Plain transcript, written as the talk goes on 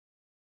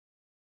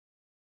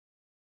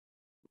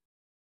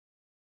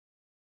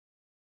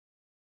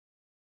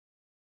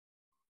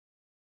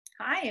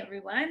Hi,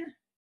 everyone.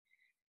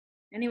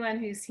 Anyone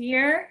who's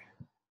here,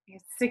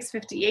 it's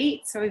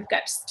 6:58, so we've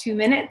got just 2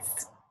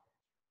 minutes.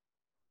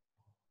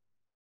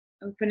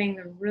 Opening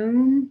the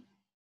room.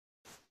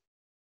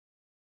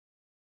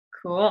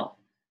 Cool.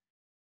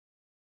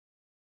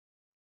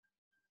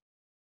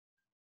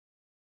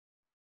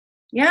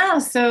 Yeah,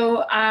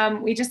 so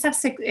we just have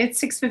it's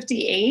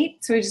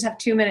 6:58, so we just have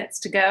 2 minutes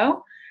to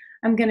go.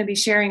 I'm going to be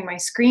sharing my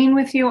screen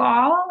with you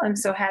all. I'm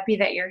so happy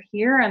that you're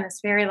here on this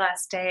very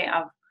last day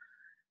of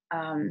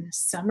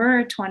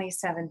summer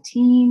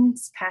 2017.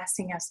 It's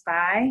passing us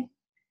by.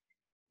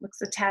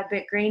 Looks a tad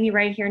bit grainy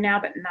right here now,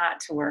 but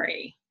not to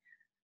worry.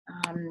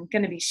 I'm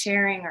going to be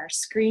sharing our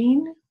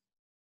screen.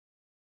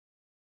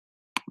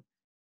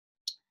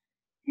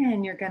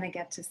 And you're going to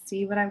get to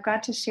see what I've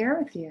got to share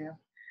with you.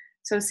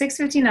 So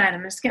 6:59,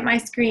 I'm going to get my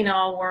screen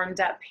all warmed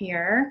up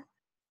here.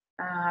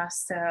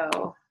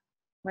 So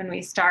when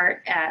we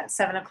start at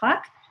 7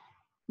 o'clock,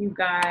 you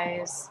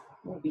guys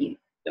will be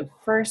the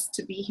first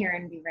to be here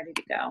and be ready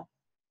to go.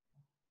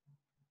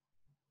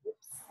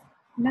 Oops.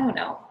 No,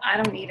 I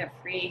don't need a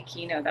free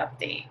keynote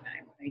update.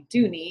 What I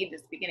do need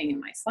is the beginning of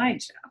my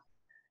slideshow.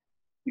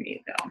 Here you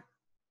go.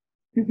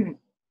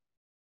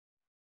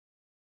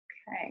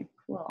 Okay,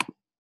 cool.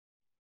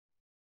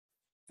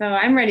 So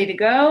I'm ready to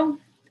go.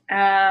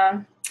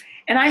 And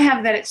I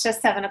have that it's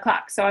just 7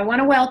 o'clock. So I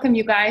want to welcome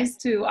you guys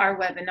to our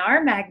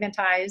webinar,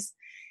 Magnetize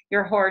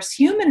Your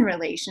Horse-Human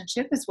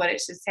Relationship is what it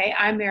should say.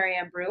 I'm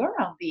Marianne Brewer.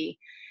 I'll be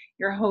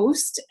your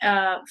host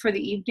for the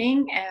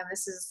evening. And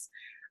this is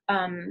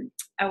a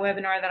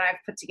webinar that I've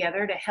put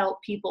together to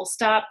help people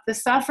stop the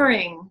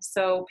suffering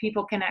so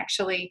people can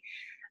actually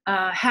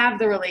have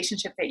the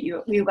relationship that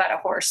you got a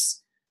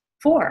horse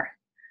for.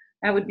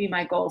 That would be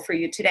my goal for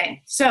you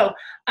today. So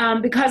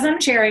because I'm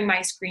sharing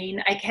my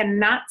screen, I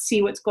cannot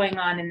see what's going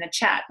on in the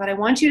chat, but I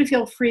want you to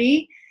feel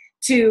free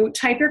to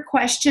type your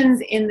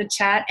questions in the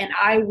chat and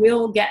I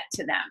will get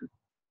to them.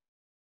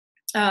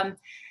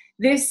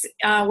 This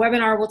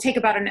webinar will take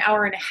about an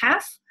hour and a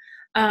half.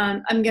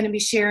 I'm going to be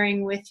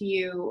sharing with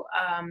you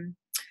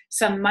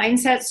some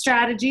mindset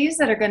strategies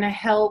that are going to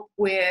help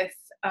with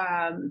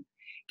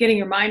getting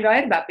your mind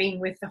right about being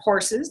with the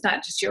horses,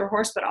 not just your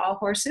horse, but all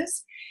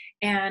horses.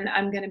 And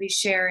I'm going to be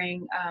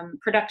sharing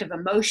productive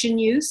emotion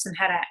use and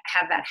how to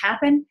have that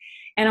happen.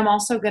 And I'm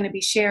also going to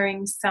be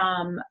sharing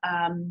some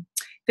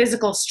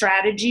physical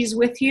strategies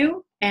with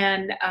you.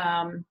 And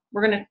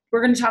we're going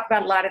to talk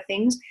about a lot of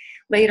things.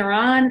 Later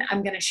on,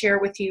 I'm going to share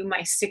with you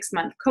my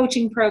 6-month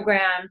coaching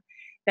program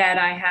that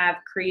I have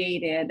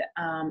created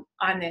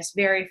on this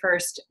very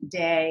first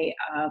day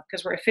of,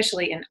 because we're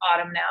officially in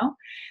autumn now,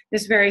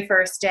 this very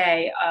first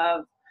day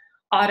of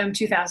autumn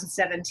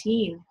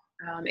 2017.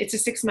 It's a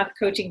 6-month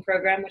coaching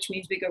program, which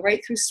means we go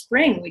right through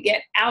spring. We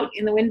get out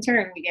in the winter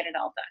and we get it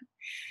all done.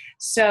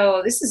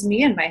 So this is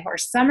me and my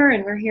horse Summer,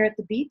 and we're here at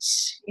the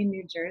beach in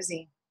New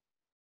Jersey.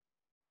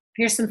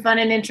 Here's some fun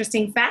and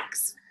interesting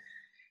facts.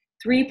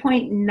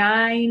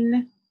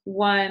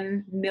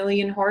 3.91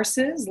 million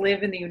horses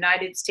live in the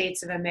United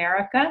States of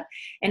America,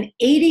 and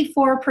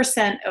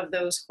 84% of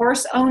those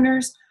horse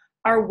owners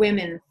are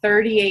women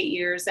 38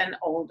 years and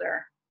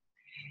older.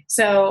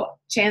 So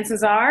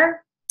chances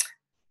are,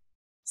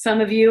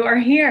 some of you are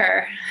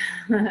here.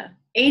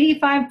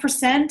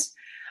 85%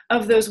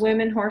 of those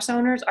women horse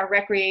owners are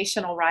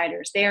recreational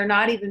riders. They are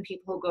not even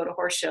people who go to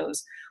horse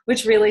shows,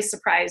 which really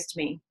surprised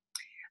me.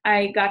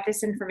 I got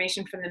this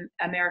information from the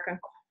American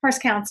Horse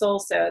Council,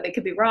 so they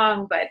could be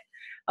wrong, but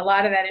a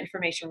lot of that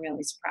information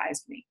really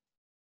surprised me.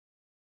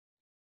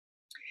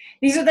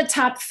 These are the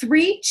top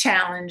 3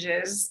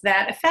 challenges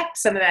that affect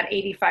some of that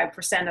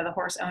 85% of the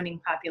horse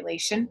owning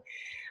population.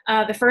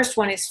 The first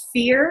one is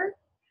fear.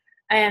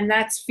 And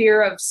that's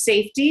fear of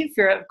safety,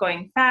 fear of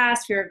going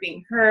fast, fear of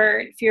being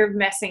hurt, fear of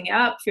messing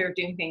up, fear of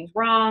doing things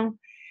wrong,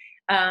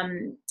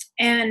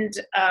 and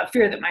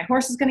fear that my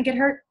horse is going to get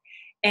hurt.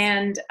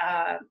 And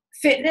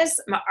fitness,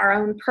 our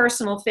own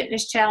personal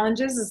fitness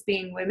challenges as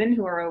being women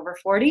who are over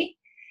 40.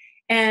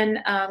 And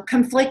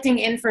conflicting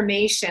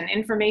information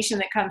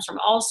that comes from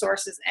all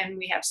sources. And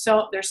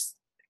there's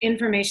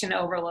information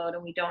overload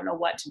and we don't know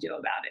what to do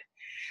about it.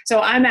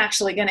 So I'm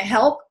actually going to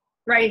help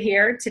right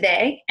here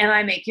today, and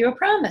I make you a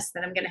promise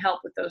that I'm going to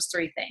help with those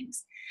 3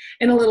 things.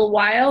 In a little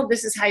while,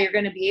 this is how you're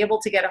going to be able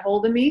to get a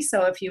hold of me.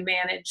 So if you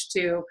manage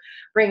to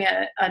bring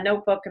a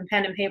notebook and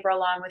pen and paper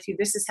along with you,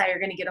 this is how you're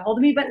going to get a hold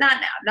of me, but not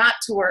now, not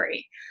to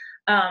worry.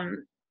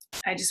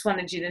 I just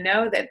wanted you to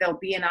know that there'll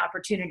be an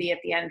opportunity at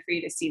the end for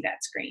you to see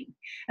that screen.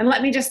 And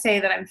let me just say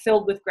that I'm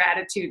filled with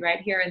gratitude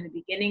right here in the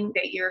beginning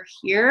that you're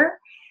here.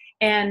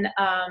 And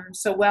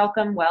so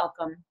welcome,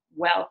 welcome,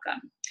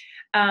 welcome.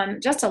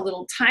 Just a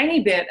little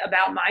tiny bit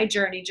about my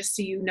journey, just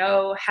so you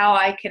know how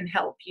I can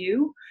help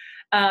you.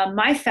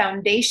 My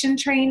foundation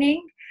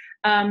training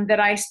that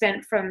I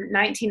spent from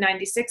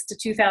 1996 to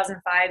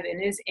 2005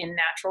 is in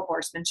natural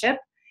horsemanship.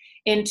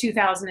 In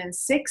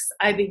 2006,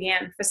 I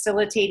began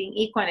facilitating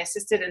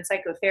equine-assisted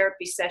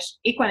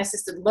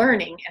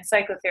learning and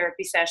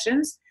psychotherapy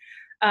sessions,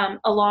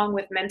 along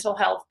with mental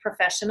health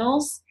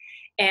professionals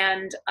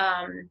and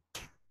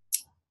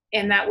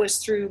and that was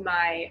through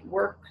my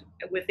work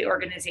with the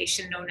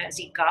organization known as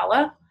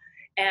EGALA.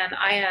 And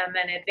I am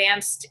an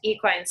advanced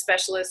equine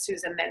specialist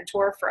who's a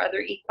mentor for other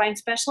equine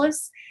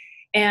specialists.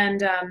 And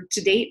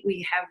to date,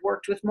 we have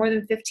worked with more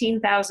than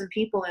 15,000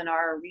 people in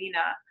our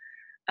arena.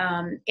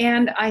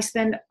 And I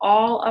spend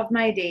all of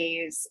my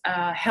days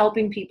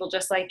helping people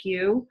just like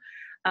you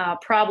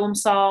problem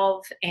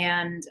solve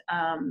and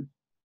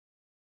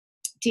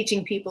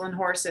teaching people and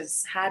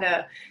horses how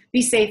to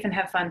be safe and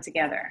have fun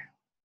together.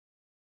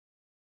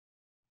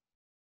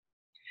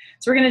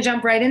 So we're going to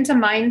jump right into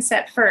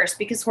mindset first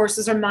because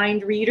horses are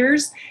mind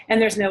readers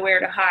and there's nowhere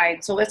to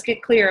hide. So let's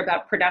get clear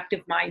about productive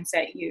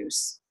mindset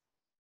use.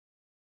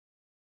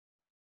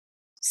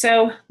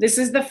 So this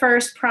is the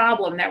first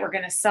problem that we're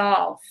going to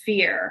solve,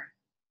 fear.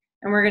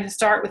 And we're going to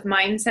start with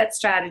mindset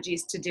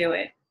strategies to do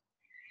it.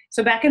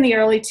 So back in the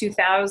early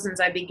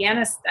 2000s, I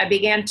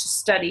began to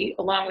study,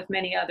 along with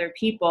many other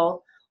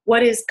people,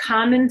 what is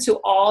common to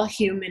all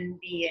human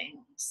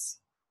beings,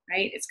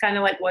 right? It's kind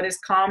of like what is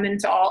common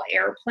to all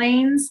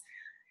airplanes.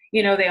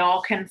 You know, they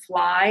all can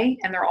fly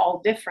and they're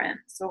all different.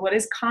 So what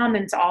is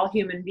common to all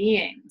human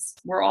beings?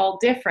 We're all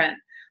different,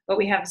 but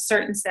we have a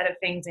certain set of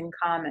things in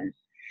common.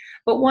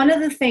 But one of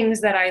the things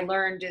that I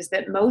learned is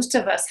that most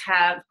of us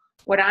have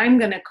what I'm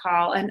going to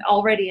call an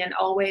already and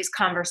always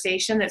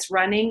conversation that's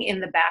running in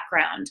the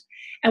background.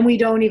 And we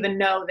don't even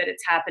know that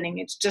it's happening.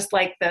 It's just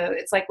like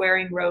it's like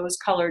wearing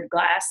rose-colored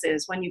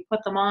glasses. When you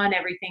put them on,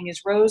 everything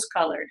is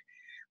rose-colored.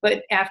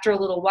 But after a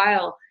little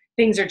while,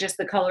 things are just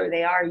the color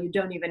they are. You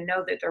don't even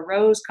know that they're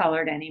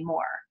rose-colored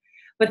anymore.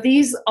 But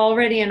these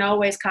already and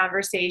always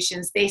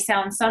conversations, they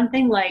sound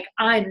something like,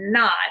 I'm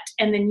not,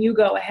 and then you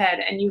go ahead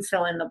and you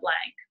fill in the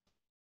blank.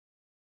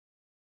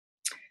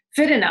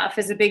 Fit enough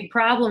is a big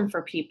problem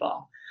for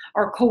people,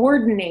 or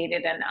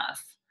coordinated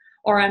enough,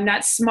 or I'm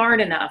not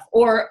smart enough,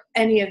 or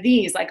any of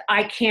these, like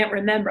I can't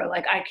remember,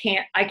 like I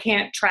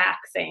can't track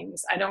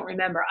things. I don't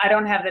remember. I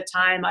don't have the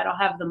time. I don't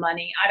have the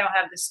money. I don't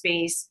have the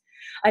space.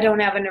 I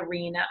don't have an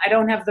arena. I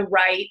don't have the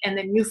right. And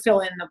then you fill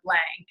in the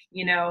blank,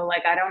 you know,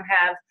 like I don't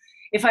have,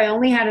 if I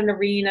only had an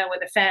arena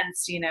with a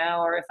fence, you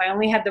know, or if I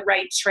only had the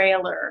right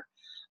trailer,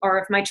 or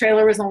if my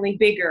trailer was only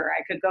bigger,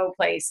 I could go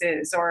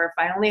places, or if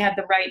I only had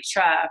the right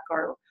truck,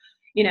 or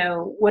you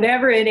know,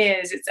 whatever it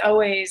is, it's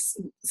always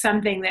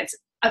something that's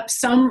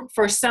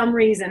for some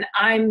reason,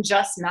 I'm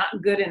just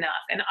not good enough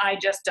and I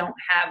just don't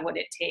have what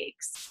it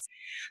takes.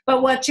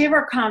 But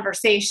whichever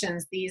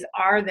conversations these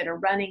are that are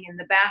running in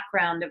the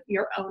background of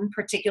your own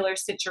particular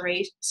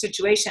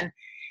situation,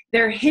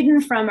 they're hidden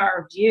from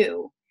our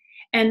view.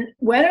 And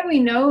whether we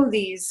know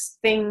these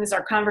things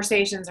or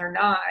conversations or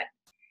not,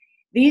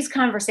 these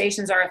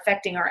conversations are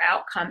affecting our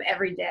outcome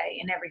every day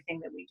in everything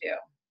that we do.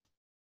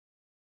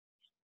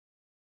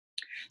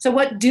 So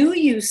what do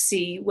you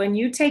see when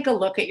you take a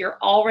look at your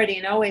already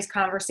and always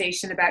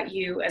conversation about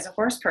you as a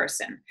horse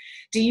person?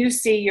 Do you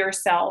see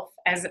yourself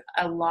as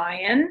a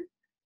lion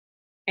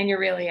and you're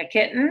really a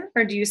kitten?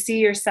 Or do you see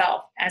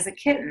yourself as a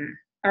kitten?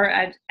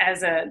 Or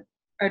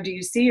do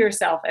you see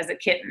yourself as a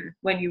kitten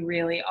when you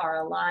really are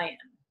a lion?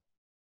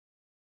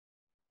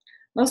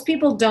 Most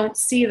people don't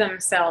see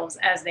themselves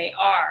as they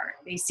are.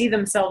 They see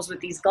themselves with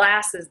these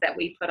glasses that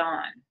we put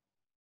on.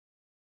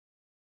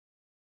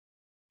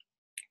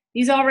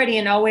 These already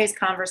and always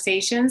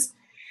conversations,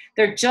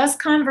 they're just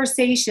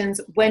conversations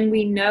when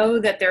we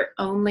know that they're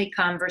only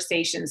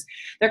conversations.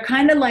 They're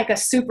kind of like a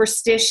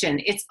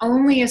superstition. It's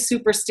only a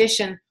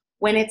superstition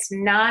when it's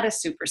not a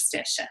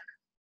superstition.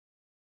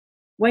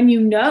 When you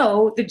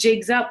know the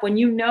jig's up, when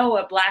you know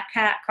a black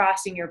cat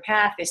crossing your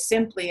path is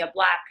simply a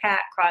black cat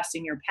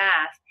crossing your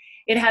path,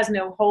 it has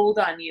no hold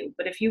on you.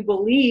 But if you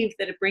believe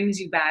that it brings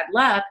you bad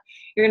luck,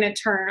 you're going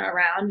to turn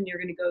around and you're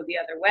going to go the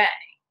other way.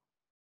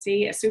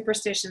 See, a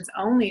superstition's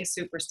only a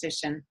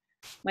superstition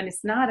when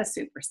it's not a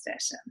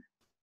superstition,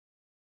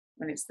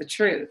 when it's the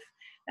truth.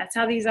 That's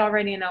how these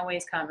already and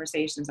always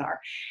conversations are.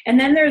 And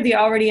then there are the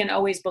already and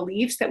always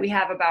beliefs that we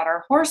have about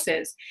our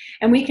horses.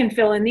 And we can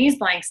fill in these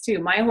blanks too.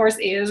 My horse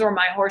is or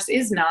my horse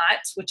is not,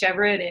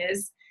 whichever it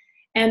is.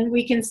 And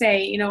we can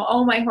say, you know,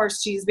 oh, my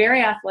horse, she's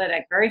very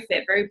athletic, very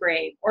fit, very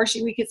brave. Or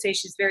we could say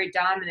she's very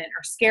dominant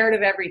or scared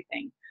of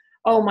everything.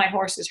 Oh, my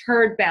horse is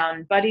herd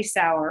bound, buddy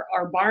sour,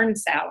 or barn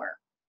sour.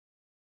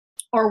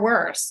 Or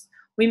worse,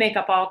 we make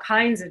up all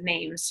kinds of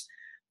names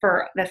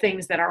for the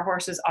things that our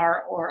horses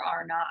are or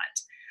are not.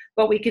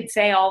 But we could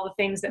say all the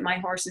things that my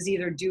horses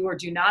either do or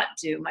do not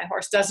do. My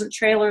horse doesn't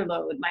trailer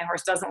load. My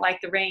horse doesn't like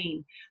the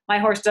rain. My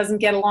horse doesn't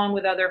get along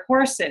with other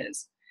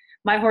horses.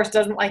 My horse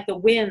doesn't like the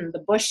wind,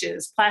 the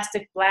bushes,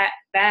 plastic black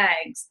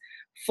bags,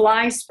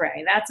 fly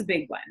spray. That's a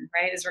big one,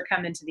 right, as we're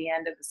coming to the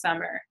end of the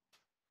summer.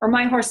 Or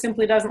my horse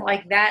simply doesn't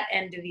like that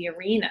end of the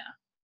arena.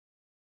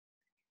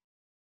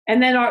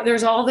 And then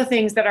there's all the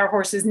things that our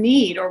horses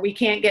need, or we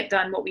can't get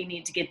done what we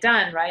need to get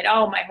done, right?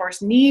 Oh, my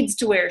horse needs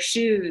to wear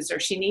shoes,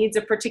 or she needs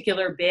a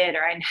particular bit,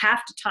 or I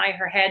have to tie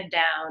her head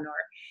down, or,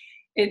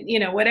 you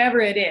know, whatever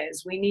it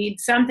is. We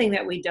need something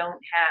that we don't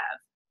have.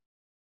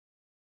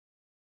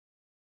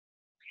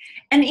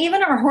 And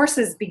even our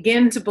horses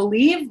begin to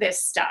believe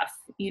this stuff,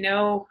 you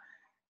know.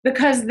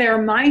 because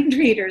they're mind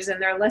readers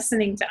and they're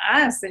listening to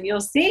us. And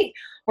you'll see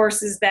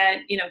horses that,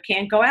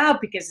 can't go out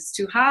because it's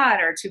too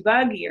hot or too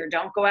buggy, or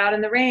don't go out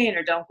in the rain,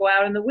 or don't go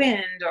out in the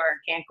wind, or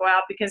can't go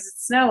out because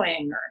it's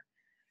snowing, or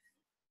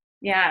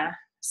yeah.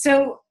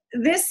 So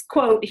this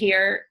quote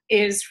here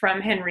is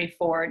from Henry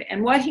Ford.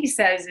 And what he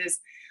says is,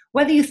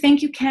 whether you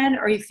think you can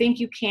or you think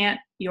you can't,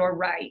 you're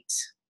right.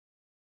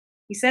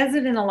 He says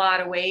it in a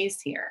lot of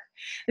ways here.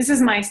 This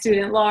is my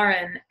student,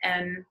 Lauren,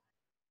 and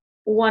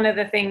one of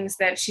the things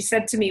that she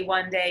said to me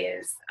one day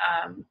is,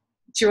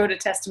 she wrote a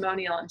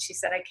testimonial and she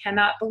said, I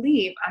cannot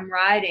believe I'm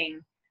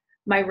riding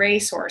my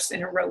racehorse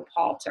in a rope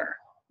halter.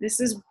 This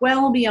is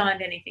well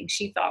beyond anything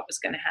she thought was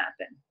going to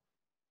happen.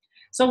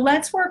 So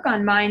let's work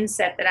on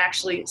mindset that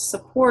actually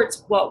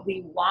supports what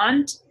we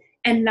want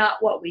and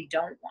not what we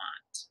don't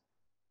want.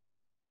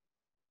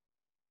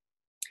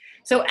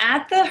 So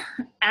at the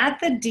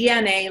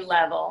DNA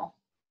level,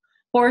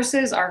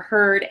 horses are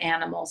herd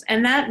animals,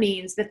 and that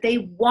means that they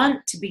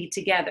want to be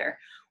together.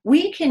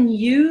 We can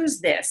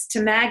use this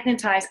to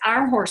magnetize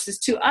our horses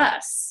to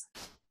us.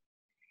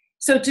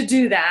 So to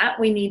do that,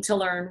 we need to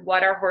learn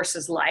what our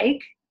horses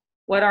like,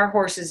 what our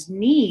horses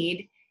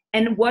need,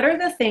 and what are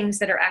the things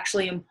that are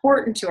actually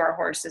important to our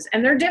horses.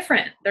 And they're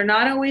different. They're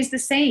not always the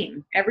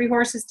same. Every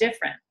horse is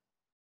different.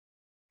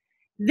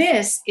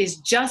 This is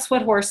just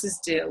what horses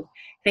do.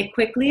 They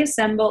quickly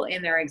assemble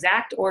in their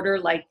exact order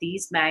like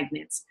these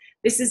magnets.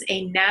 This is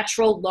a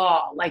natural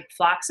law, like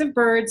flocks of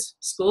birds,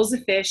 schools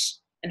of fish,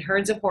 and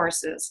herds of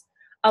horses,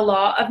 a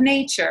law of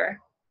nature,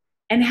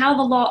 and how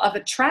the law of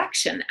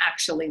attraction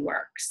actually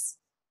works.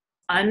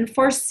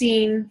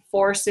 Unforeseen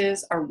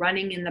forces are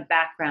running in the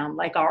background,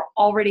 like our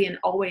already and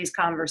always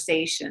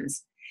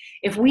conversations.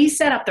 If we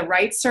set up the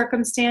right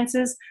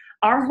circumstances,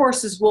 our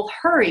horses will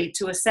hurry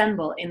to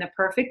assemble in the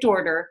perfect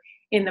order,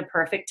 in the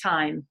perfect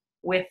time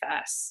with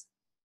us.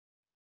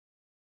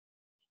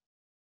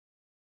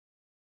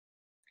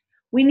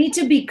 We need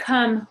to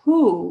become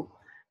who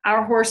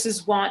our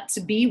horses want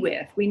to be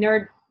with. We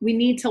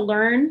need to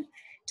learn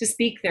to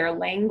speak their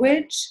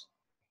language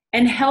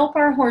and help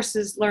our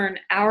horses learn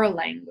our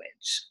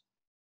language.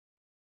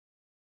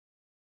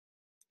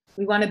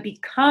 We want to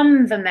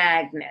become the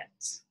magnet.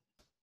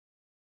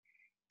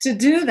 To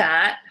do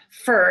that,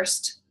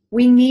 first,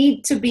 we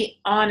need to be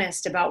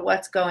honest about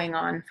what's going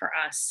on for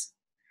us.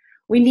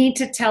 We need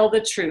to tell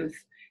the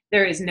truth.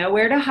 There is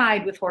nowhere to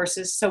hide with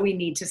horses, so we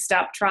need to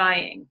stop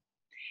trying.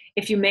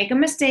 If you make a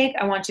mistake,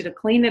 I want you to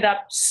clean it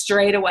up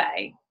straight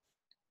away.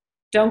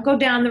 Don't go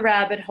down the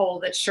rabbit hole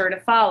that's sure to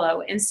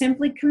follow, and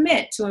simply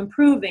commit to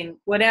improving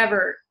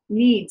whatever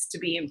needs to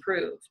be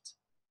improved.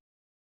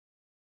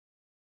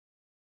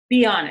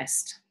 Be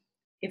honest.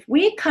 If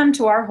we come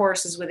to our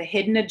horses with a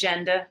hidden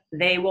agenda,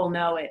 they will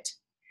know it.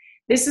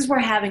 This is where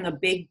having a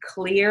big,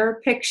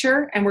 clear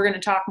picture, and we're going to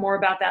talk more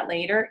about that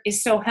later,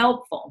 is so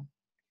helpful.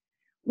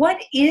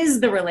 What is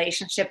the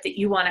relationship that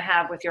you want to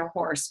have with your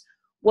horse?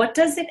 What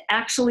does it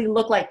actually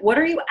look like? What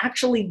are you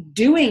actually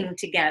doing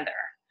together?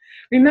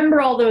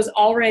 Remember all those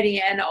already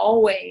and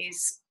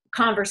always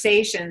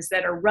conversations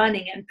that are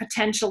running and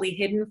potentially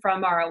hidden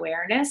from our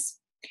awareness?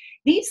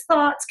 These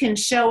thoughts can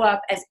show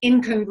up as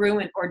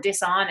incongruent or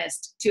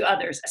dishonest to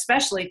others,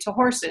 especially to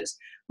horses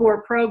who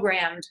are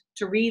programmed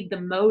to read the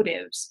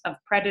motives of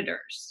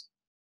predators.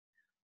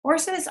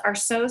 Horses are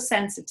so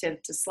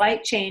sensitive to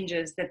slight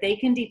changes that they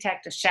can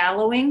detect a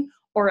shallowing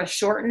or a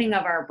shortening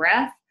of our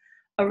breath,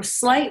 a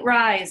slight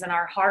rise in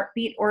our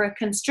heartbeat, or a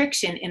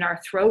constriction in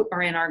our throat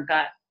or in our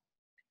gut.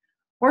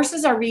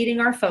 Horses are reading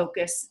our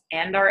focus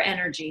and our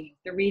energy.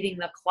 They're reading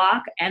the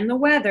clock and the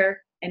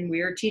weather, and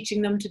we're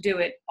teaching them to do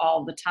it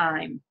all the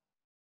time.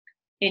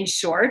 In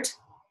short,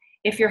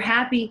 if you're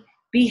happy,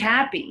 be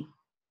happy.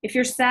 If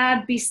you're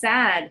sad, be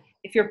sad.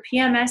 If you're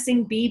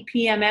PMSing, be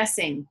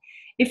PMSing.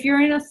 If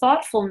you're in a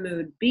thoughtful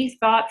mood, be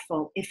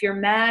thoughtful. If you're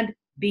mad,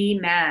 be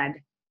mad.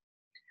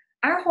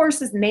 Our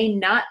horses may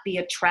not be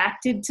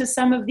attracted to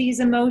some of these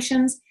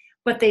emotions,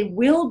 but they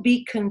will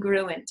be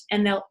congruent,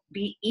 and they'll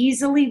be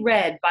easily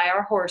read by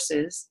our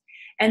horses,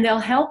 and they'll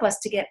help us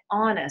to get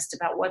honest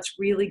about what's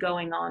really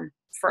going on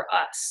for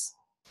us.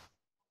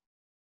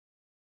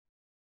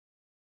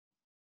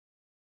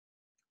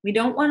 We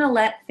don't want to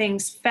let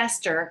things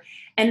fester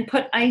and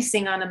put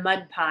icing on a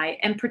mud pie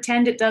and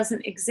pretend it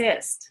doesn't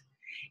exist.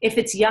 If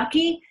it's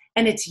yucky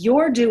and it's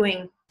your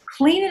doing,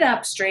 clean it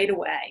up straight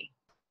away.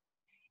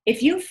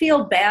 If you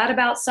feel bad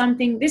about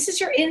something, this is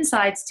your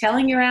insides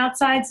telling your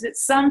outsides that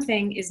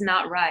something is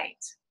not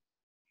right.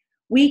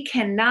 We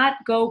cannot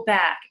go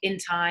back in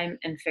time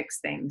and fix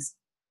things.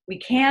 We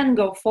can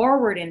go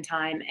forward in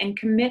time and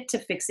commit to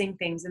fixing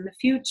things in the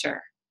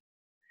future.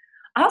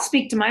 I'll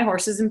speak to my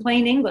horses in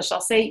plain English. I'll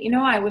say,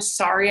 I was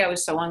sorry I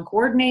was so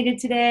uncoordinated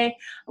today.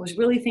 I was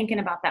really thinking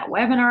about that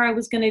webinar I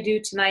was going to do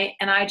tonight,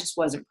 and I just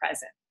wasn't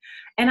present.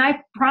 And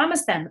I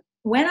promise them,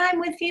 when I'm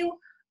with you,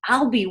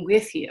 I'll be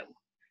with you.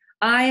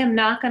 I am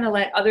not going to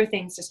let other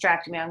things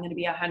distract me. I'm going to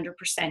be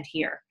 100%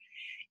 here.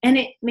 And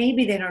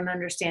maybe they don't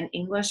understand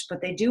English,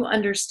 but they do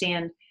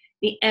understand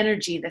the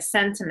energy, the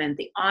sentiment,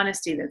 the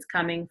honesty that's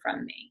coming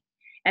from me.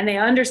 And they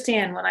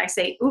understand when I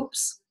say,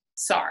 oops,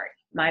 sorry,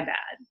 my bad.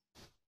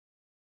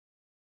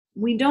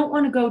 We don't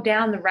want to go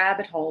down the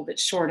rabbit hole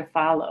that's sure to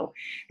follow.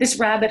 This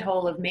rabbit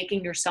hole of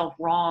making yourself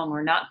wrong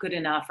or not good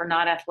enough or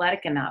not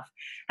athletic enough,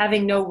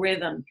 having no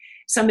rhythm,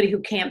 somebody who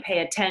can't pay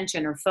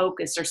attention or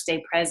focus or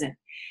stay present.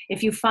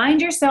 If you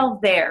find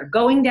yourself there,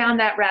 going down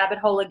that rabbit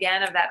hole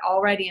again of that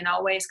already and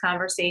always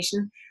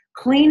conversation,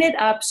 clean it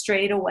up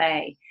straight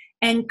away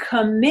and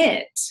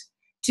commit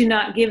to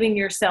not giving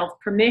yourself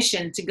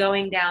permission to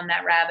going down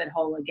that rabbit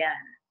hole again.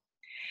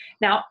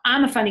 Now,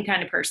 I'm a funny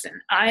kind of person.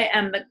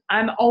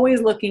 I'm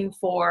always looking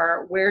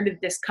for, where did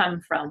this come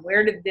from?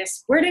 Where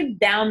did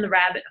down the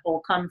rabbit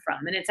hole come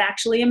from? And it's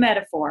actually a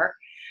metaphor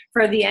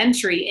for the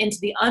entry into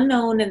the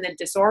unknown and the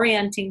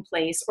disorienting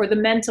place, or the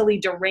mentally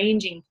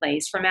deranging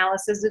place, from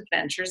Alice's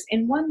Adventures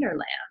in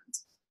Wonderland,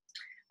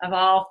 of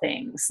all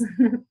things.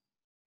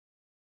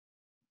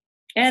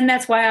 And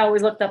that's why I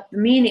always looked up the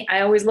meaning.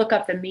 I always look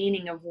up the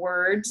meaning of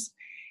words.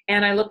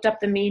 And I looked up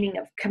the meaning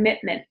of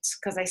commitment,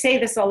 because I say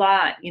this a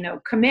lot,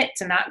 commit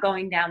to not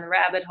going down the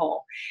rabbit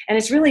hole. And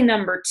it's really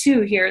number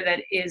 2 here that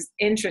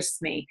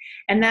interests me.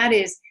 And that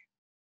is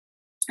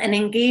an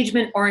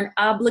engagement or an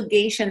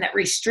obligation that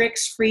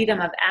restricts freedom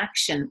of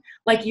action.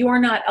 Like, you're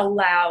not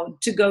allowed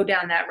to go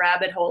down that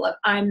rabbit hole of,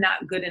 I'm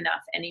not good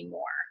enough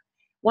anymore.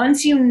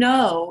 Once you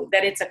know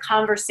that it's a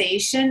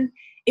conversation,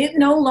 it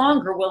no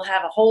longer will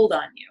have a hold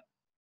on you.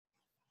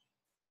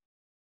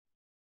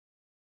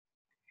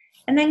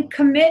 And then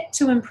commit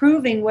to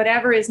improving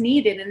whatever is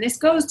needed. And this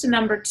goes to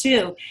number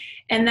 2.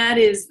 And that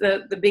is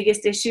the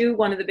biggest issue,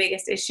 one of the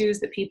biggest issues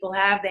that people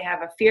have. They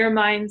have a fear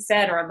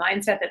mindset, or a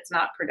mindset that's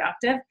not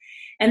productive.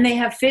 And they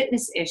have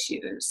fitness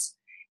issues.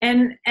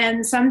 And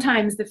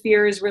sometimes the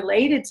fear is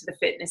related to the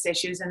fitness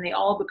issues, and they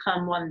all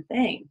become one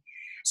thing.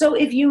 So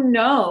if you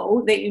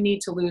know that you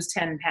need to lose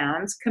 10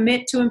 pounds,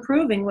 commit to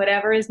improving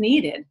whatever is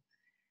needed.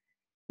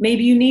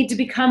 Maybe you need to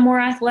become more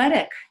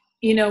athletic.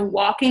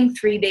 Walking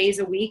 3 days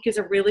a week is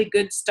a really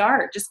good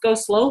start. Just go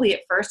slowly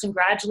at first and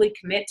gradually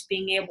commit to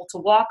being able to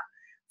walk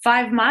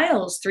 5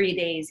 miles 3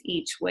 days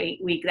each week.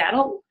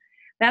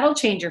 That'll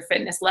change your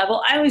fitness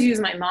level. I always use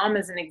my mom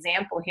as an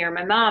example here.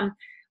 My mom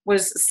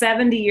was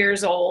 70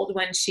 years old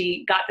when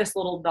she got this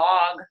little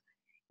dog,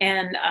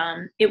 and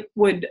it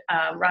would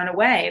run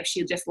away if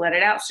she just let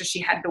it out. So she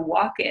had to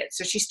walk it.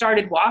 So she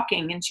started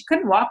walking, and she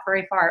couldn't walk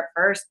very far at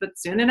first, but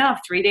soon enough,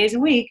 3 days a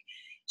week,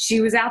 she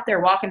was out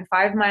there walking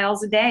 5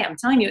 miles a day. I'm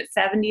telling you, at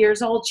 70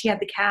 years old, she had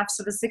the calves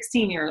of a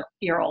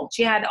 16-year-old.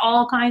 She had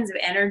all kinds of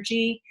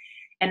energy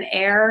and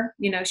air.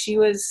 She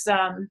was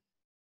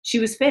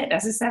fit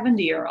as a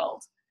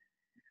 70-year-old.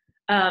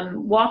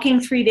 Walking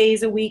 3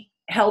 days a week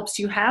helps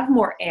you have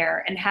more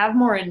air and have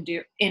more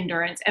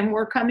endurance. And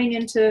we're coming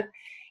into,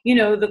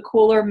 the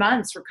cooler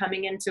months. We're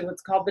coming into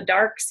what's called the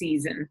dark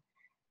season,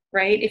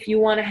 right? If you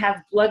want to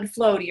have blood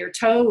flow to your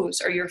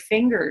toes or your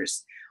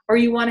fingers, or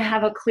you want to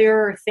have a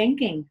clearer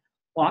thinking,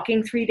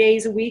 walking 3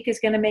 days a week is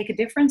going to make a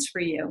difference for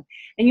you.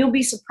 And you'll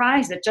be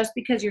surprised that just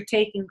because you're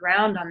taking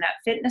ground on that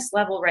fitness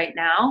level right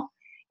now,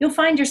 you'll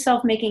find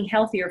yourself making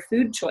healthier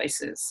food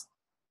choices.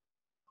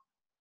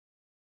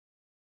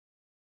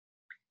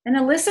 And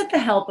elicit the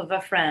help of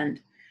a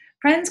friend.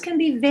 Friends can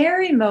be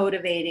very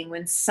motivating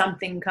when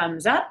something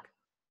comes up,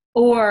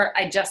 or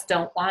I just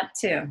don't want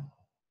to.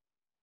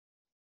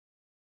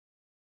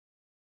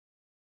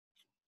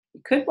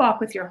 You could walk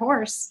with your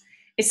horse.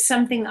 It's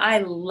something I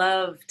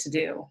love to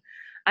do.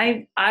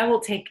 I will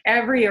take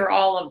every or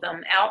all of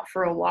them out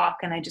for a walk,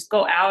 and I just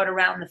go out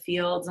around the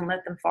fields and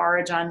let them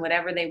forage on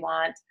whatever they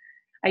want.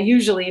 I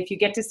usually, if you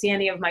get to see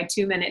any of my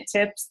 2-minute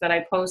tips that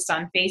I post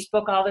on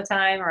Facebook all the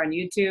time or on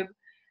YouTube,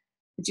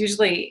 it's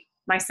usually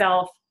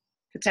myself,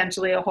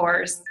 potentially a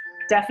horse,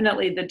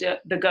 definitely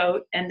the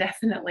goat, and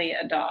definitely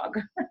a dog.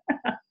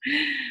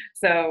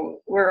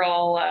 So we're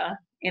all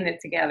in it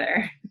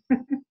together.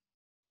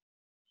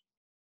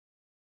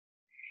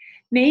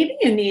 Maybe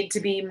you need to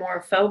be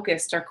more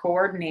focused or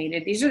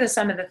coordinated. These are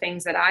some of the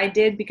things that I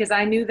did because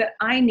I knew that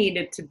I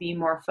needed to be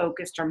more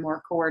focused or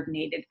more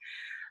coordinated.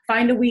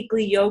 Find a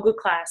weekly yoga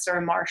class or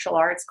a martial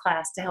arts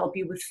class to help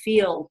you with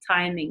feel,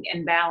 timing,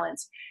 and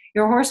balance.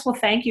 Your horse will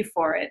thank you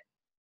for it.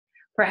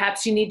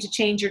 Perhaps you need to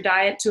change your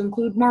diet to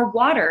include more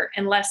water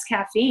and less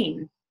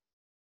caffeine.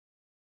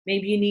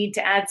 Maybe you need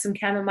to add some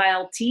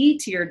chamomile tea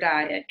to your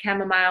diet.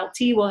 Chamomile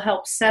tea will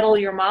help settle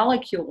your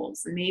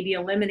molecules and maybe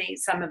eliminate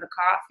some of the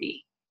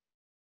coffee.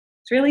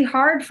 It's really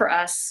hard for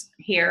us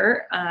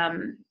here,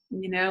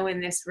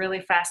 in this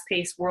really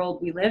fast-paced world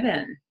we live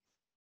in,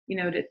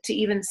 to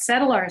even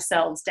settle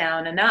ourselves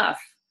down enough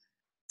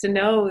to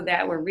know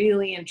that we're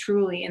really and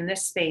truly in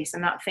this space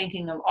and not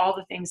thinking of all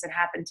the things that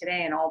happened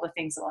today and all the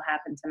things that will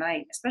happen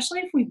tonight, especially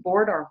if we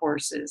board our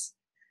horses.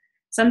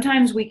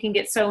 Sometimes we can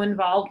get so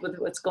involved with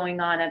what's going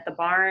on at the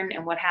barn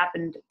and what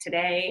happened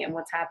today and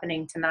what's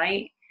happening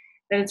tonight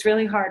that it's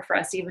really hard for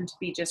us even to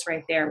be just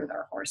right there with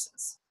our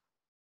horses.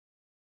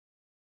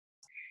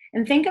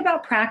 And think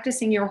about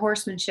practicing your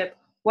horsemanship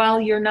while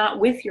you're not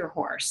with your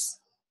horse.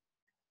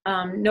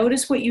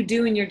 Notice what you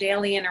do in your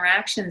daily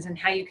interactions and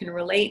how you can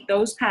relate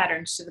those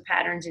patterns to the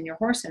patterns in your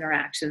horse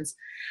interactions.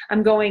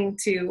 I'm going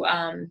to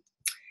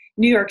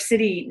New York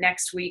City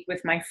next week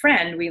with my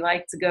friend. We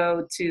like to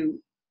go to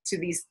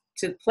these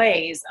to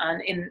plays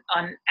on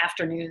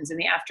afternoons in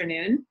the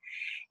afternoon.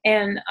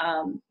 And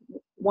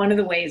one of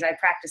the ways I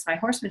practice my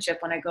horsemanship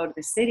when I go to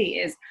the city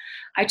is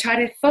I try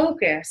to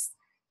focus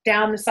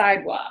down the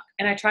sidewalk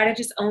and I try to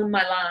just own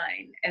my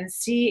line and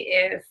see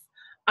if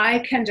I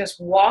can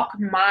just walk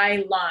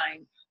my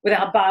line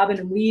without bobbing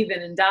and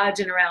weaving and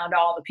dodging around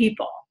all the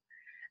people.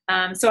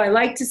 So I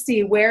like to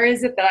see where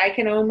is it that I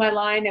can own my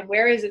line and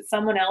where is it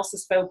someone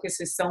else's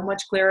focus is so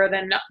much clearer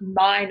than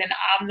mine and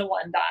I'm the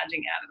one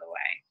dodging out of the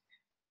way.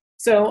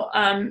 So,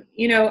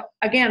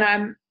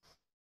 again,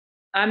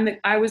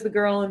 I was the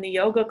girl in the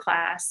yoga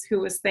class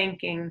who was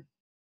thinking,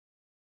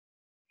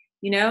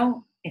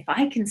 if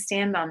I can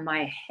stand on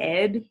my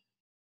head,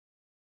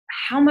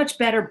 how much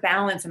better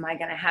balance am I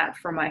going to have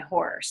for my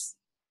horse?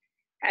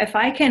 If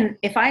I can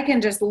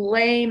just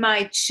lay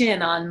my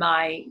chin on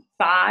my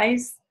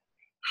thighs,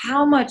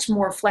 how much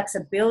more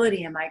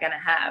flexibility am I going to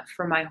have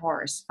for my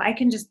horse? If I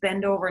can just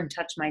bend over and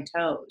touch my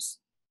toes.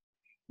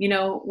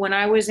 When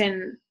I was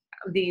in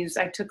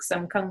I took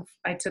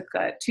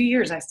 2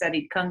 years, I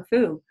studied Kung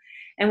Fu.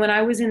 And when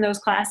I was in those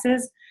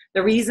classes,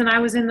 the reason I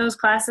was in those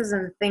classes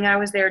and the thing I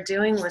was there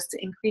doing was to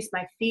increase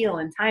my feel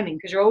and timing,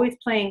 because you're always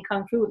playing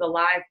Kung Fu with a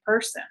live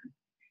person.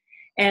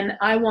 And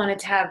I wanted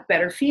to have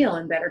better feel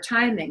and better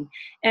timing.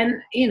 And,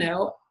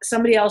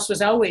 somebody else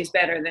was always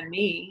better than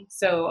me.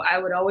 So I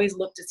would always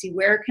look to see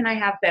where can I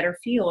have better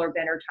feel or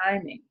better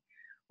timing?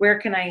 Where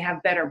can I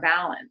have better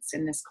balance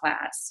in this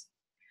class?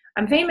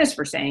 I'm famous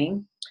for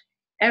saying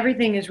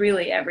everything is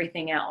really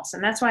everything else.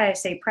 And that's why I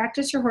say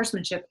practice your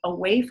horsemanship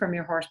away from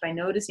your horse by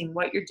noticing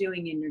what you're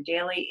doing in your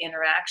daily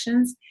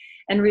interactions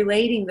and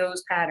relating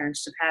those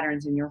patterns to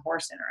patterns in your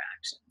horse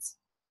interactions.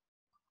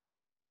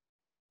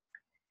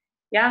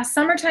 Yeah,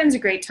 summertime's a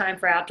great time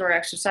for outdoor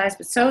exercise,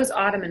 but so is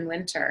autumn and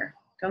winter.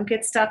 Don't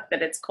get stuck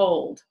that it's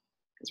cold,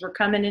 because we're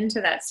coming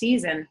into that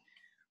season.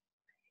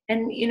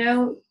 And,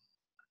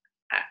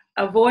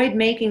 avoid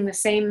making the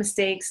same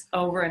mistakes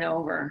over and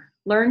over.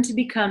 Learn to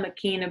become a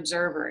keen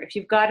observer. If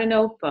you've got a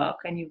notebook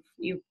and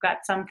you've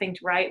got something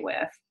to write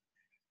with,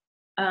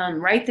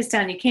 write this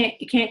down. You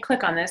can't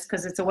click on this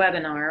because it's a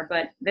webinar,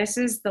 but this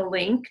is the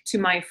link to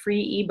my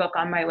free ebook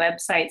on my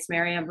website,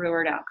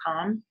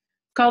 mariannebrewer.com.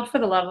 Called For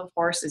the Love of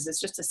Horses. It's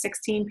just a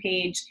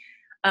 16-page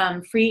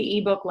free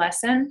ebook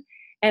lesson,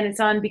 and it's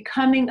on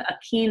becoming a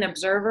keen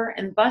observer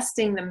and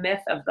busting the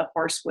myth of the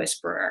horse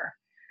whisperer.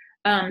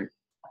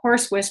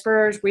 Horse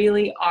whisperers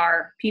really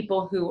are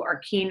people who are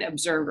keen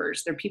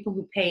observers. They're people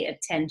who pay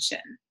attention.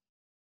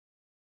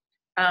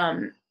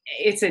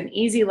 It's an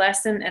easy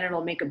lesson and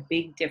it'll make a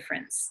big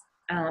difference.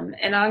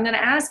 And I'm going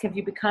to ask, have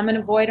you become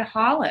an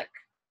avoidaholic?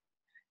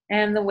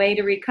 And the way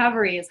to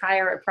recovery is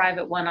hire a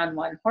private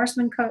one-on-one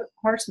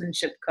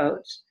horsemanship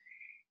coach.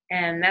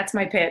 And that's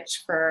my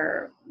pitch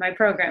for my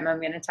program I'm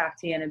going to talk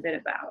to you in a bit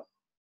about.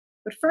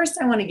 But first,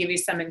 I want to give you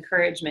some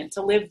encouragement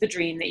to live the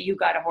dream that you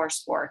got a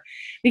horse for.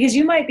 Because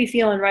you might be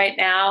feeling right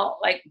now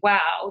like,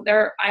 wow,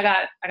 I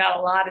got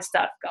a lot of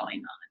stuff going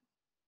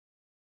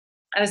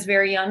on. I was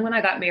very young when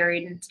I got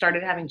married and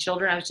started having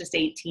children. I was just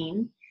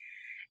 18.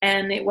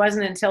 And it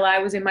wasn't until I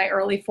was in my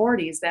early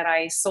 40s that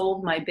I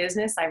sold my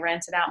business. I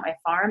rented out my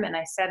farm and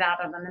I set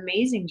out on an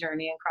amazing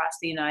journey across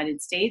the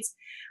United States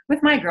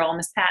with my girl,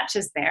 Miss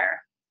Patches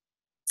there.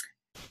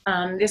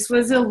 This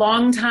was a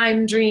long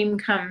time dream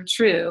come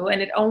true,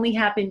 and it only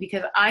happened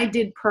because I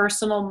did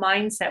personal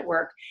mindset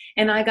work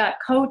and I got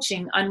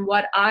coaching on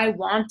what I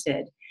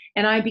wanted,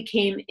 and I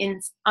became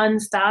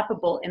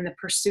unstoppable in the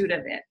pursuit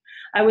of it.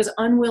 I was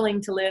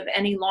unwilling to live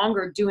any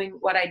longer doing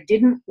what I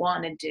didn't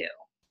want to do.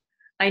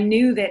 I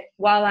knew that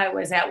while I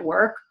was at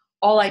work,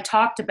 all I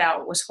talked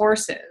about was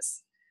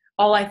horses.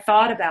 All I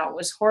thought about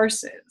was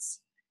horses.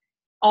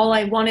 All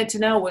I wanted to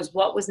know was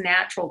what was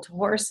natural to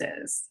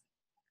horses.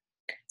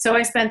 So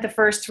I spent the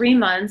first 3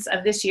 months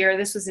of this year,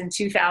 this was in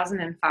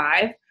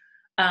 2005,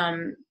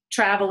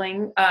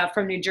 traveling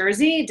from New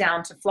Jersey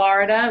down to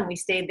Florida, and we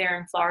stayed there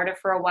in Florida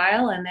for a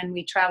while, and then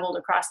we traveled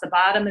across the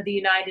bottom of the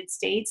United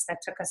States.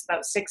 That took us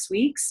about 6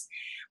 weeks.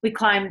 We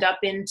climbed up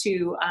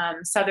into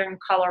southern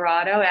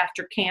Colorado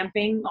after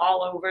camping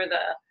all over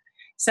the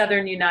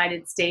southern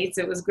United States.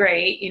 It was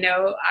great.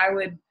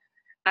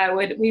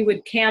 We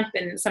would camp,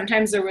 and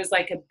sometimes there was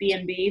like a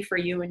B&B for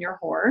you and your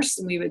horse,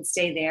 and we would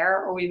stay there,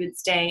 or we would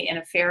stay in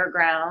a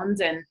fairground,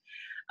 and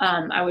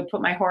I would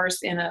put my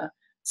horse in a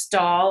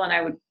stall and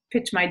I would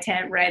pitch my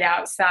tent right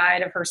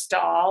outside of her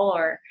stall,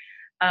 or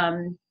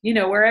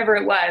wherever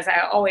it was.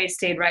 I always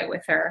stayed right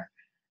with her.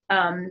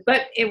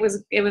 But it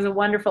was a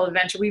wonderful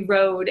adventure. We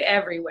rode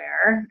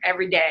everywhere,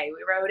 every day.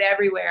 We rode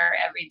everywhere,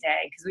 every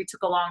day, because we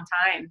took a long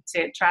time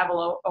to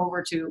travel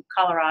over to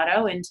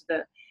Colorado into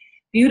the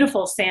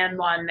beautiful San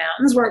Juan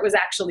Mountains, where it was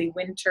actually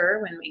winter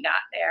when we got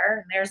there.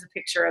 And there's a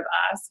picture of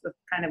us with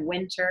kind of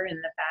winter in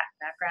the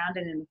background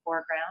and in the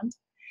foreground.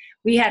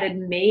 we had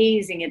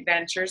amazing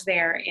adventures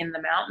there in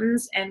the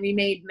mountains, and we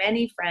made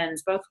many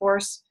friends, both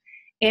horse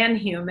and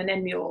human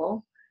and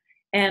mule,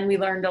 and we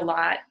learned a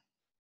lot.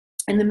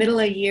 In the middle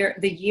of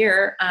the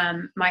year,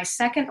 my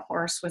second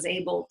horse was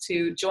able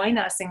to join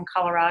us in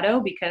Colorado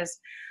because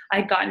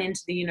I'd gotten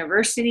into the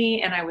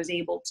university and I was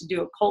able to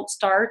do a colt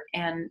start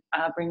and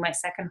bring my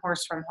second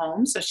horse from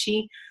home. So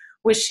she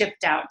was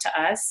shipped out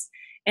to us.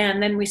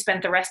 And then we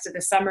spent the rest of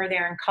the summer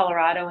there in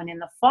Colorado. And in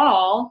the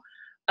fall,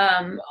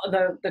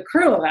 the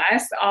crew of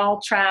us all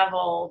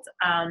traveled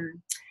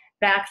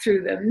back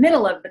through the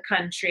middle of the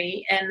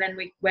country. And then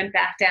we went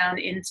back down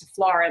into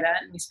Florida,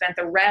 and we spent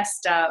the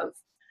rest of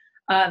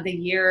the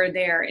year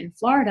there in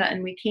Florida.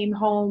 And we came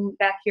home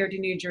back here to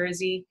New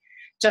Jersey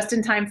just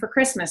in time for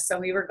Christmas. So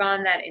we were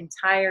gone that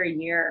entire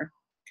year.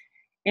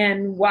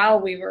 And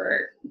while we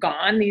were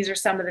gone, these are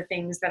some of the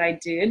things that I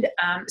did.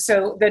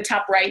 So the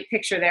top right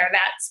picture there,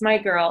 that's my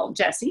girl,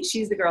 Jessie.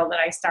 She's the girl that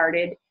I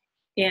started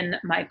in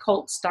my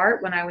colt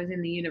start when I was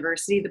in the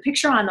university. The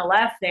picture on the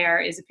left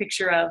there is a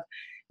picture of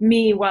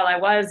me while I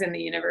was in the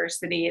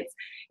university.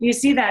 You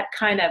see that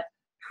kind of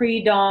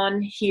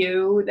pre-dawn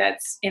hue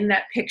that's in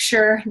that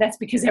picture. That's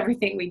because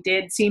everything we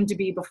did seemed to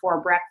be before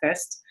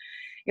breakfast.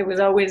 It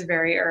was always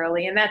very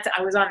early. And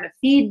I was on the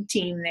feed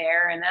team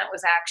there, and that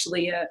was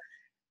actually a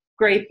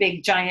great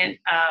big giant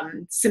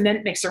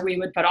cement mixer. We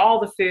would put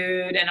all the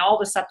food and all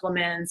the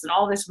supplements and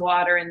all this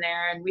water in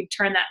there, and we'd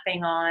turn that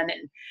thing on,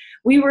 and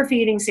we were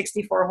feeding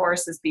 64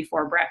 horses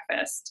before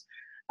breakfast.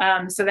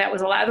 So that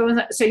was a lot.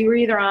 So you were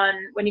either on,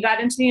 when you got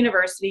into the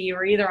university, you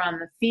were either on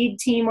the feed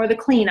team or the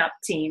cleanup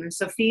team.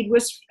 So feed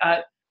was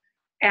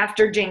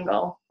after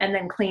jingle, and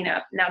then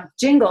cleanup. Now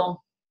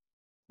jingle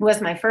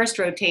was my first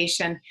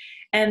rotation,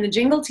 and the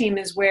jingle team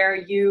is where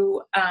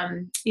you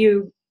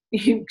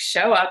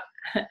show up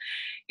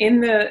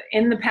in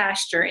the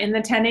pasture, in the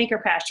 10-acre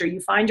pasture.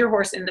 You find your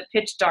horse in the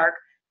pitch dark,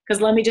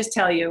 because let me just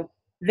tell you,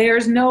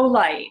 there's no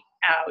light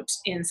out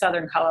in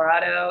southern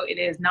Colorado. It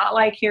is not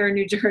like here in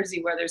New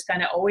Jersey where there's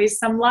kind of always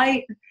some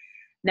light.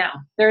 No,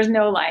 there's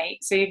no light.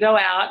 So you go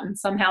out, and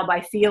somehow by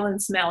feel and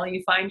smell,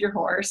 you find your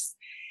horse,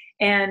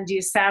 and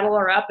you saddle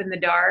her up in the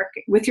dark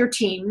with your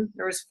team.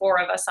 There was 4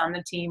 of us on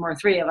the team, or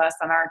 3 of us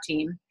on our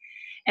team.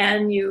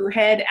 And you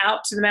head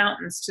out to the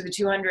mountains, to the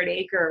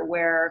 200-acre,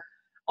 where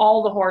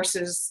all the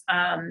horses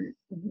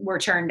were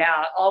turned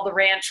out, all the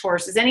ranch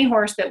horses, any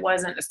horse that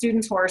wasn't a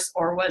student's horse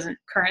or wasn't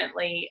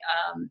currently,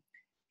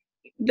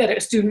 that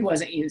a student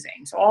wasn't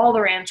using. So all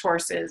the ranch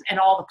horses and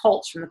all the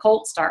colts from the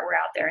colt start were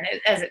out there. And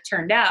as it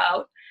turned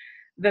out,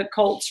 the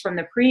colts from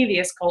the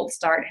previous colt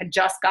start had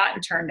just gotten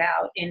turned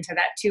out into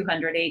that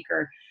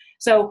 200-acre.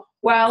 So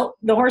while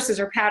the horses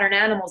are pattern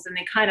animals, and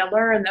they kind of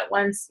learn that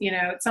once,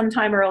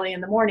 sometime early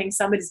in the morning,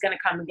 somebody's going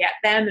to come and get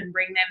them and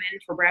bring them in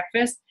for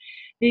breakfast,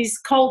 these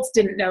colts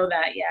didn't know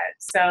that yet.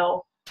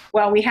 So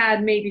while we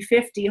had maybe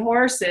 50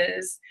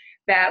 horses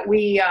that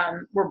we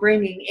were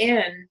bringing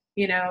in,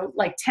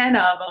 like 10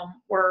 of them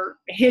were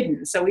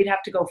hidden. So we'd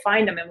have to go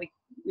find them. And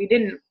we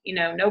didn't,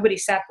 nobody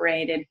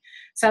separated.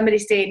 Somebody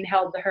stayed and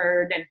held the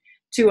herd, and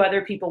 2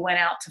 other people went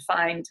out to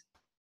find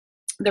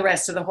the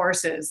rest of the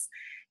horses.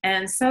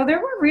 And so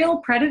there were real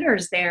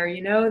predators there.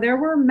 There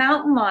were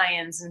mountain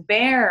lions and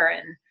bear,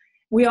 and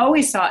we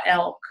always saw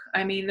elk.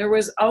 I mean, there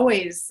was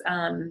always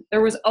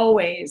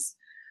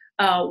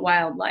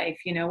wildlife.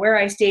 Where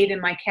I stayed in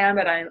my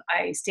cabin,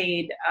 I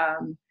stayed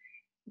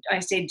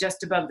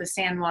just above the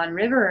San Juan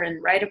River,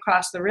 and right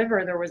across the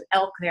river, there was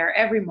elk there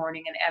every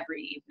morning and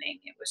every evening.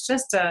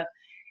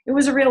 It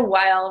was a real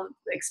wild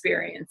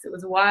experience. It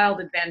was a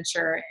wild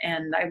adventure,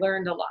 and I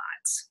learned a lot.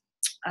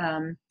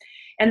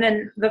 And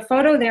then the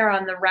photo there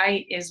on the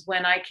right is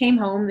when I came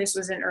home. This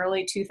was in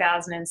early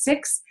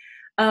 2006,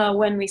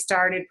 when we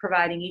started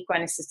providing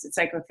equine-assisted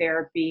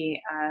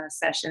psychotherapy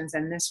sessions.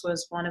 And this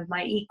was one of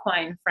my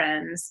equine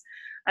friends.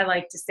 I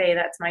like to say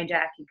that's my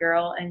Jackie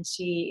girl, and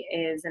she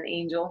is an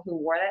angel who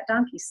wore that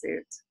donkey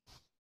suit.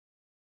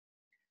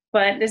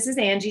 But this is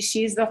Angie.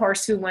 She's the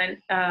horse who went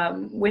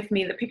with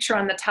me. The picture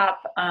on the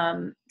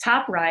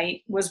top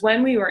right was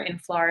when we were in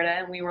Florida,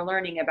 and we were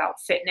learning about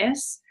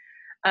fitness.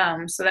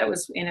 So that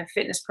was in a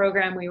fitness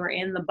program we were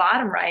in. The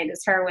bottom right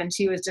is her when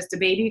she was just a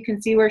baby. You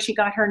can see where she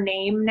got her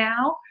name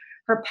now.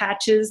 Her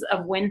patches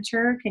of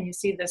winter. Can you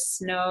see the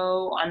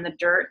snow on the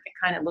dirt? It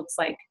kind of looks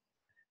like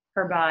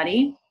her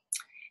body.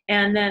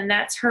 And then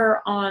that's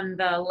her on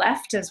the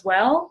left as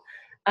well.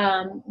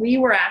 We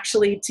were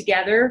actually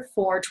together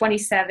for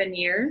 27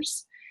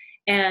 years.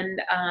 And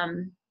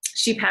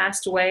she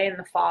passed away in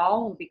the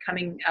fall. It'll be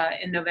coming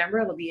in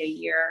November. It'll be a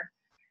year.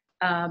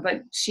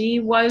 But she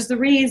was the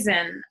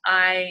reason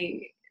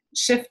I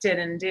shifted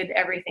and did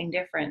everything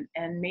different.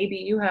 And maybe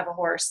you have a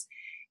horse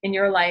in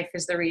your life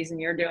is the reason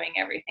you're doing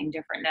everything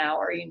different now,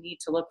 or you need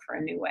to look for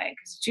a new way.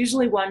 Because it's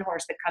usually one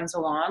horse that comes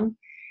along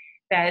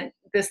that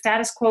the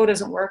status quo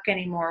doesn't work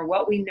anymore.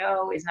 What we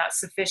know is not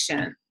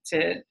sufficient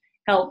to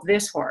help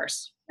this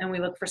horse, and we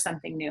look for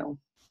something new.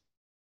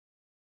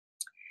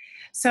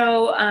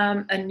 So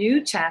a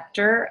new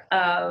chapter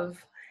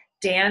of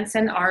dance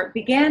and art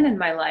began in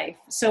my life.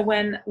 So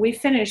when we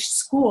finished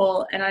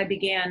school and I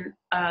began,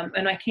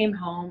 and I came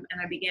home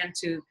and I began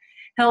to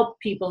help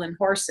people and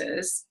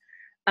horses,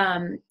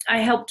 I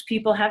helped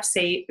people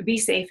be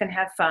safe and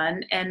have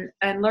fun and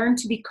learn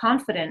to be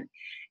confident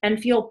and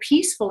feel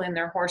peaceful in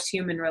their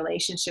horse-human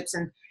relationships.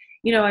 And,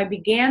 I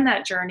began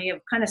that journey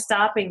of kind of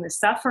stopping the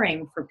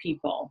suffering for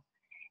people.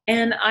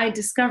 And I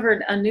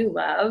discovered a new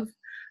love.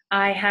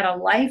 I had a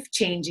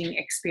life-changing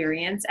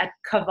experience at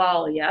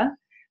Cavalia.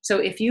 So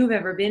if you've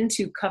ever been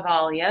to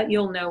Cavalia,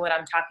 you'll know what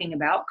I'm talking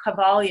about.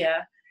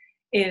 Cavalia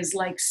is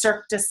like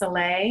Cirque du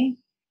Soleil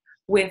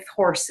with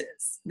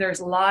horses.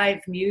 There's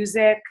live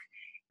music,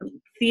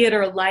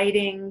 theater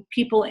lighting,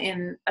 people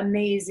in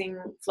amazing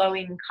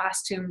flowing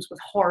costumes with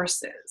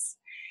horses.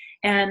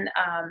 And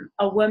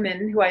a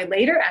woman who I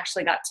later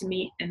actually got to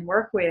meet and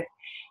work with,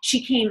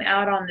 she came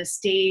out on the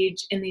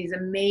stage in these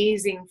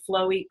amazing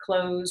flowy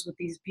clothes with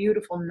these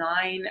beautiful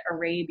 9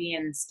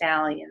 Arabian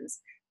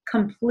stallions,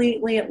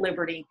 completely at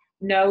liberty,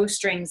 no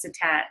strings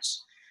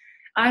attached.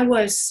 I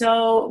was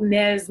so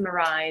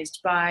mesmerized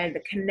by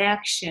the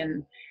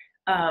connection,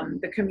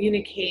 the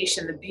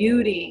communication, the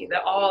beauty,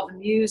 all the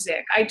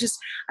music. I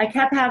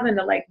kept having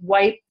to like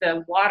wipe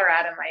the water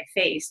out of my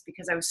face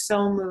because I was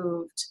so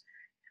moved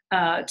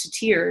to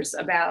tears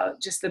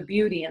about just the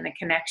beauty and the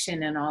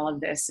connection and all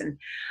of this. And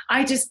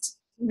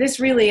this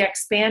really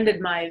expanded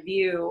my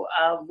view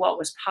of what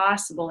was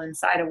possible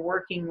inside of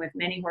working with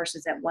many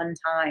horses at one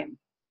time.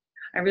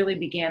 I really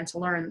began to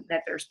learn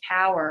that there's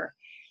power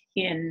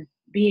in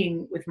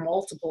being with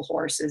multiple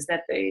horses,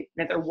 that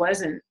there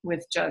wasn't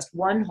with just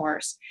one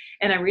horse.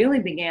 And I really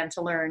began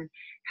to learn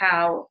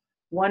how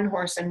one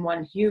horse and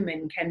one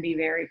human can be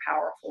very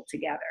powerful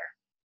together.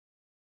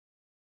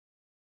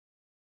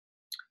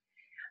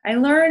 I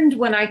learned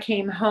when I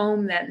came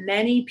home that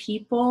many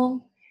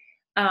people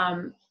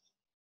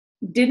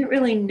didn't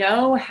really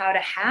know how to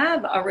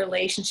have a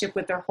relationship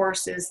with their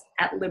horses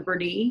at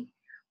liberty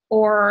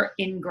or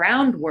in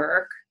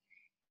groundwork.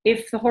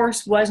 If the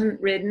horse wasn't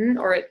ridden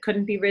or it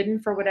couldn't be ridden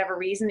for whatever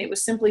reason, it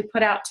was simply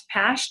put out to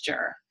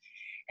pasture.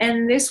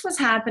 And this was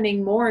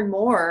happening more and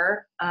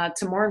more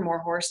to more and more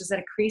horses at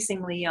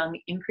increasingly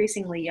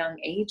young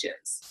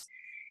ages.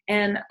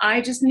 And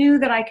I just knew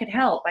that I could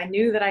help. I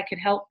knew that I could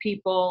help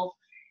people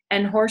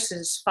and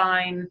horses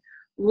find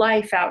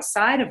life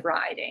outside of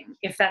riding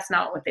if that's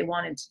not what they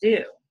wanted to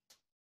do.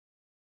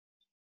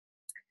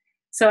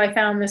 So I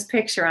found this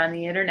picture on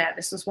the internet.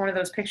 This was one of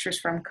those pictures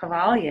from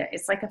Cavalia.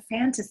 It's like a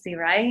fantasy,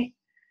 right?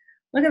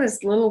 Look at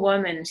this little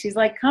woman. She's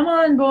like, come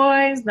on,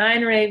 boys,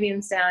 9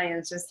 Arabian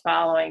stallions just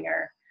following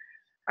her.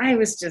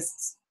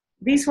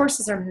 These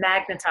horses are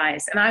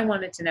magnetized, and I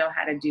wanted to know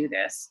how to do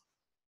this.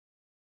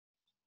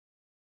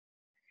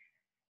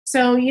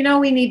 So,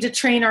 we need to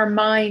train our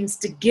minds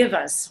to give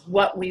us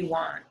what we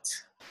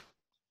want.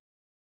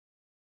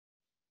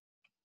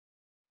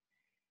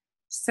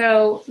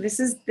 So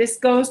this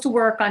goes to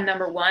work on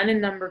number 1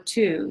 and number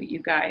 2, you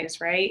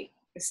guys, right?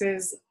 This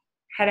is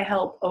how to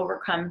help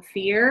overcome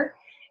fear.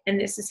 And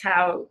this is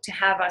how to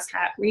have us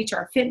reach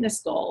our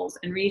fitness goals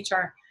and reach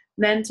our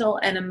mental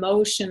and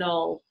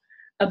emotional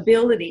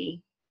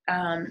ability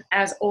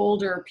as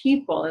older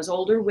people, as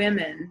older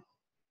women,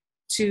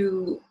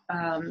 to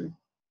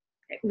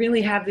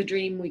really have the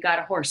dream we got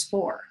a horse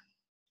for.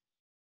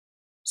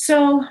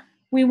 So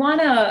we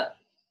want to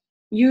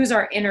use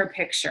our inner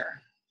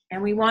picture,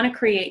 and we want to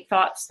create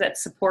thoughts that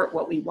support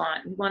what we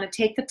want. We want to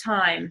take the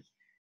time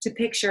to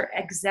picture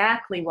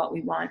exactly what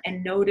we want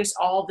and notice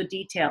all the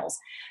details.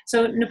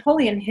 So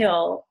Napoleon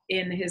Hill,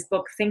 in his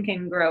book Think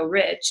and Grow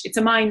Rich, it's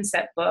a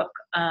mindset book,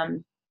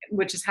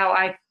 which is how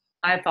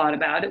I thought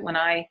about it when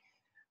I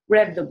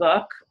read the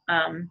book.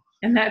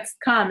 And that's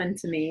common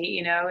to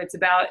me,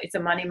 it's a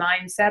money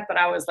mindset, but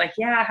I was like,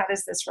 yeah, how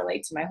does this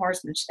relate to my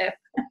horsemanship?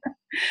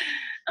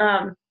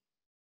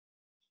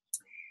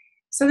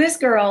 So this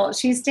girl,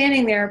 she's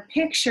standing there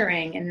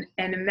picturing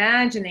and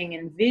imagining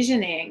and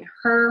visioning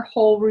her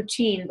whole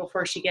routine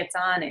before she gets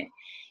on it,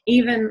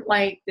 even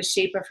like the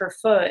shape of her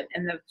foot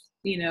and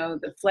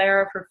the flare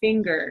of her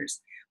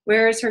fingers.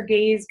 Where is her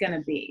gaze going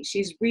to be?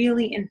 She's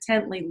really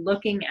intently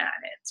looking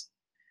at it,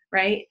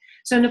 right?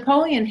 So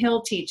Napoleon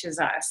Hill teaches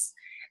us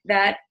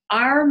that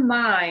our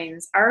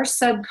minds, our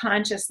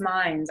subconscious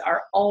minds,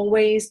 are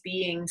always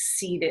being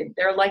seeded.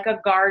 They're like a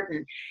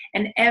garden,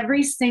 and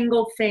every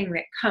single thing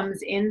that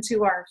comes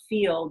into our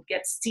field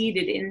gets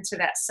seeded into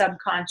that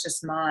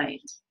subconscious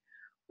mind.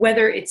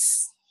 Whether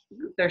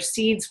they're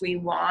seeds we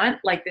want,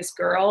 like this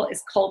girl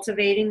is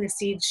cultivating the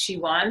seeds she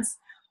wants,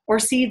 or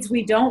seeds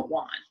we don't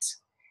want,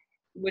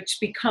 which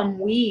become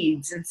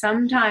weeds. And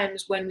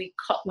sometimes when we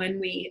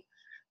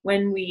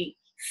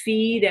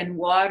feed and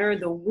water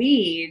the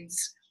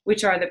weeds,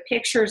 which are the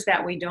pictures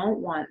that we don't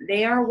want,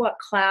 they are what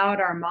cloud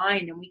our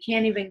mind, and we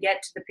can't even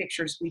get to the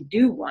pictures we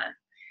do want.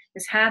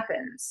 This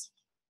happens.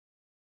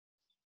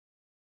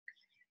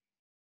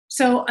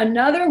 So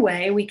another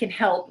way we can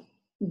help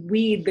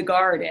weed the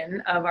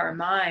garden of our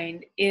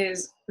mind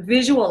is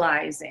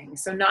visualizing.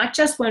 So not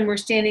just when we're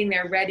standing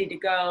there ready to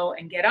go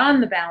and get on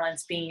the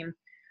balance beam,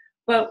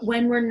 But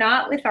when we're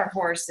not with our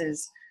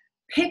horses,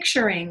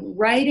 picturing,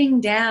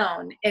 writing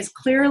down as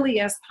clearly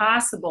as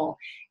possible,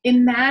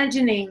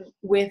 imagining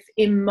with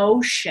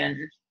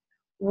emotion,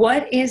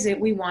 what is it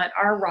we want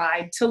our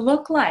ride to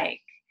look like?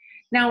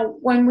 Now,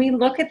 when we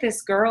look at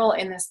this girl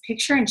in this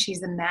picture and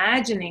she's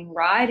imagining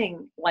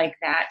riding like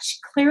that, she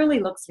clearly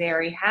looks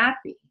very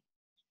happy,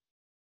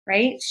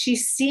 right?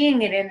 She's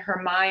seeing it in her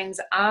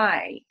mind's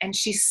eye and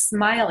she's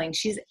smiling.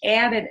 She's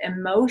added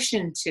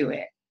emotion to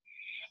it.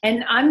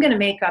 And I'm going to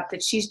make up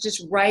that she's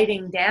just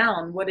writing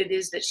down what it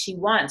is that she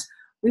wants.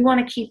 We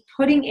want to keep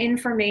putting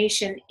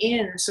information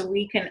in so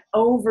we can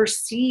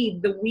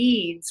overseed the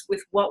weeds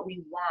with what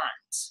we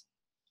want.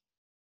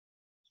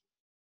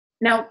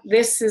 Now,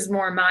 this is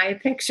more my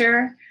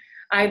picture.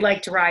 I'd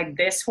like to ride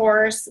this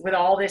horse with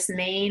all this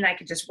mane. I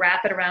could just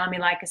wrap it around me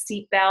like a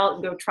seatbelt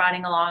and go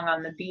trotting along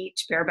on the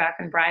beach, bareback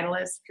and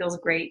bridleless. Feels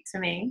great to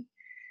me.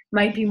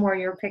 Might be more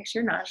your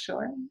picture, not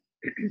sure.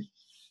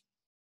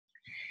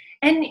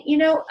 And, you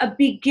know, a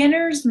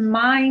beginner's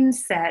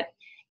mindset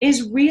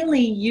is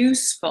really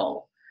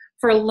useful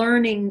for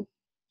learning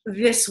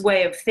this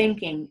way of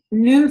thinking,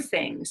 new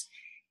things,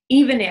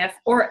 even if,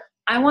 or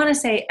I want to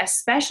say,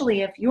 especially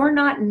if you're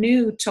not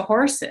new to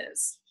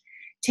horses.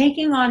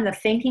 Taking on the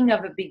thinking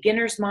of a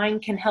beginner's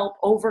mind can help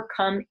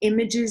overcome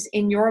images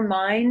in your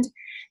mind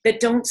that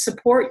don't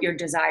support your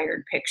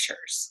desired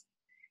pictures.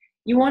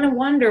 You want to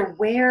wonder,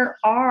 where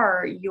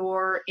are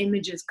your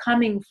images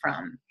coming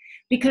from?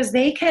 Because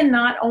they can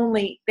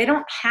they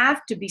don't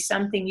have to be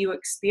something you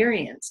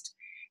experienced.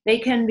 They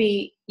can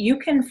be, you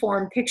can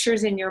form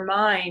pictures in your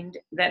mind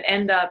that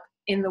end up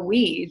in the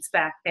weeds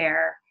back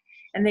there,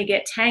 and they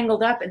get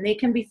tangled up, and they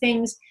can be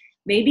things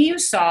maybe you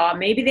saw,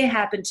 maybe they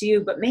happened to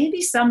you, but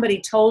maybe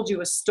somebody told you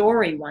a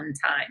story one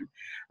time.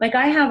 Like,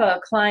 I have a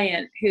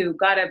client who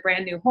got a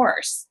brand new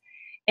horse,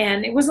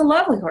 and it was a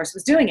lovely horse. It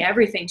was doing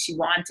everything she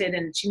wanted,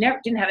 and she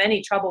didn't have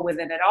any trouble with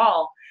it at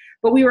all.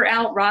 But we were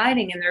out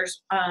riding, and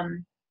there's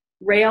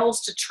rails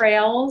to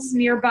trails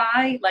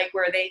nearby, like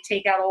where they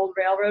take out old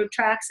railroad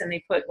tracks and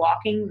they put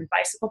walking and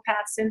bicycle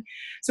paths in.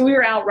 So we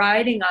were out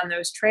riding on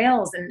those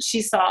trails, and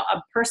she saw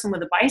a person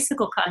with a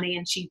bicycle coming,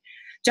 and she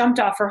jumped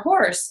off her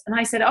horse. And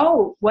I said,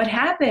 "Oh, what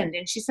happened?"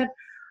 And she said,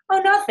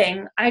 "Oh,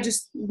 nothing.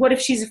 What if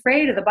she's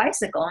afraid of the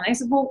bicycle?" And I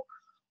said, "Well,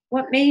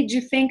 what made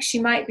you think she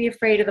might be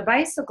afraid of the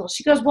bicycle?"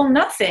 She goes, "Well,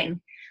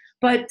 nothing.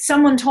 But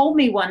someone told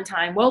me one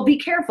time, well, be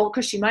careful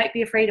because she might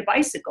be afraid of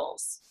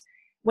bicycles,"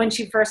 when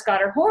she first got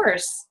her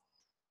horse,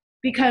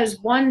 because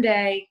one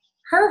day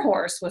her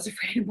horse was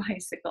afraid of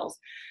bicycles.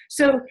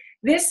 So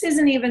this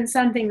isn't even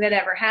something that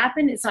ever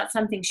happened. It's not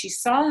something she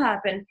saw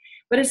happen,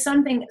 but it's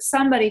something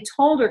somebody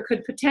told her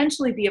could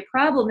potentially be a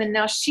problem. And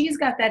now she's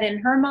got that in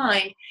her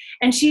mind,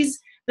 and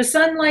the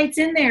sunlight's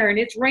in there and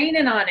it's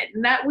raining on it.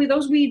 And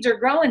those weeds are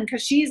growing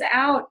because she's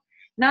out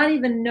not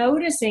even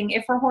noticing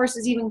if her horse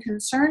is even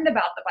concerned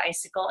about the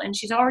bicycle, and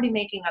she's already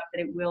making up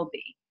that it will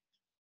be.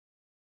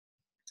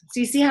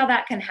 So you see how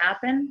that can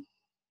happen?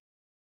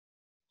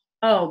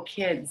 Oh,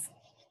 kids.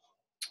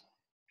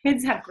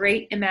 Kids have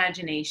great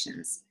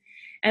imaginations.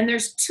 And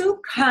there's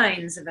two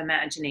kinds of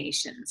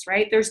imaginations,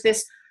 right? There's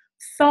this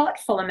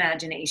thoughtful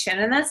imagination,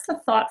 and that's the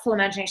thoughtful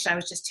imagination I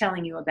was just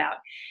telling you about.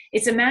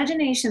 It's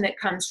imagination that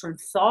comes from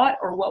thought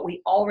or what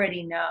we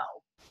already know.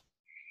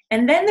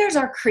 And then there's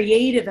our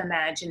creative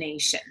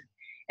imagination,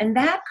 and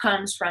that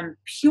comes from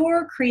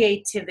pure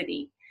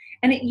creativity.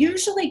 And it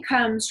usually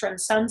comes from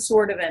some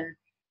sort of an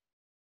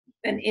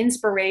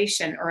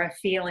inspiration or a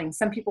feeling.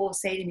 Some people will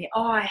say to me,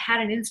 "Oh, I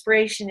had an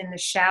inspiration in the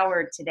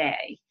shower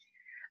today."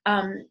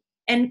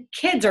 And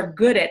kids are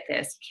good at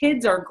this.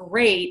 Kids are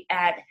great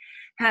at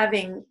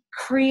having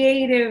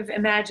creative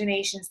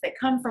imaginations that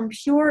come from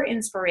pure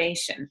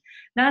inspiration,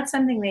 not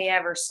something they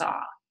ever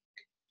saw.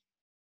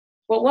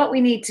 But what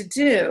we need to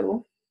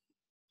do,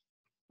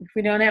 if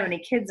we don't have any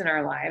kids in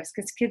our lives,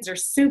 because kids are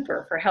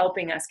super for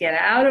helping us get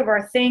out of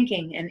our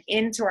thinking and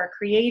into our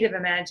creative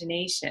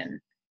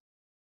imagination,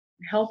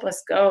 help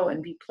us go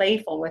and be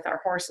playful with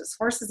our horses.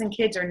 Horses and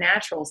kids are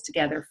naturals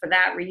together for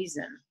that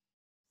reason.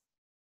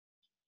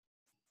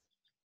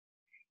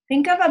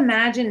 Think of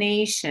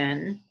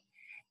imagination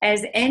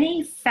as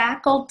any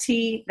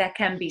faculty that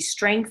can be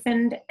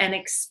strengthened and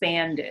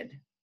expanded.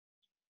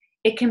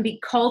 It can be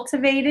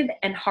cultivated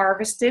and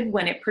harvested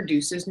when it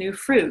produces new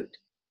fruit.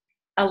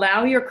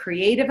 Allow your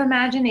creative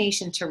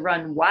imagination to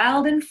run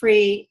wild and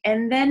free,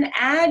 and then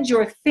add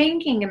your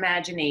thinking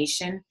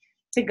imagination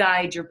to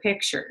guide your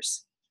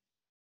pictures.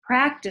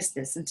 Practice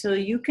this until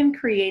you can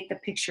create the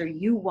picture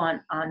you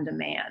want on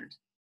demand.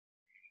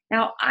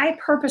 Now, I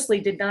purposely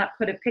did not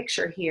put a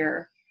picture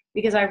here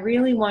because I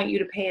really want you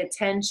to pay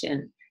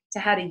attention to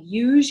how to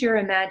use your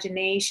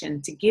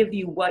imagination to give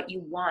you what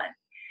you want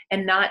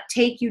and not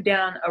take you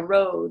down a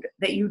road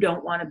that you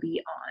don't want to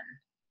be on.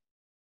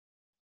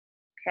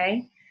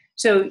 Okay?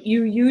 So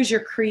you use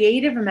your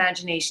creative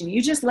imagination.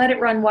 You just let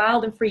it run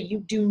wild and free. You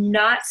do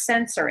not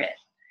censor it.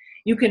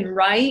 You can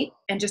write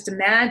and just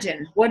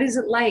imagine, what is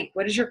it like?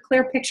 What does your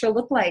clear picture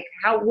look like?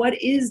 What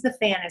is the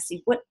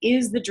fantasy? What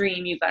is the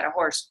dream you got a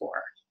horse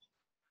for?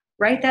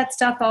 Write that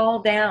stuff all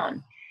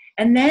down.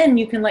 And then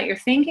you can let your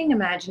thinking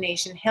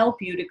imagination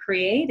help you to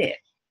create it.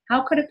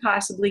 How could it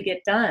possibly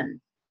get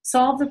done?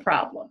 Solve the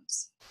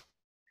problems.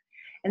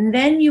 And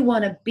then you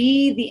want to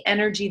be the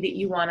energy that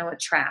you want to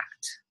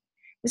attract.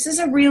 This is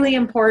a really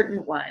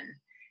important one.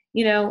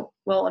 Well,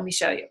 let me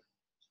show you.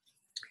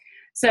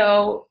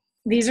 So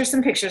these are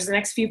some pictures. The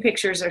next few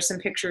pictures are some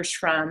pictures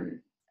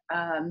from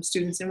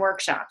students in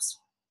workshops.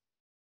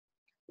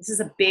 This is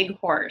a big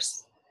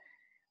horse,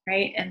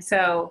 right? And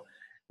so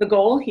the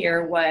goal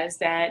here was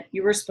that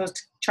you were supposed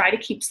to try to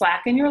keep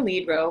slack in your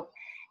lead rope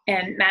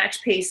and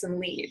match pace and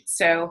lead.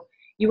 So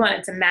you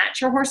wanted to match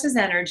your horse's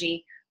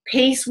energy,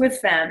 pace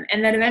with them,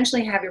 and then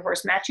eventually have your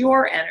horse match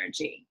your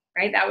energy,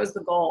 right? That was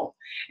the goal.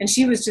 And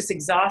she was just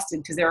exhausted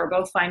because they were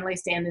both finally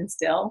standing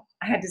still.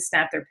 I had to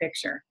snap their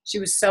picture. She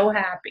was so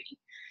happy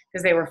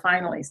because they were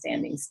finally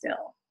standing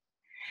still.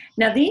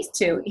 Now these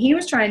two, he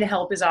was trying to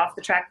help his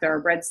off-the-track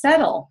thoroughbred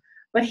settle,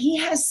 but he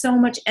has so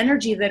much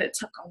energy that it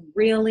took a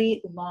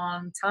really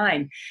long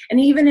time. And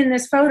even in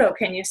this photo,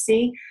 can you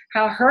see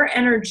how her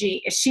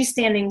energy is, she's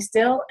standing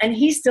still and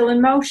he's still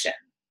in motion?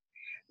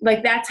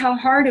 Like, that's how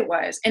hard it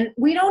was. And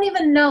we don't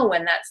even know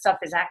when that stuff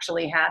is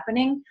actually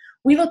happening.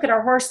 We look at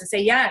our horse and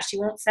say, yeah, she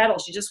won't settle.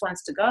 She just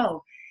wants to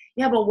go.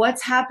 Yeah, but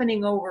what's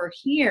happening over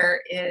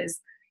here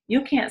is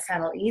you can't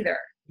settle either.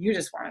 You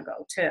just want to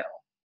go too.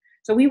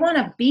 So we want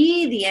to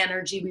be the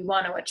energy we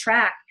want to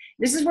attract.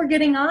 This is where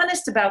getting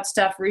honest about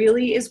stuff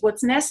really is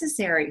what's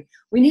necessary.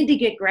 We need to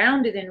get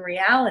grounded in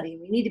reality.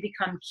 We need to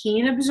become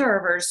keen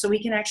observers so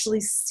we can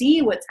actually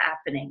see what's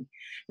happening,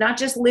 not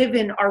just live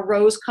in our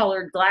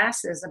rose-colored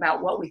glasses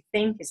about what we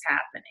think is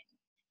happening.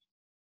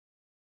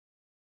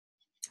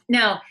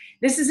 Now,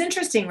 this is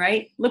interesting,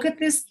 right? Look at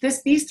this.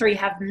 These three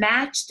have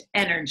matched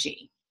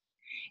energy.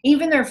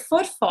 Even their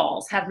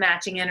footfalls have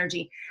matching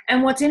energy.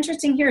 And what's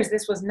interesting here is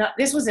this was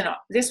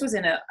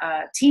in a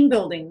team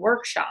building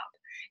workshop.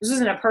 This was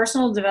in a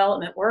personal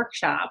development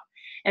workshop.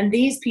 And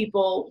these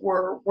people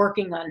were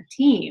working on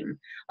team.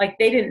 Like,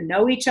 they didn't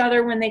know each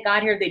other when they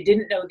got here. They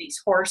didn't know these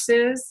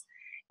horses.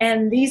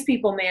 And these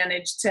people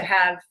managed to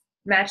have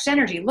matched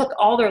energy. Look,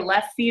 all their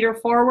left feet are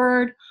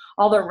forward.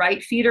 All their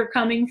right feet are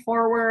coming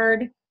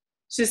forward.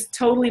 It's just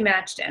totally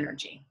matched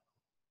energy.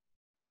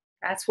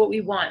 That's what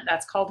we want.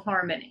 That's called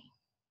harmony.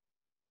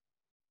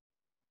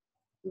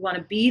 We want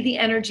to be the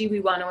energy we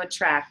want to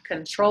attract,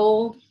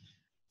 controlled,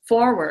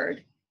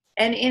 forward,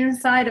 and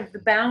inside of the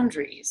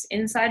boundaries.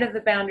 Inside of the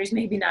boundaries,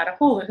 maybe not a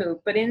hula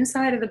hoop, but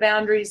inside of the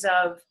boundaries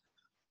of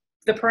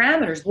the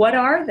parameters. What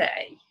are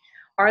they?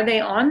 Are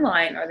they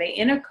online? Are they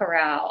in a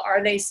corral?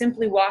 Are they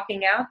simply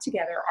walking out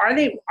together?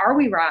 Are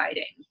we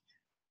riding?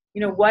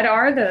 What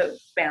are the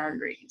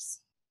boundaries?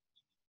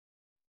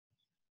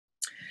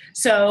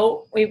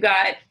 So we've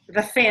got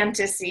the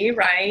fantasy,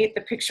 right?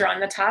 The picture on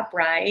the top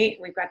right.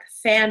 We've got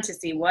the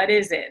fantasy. What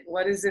is it?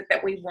 What is it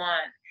that we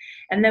want?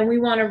 And then we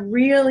want to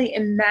really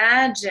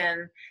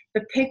imagine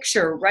the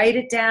picture, write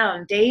it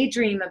down,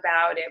 daydream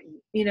about it,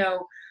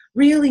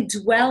 really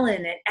dwell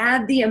in it,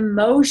 add the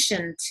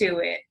emotion to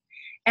it,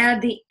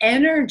 add the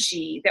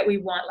energy that we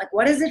want. Like,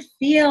 what does it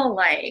feel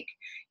like?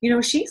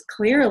 She's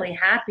clearly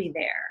happy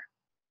there.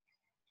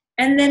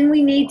 And then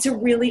we need to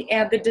really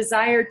add the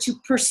desire to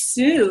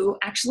pursue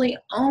actually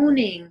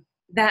owning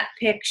that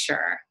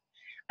picture.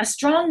 A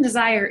strong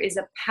desire is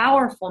a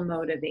powerful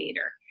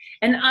motivator.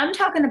 And I'm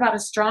talking about a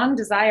strong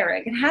desire.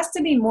 It has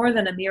to be more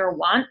than a mere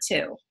want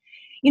to.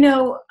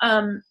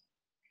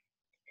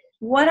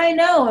 What I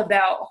know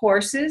about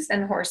horses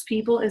and horse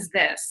people is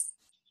this.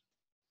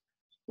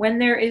 When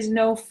there is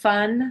no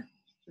fun,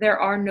 there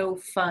are no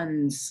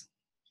funds.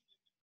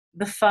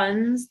 The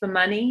funds, the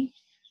money,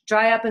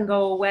 dry up and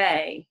go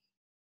away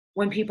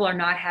when people are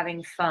not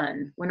having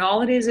fun, when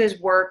all it is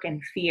work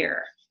and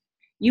fear.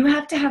 You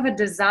have to have a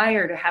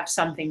desire to have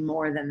something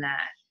more than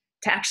that,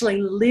 to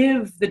actually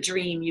live the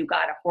dream you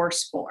got a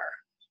horse for.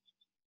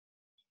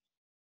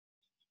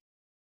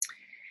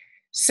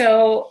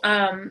 So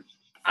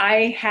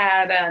I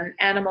had an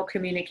animal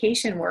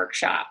communication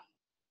workshop,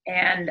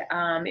 and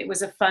it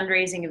was a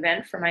fundraising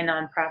event for my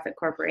nonprofit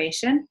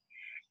corporation.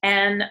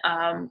 And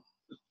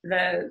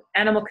the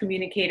animal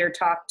communicator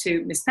talked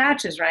to Miss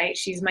Patches, right?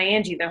 She's my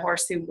Angie, the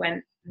horse we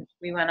went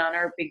on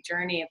our big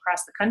journey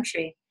across the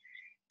country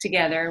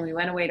together. We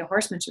went away to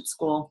horsemanship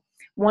school.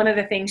 One of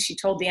the things she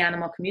told the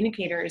animal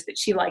communicator is that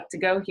she liked to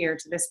go here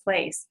to this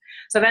place.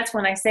 So that's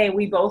when I say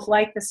we both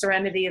like the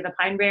serenity of the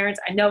Pine Barrens.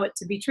 I know it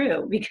to be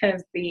true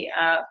because the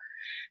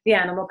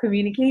animal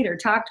communicator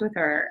talked with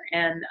her,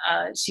 and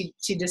she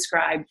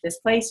described this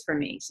place for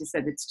me. She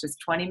said, it's just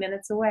 20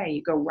 minutes away.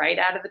 You go right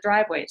out of the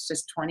driveway. It's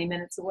just 20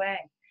 minutes away.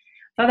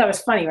 I thought that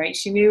was funny, right?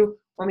 She knew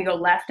when we go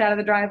left out of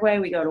the driveway,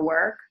 we go to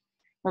work.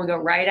 When we go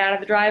right out of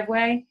the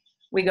driveway,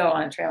 we go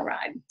on a trail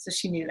ride. So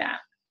she knew that.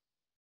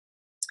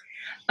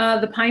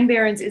 The Pine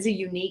Barrens is a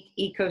unique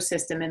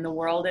ecosystem in the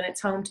world, and it's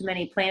home to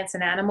many plants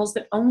and animals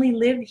that only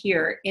live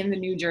here in the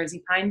New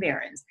Jersey Pine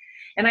Barrens.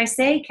 And I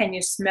say, can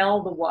you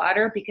smell the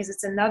water? Because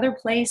it's another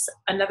place,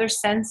 another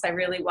sense I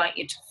really want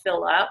you to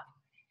fill up.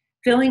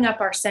 Filling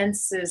up our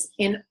senses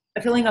in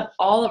filling up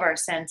all of our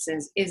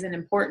senses is an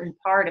important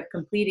part of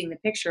completing the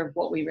picture of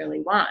what we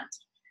really want.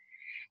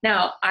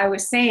 Now, I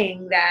was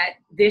saying that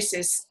this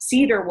is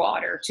cedar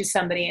water to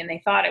somebody, and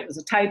they thought it was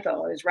a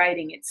typo. I was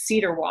writing it's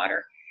cedar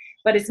water,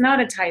 but it's not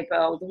a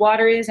typo. The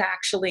water is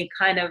actually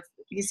kind of,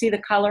 you see the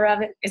color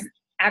of it? It's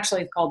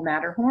actually called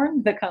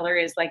Matterhorn. The color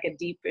is like a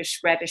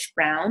deepish reddish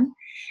brown,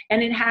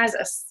 and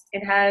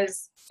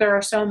there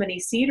are so many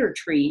cedar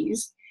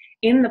trees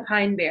in the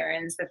pine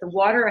barrens that the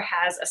water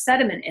has a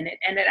sediment in it,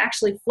 and it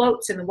actually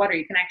floats in the water.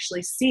 You can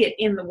actually see it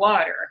in the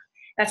water.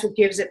 That's what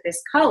gives it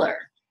this color.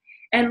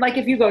 And like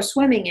if you go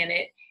swimming in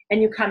it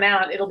and you come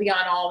out, it'll be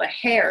on all the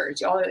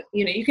hairs.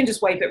 You can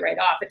just wipe it right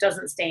off. It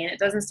doesn't stain. It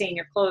doesn't stain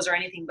your clothes or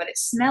anything, but it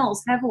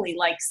smells heavily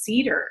like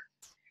cedar.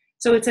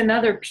 So it's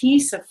another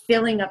piece of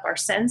filling up our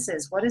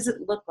senses. What does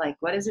it look like?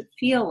 What does it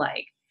feel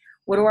like?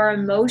 What are our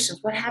emotions?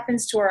 What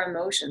happens to our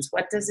emotions?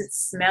 What does it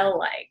smell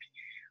like?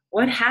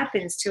 What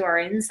happens to our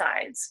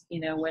insides,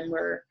 when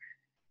we're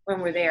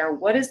there?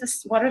 What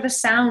are the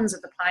sounds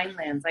of the pine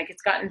lands? Like,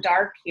 it's gotten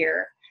dark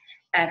here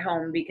at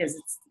home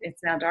because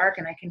it's now dark,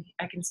 and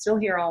I can still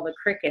hear all the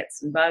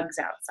crickets and bugs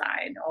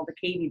outside, all the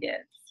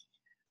katydids.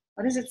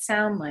 What does it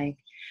sound like?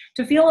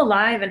 To feel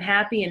alive and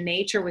happy in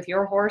nature with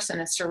your horse in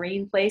a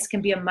serene place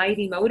can be a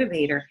mighty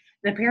motivator.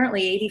 And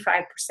apparently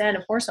 85%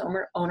 of horse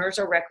owners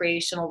are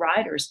recreational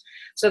riders.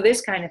 So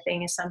this kind of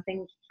thing is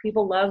something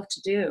people love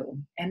to do.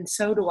 And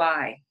so do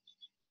I.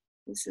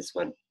 This is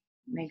what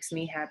makes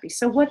me happy.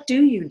 So what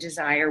do you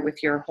desire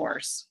with your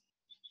horse?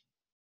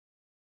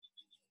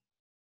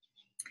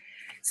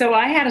 So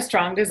I had a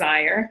strong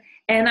desire,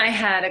 and I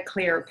had a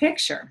clear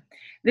picture.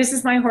 This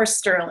is my horse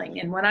Sterling,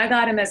 and when I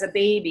got him as a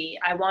baby,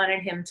 I wanted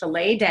him to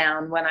lay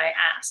down when I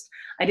asked.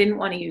 I didn't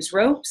want to use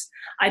ropes.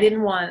 I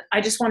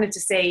just wanted to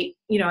say,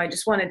 I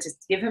just wanted to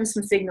give him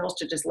some signals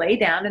to just lay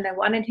down, and I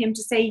wanted him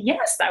to say,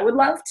 yes, I would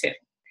love to.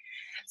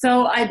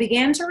 So I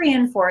began to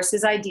reinforce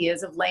his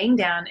ideas of laying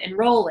down and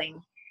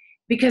rolling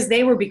because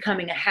they were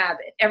becoming a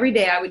habit. Every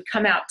day I would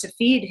come out to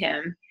feed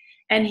him,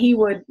 and he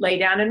would lay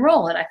down and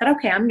roll. And I thought,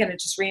 okay, I'm going to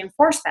just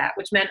reinforce that,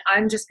 which meant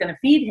I'm just going to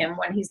feed him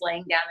when he's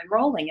laying down and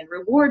rolling and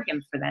reward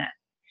him for that.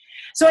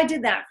 So I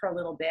did that for a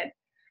little bit.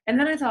 And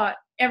then I thought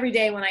every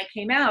day when I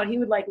came out, he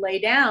would like lay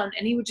down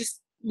and he would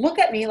just look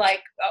at me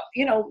like,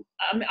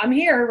 I'm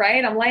here,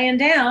 right? I'm laying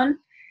down.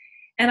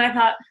 And I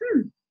thought,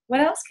 what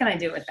else can I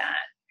do with that?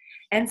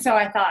 And so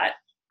I thought,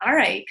 all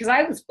right, because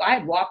I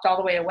had walked all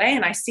the way away,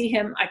 and I see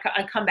him,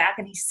 I come back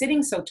and he's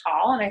sitting so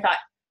tall, and I thought,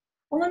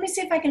 well, let me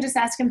see if I can just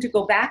ask him to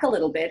go back a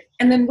little bit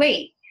and then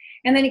wait.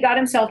 And then he got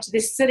himself to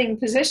this sitting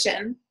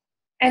position.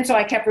 And so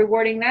I kept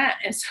rewarding that.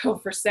 And so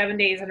for 7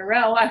 days in a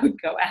row, I would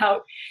go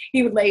out,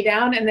 he would lay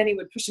down, and then he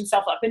would push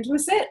himself up into a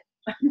sit.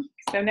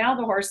 So now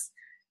the horse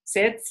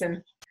sits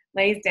and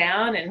lays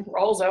down and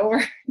rolls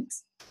over.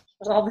 Does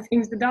all the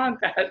things the dog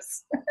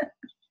does.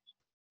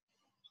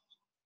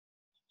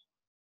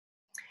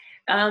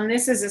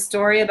 This is a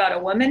story about a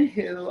woman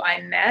who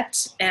I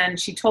met, and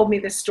she told me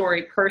this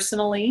story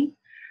personally.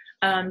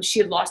 She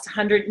had lost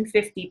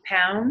 150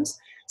 pounds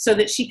so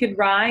that she could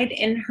ride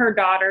in her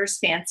daughter's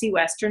fancy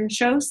Western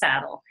show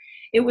saddle.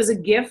 It was a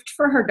gift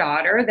for her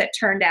daughter that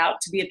turned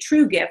out to be a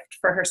true gift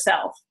for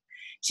herself.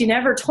 She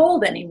never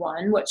told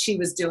anyone what she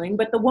was doing,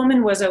 but the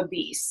woman was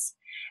obese,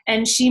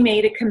 and she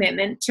made a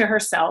commitment to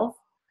herself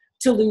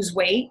to lose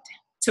weight,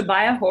 to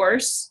buy a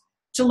horse,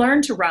 to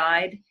learn to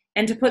ride,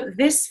 and to put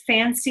this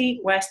fancy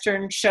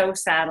Western show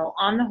saddle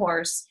on the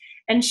horse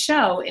and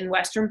show in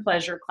Western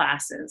pleasure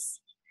classes.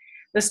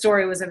 The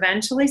story was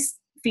eventually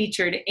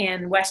featured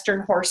in Western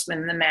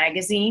Horseman, the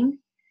magazine,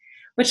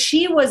 but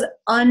she was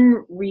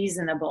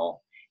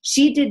unreasonable.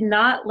 She did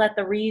not let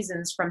the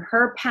reasons from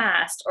her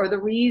past or the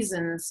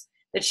reasons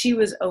that she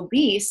was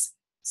obese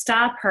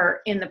stop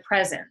her in the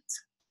present.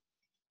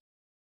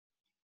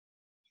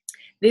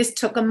 This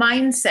took a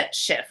mindset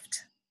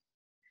shift.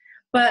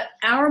 But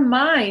our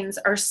minds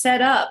are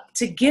set up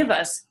to give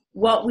us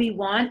what we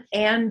want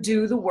and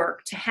do the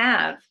work to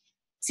have.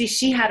 See,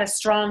 she had a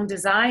strong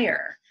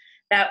desire.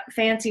 That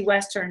fancy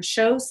Western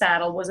show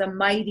saddle was a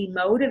mighty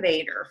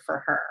motivator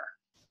for her.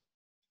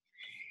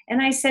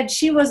 And I said,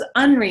 she was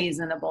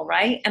unreasonable,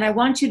 right? And I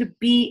want you to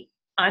be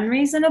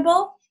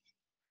unreasonable?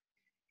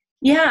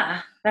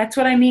 Yeah, that's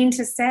what I mean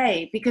to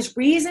say, because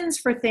reasons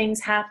for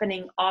things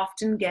happening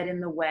often get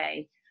in the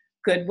way,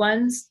 good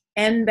ones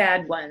and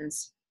bad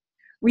ones.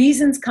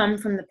 Reasons come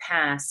from the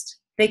past.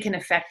 They can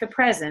affect the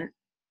present,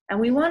 and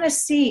we want to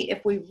see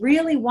if we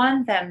really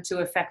want them to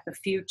affect the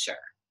future.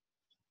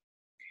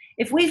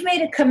 If we've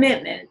made a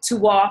commitment to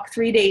walk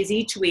 3 days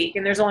each week,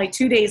 and there's only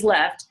 2 days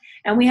left,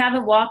 and we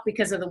haven't walked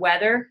because of the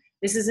weather,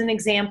 this is an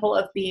example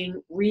of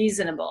being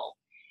reasonable.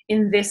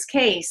 In this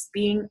case,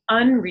 being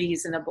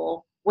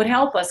unreasonable would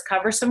help us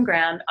cover some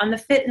ground on the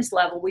fitness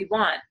level we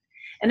want.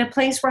 And a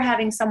place where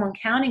having someone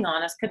counting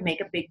on us could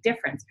make a big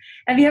difference.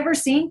 Have you ever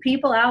seen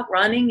people out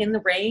running in the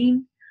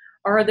rain,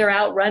 or they're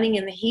out running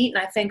in the heat?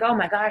 And I think, oh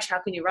my gosh, how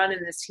can you run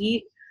in this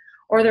heat?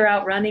 Or they're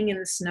out running in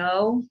the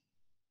snow.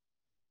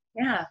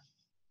 Yeah,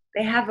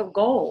 they have a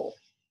goal.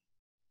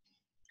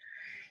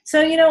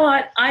 So you know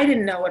what? I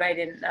didn't know what I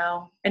didn't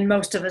know, and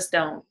most of us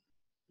don't.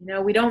 You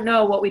know, we don't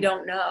know what we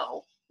don't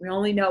know. We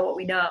only know what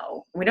we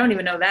know. We don't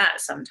even know that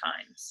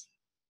sometimes.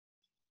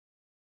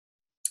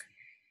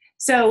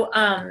 So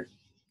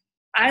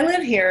I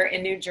live here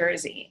in New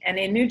Jersey, and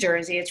in New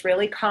Jersey, it's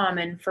really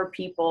common for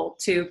people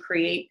to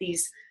create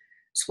these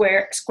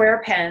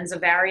square pens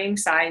of varying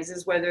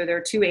sizes, whether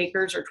they're 2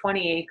 acres or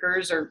 20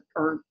 acres or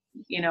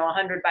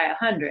 100 by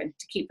 100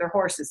 to keep their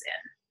horses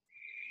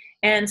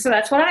in. And so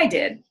that's what I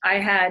did.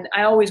 I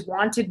always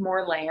wanted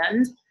more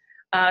land,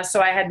 so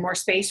I had more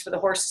space for the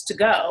horses to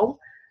go,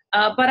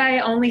 but I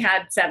only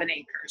had 7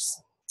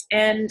 acres.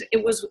 And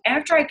it was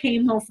after I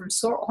came home from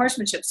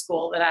horsemanship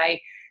school that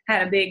I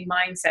had a big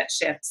mindset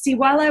shift. See,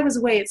 while I was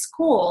away at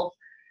school,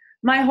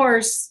 my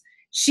horse,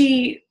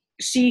 she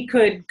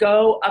could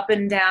go up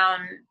and down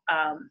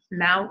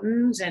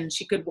mountains, and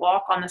she could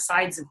walk on the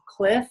sides of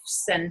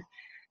cliffs, and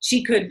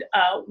she could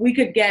we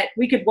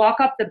could walk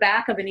up the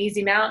back of an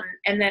easy mountain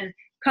and then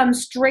come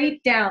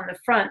straight down the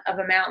front of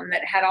a mountain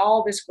that had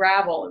all this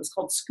gravel. It was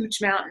called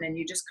Scooch Mountain, and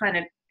you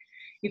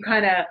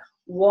kind of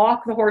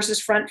walk the horse's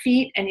front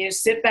feet, and you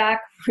sit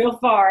back real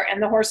far,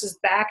 and the horse's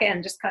back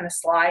end just kind of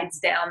slides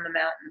down the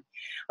mountain.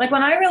 Like,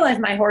 when I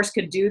realized my horse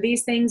could do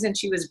these things, and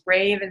she was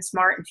brave and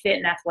smart and fit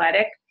and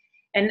athletic,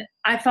 and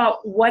I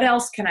thought, what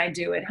else can I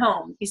do at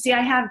home? You see, I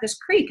have this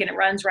creek, and it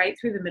runs right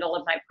through the middle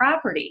of my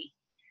property,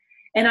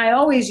 and I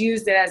always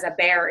used it as a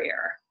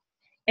barrier.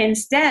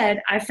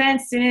 Instead, I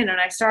fenced it in, and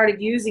I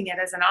started using it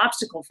as an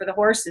obstacle for the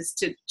horses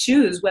to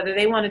choose whether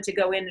they wanted to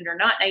go in it or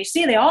not. Now, you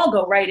see, they all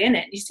go right in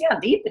it. You see how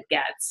deep it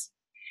gets.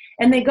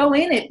 And they go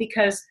in it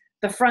because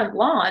the front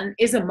lawn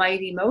is a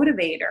mighty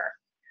motivator.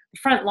 The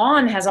front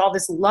lawn has all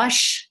this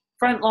lush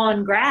front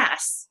lawn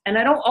grass. And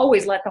I don't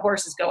always let the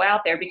horses go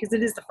out there because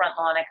it is the front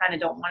lawn. I kind of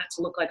don't want it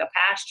to look like a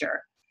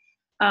pasture.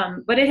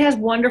 But it has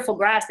wonderful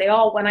grass.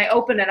 When I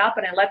open it up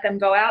and I let them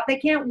go out, they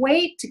can't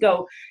wait to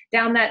go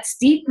down that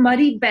steep,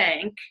 muddy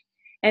bank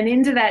and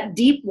into that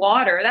deep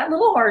water. That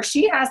little horse,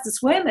 she has to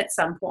swim at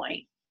some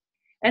point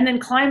and then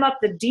climb up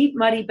the deep,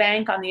 muddy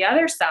bank on the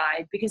other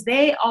side because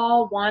they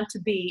all want to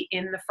be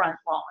in the front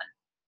lawn.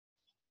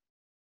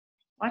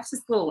 Watch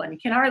this little one. You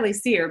can hardly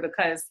see her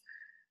because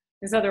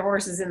there's other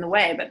horses in the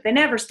way, but they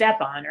never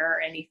step on her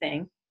or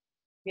anything.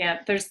 Yeah,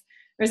 there's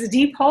a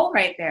deep hole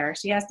right there.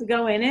 She has to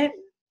go in it.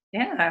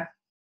 Yeah,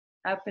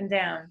 up and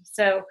down.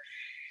 So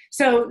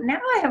now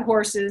I have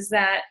horses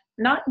that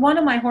not one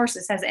of my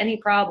horses has any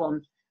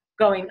problem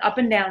going up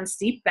and down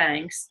steep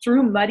banks,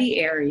 through muddy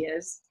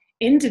areas,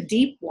 into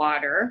deep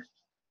water,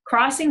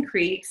 crossing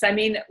creeks. I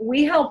mean,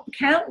 we help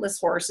countless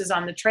horses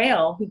on the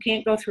trail who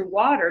can't go through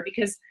water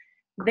because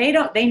they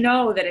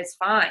know that it's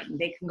fine.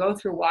 They can go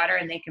through water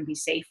and they can be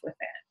safe with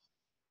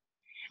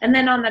it. And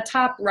then on the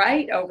top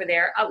right over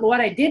there, what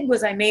I did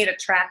was I made a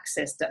track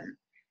system.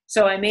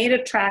 So I made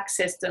a track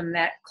system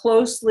that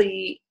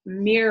closely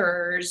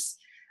mirrors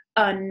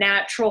a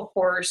natural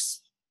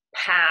horse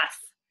path,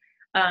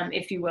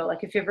 if you will.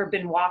 Like, if you've ever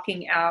been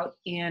walking out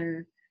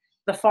in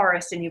the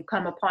forest and you've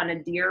come upon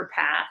a deer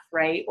path,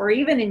 right? Or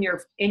even in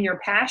your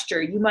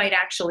pasture, you might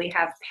actually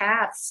have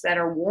paths that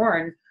are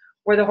worn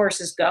where the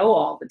horses go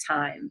all the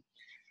time.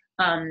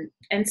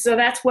 And so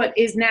that's what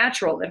is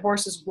natural, that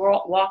horses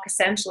walk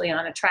essentially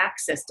on a track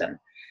system.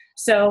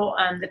 So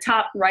the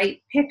top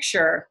right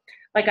picture,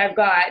 like, I've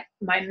got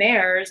my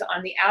mares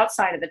on the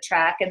outside of the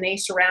track, and they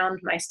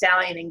surround my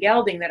stallion and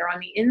gelding that are on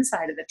the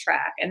inside of the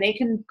track. And they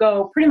can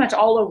go pretty much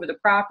all over the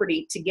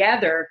property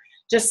together,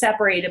 just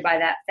separated by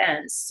that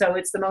fence. So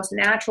it's the most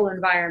natural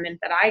environment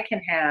that I can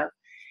have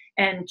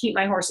and keep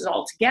my horses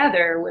all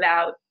together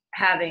without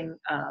having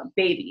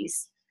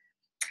babies.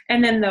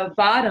 And then the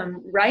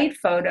bottom right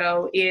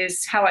photo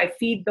is how I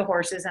feed the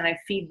horses, and I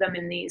feed them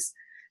in these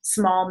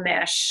small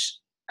mesh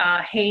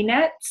hay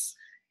nets.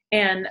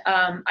 And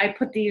I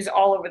put these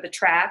all over the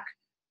track,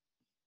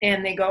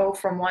 and they go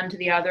from one to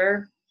the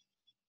other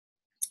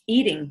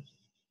eating.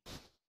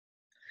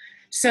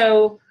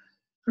 So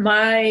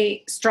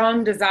my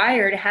strong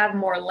desire to have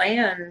more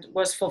land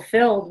was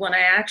fulfilled when I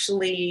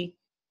actually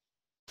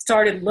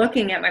started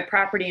looking at my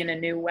property in a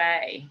new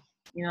way.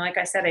 You know, like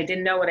I said, I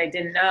didn't know what I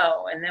didn't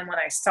know. And then when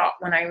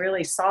I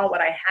really saw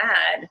what I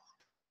had,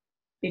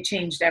 it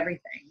changed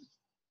everything.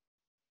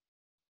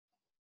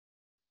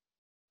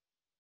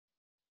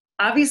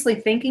 Obviously,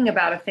 thinking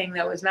about a thing,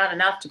 though, is not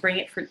enough to bring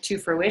it to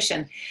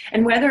fruition.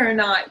 And whether or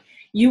not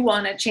you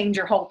want to change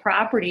your whole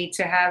property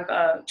to have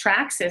a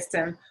track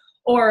system,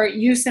 or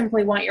you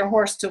simply want your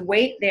horse to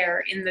wait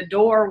there in the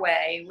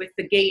doorway with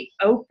the gate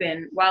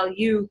open while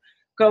you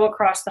go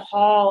across the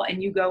hall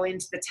and you go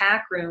into the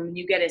tack room and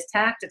you get his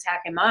tack to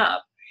tack him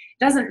up.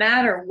 It doesn't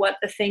matter what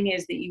the thing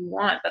is that you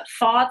want, but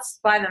thoughts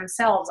by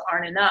themselves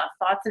aren't enough.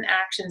 Thoughts and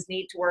actions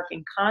need to work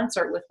in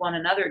concert with one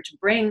another to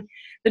bring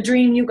the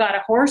dream you got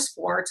a horse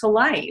for to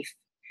life.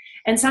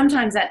 And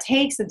sometimes that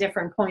takes a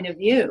different point of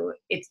view.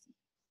 It's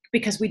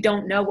because we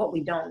don't know what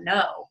we don't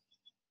know.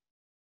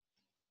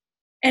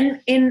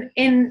 And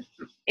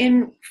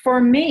for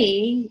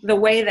me, the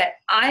way that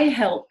I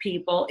help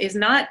people is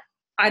not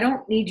I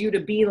don't need you to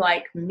be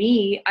like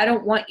me. I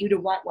don't want you to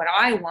want what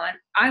I want.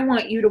 I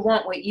want you to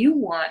want what you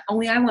want.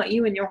 Only I want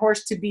you and your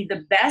horse to be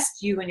the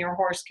best you and your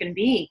horse can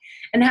be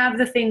and have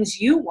the things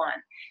you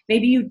want.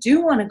 Maybe you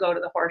do want to go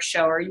to the horse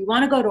show, or you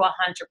want to go to a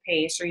hunter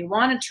pace, or you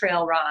want a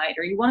trail ride,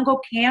 or you want to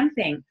go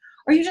camping,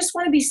 or you just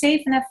want to be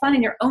safe and have fun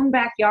in your own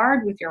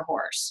backyard with your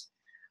horse.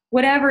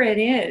 Whatever it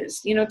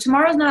is, you know,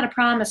 tomorrow's not a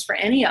promise for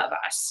any of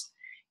us.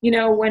 You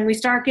know, when we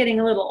start getting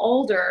a little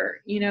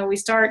older, you know, we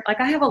start,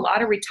 like I have a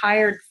lot of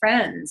retired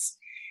friends.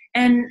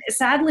 And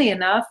sadly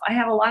enough, I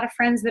have a lot of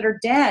friends that are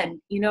dead.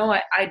 You know,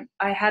 I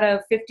had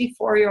a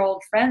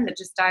 54-year-old friend that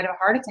just died of a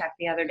heart attack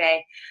the other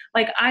day.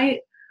 Like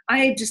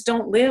I just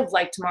don't live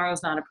like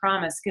tomorrow's not a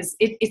promise, because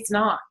it's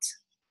not.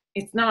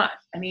 It's not.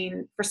 I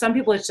mean, for some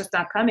people, it's just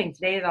not coming.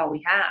 Today is all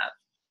we have.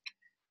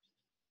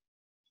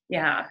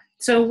 Yeah.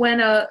 So when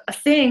a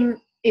thing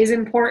is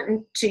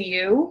important to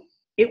you,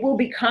 it will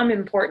become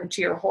important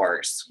to your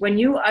horse. When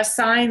you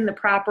assign the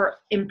proper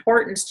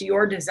importance to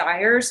your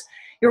desires,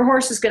 your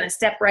horse is going to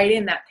step right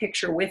in that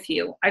picture with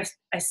you. I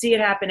see it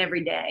happen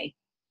every day.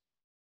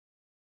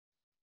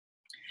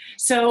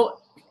 So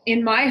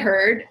in my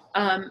herd,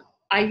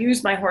 I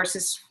use my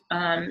horses,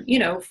 you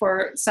know,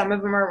 for some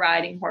of them are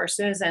riding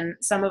horses, and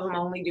some of them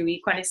only do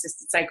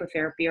equine-assisted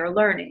psychotherapy or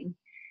learning.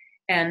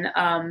 And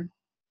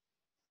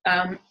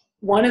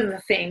one of the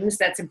things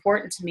that's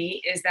important to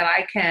me is that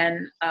I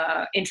can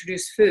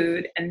introduce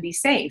food and be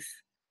safe.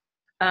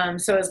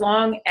 So as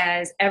long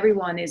as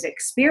everyone is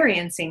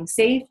experiencing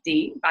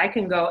safety, I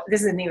can go,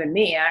 this isn't even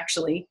me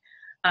actually,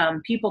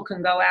 people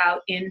can go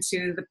out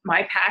into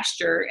my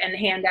pasture and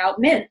hand out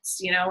mints,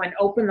 you know, and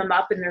open them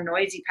up in their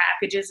noisy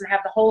packages and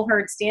have the whole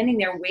herd standing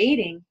there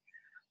waiting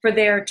for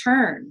their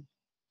turn.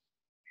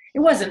 It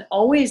wasn't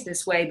always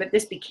this way, but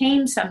this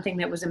became something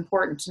that was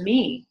important to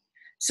me.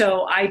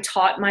 So I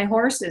taught my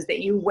horses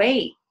that you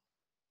wait,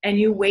 and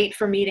you wait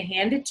for me to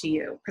hand it to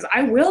you, because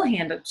I will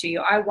hand it to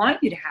you. I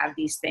want you to have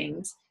these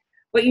things,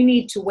 but you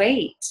need to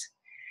wait.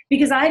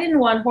 Because I didn't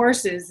want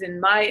horses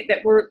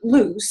that were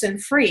loose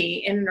and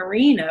free in an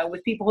arena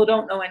with people who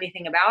don't know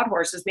anything about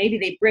horses. Maybe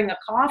they bring a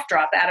cough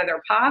drop out of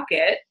their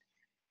pocket,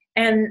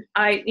 and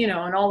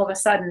and all of a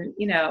sudden,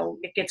 you know,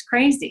 it gets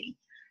crazy.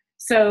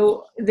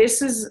 So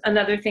this is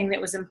another thing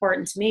that was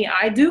important to me.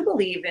 I do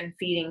believe in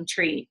feeding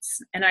treats,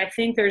 and I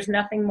think there's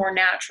nothing more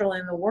natural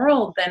in the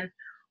world than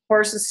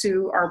horses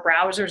who are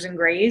browsers and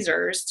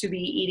grazers to be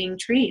eating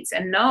treats.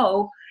 And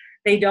no,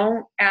 they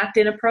don't act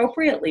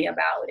inappropriately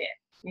about it.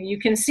 You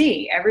can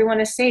see everyone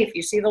is safe.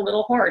 You see the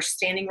little horse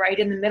standing right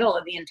in the middle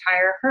of the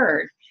entire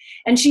herd.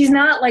 And she's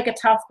not like a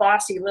tough,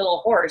 bossy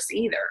little horse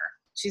either.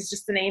 She's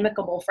just an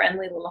amicable,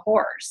 friendly little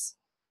horse.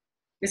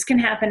 This can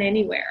happen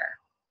anywhere.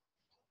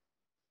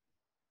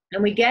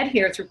 And we get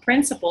here through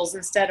principles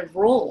instead of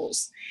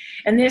rules.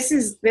 And this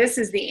is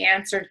the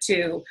answer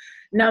to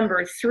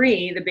number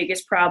 3, the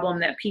biggest problem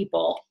that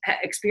people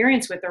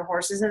experience with their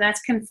horses, and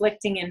that's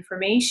conflicting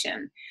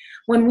information.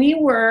 When we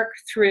work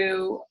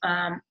through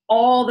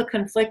all the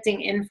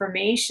conflicting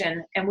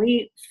information and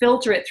we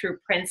filter it through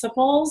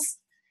principles,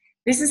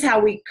 this is how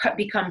we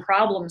become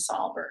problem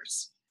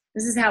solvers.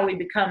 This is how we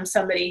become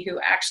somebody who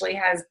actually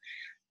has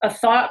a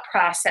thought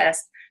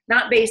process,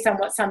 not based on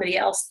what somebody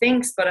else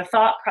thinks, but a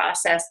thought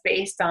process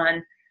based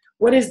on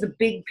what is the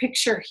big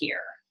picture here?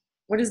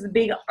 What is the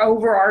big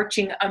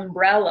overarching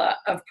umbrella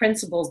of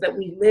principles that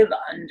we live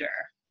under?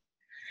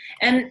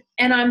 And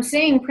I'm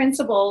saying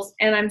principles,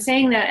 and I'm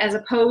saying that as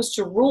opposed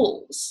to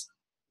rules,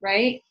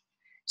 right?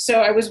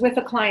 So I was with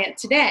a client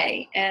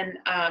today, and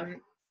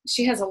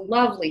she has a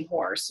lovely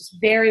horse. It's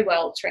very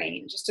well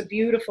trained, just a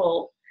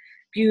beautiful,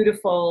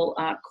 beautiful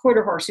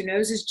quarter horse who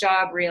knows his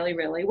job really,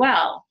 really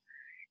well.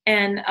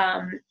 And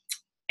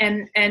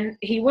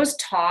he was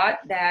taught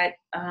that,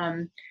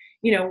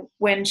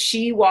 when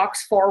she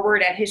walks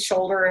forward at his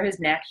shoulder or his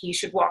neck, he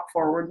should walk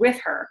forward with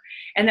her.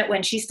 And that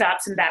when she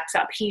stops and backs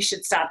up, he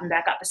should stop and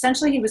back up.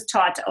 Essentially, he was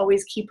taught to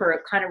always keep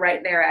her kind of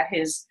right there at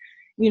his,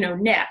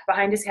 neck,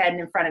 behind his head and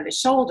in front of his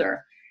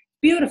shoulder.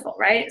 Beautiful,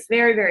 right? It's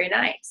very, very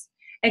nice.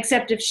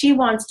 Except if she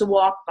wants to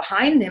walk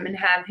behind him and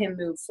have him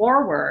move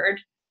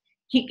forward,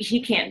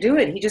 he can't do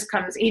it. He just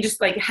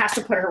has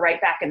to put her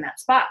right back in that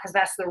spot, because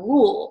that's the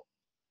rule,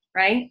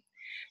 right?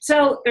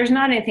 So there's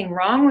not anything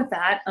wrong with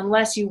that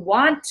unless you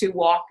want to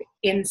walk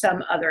in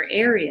some other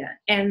area.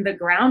 And the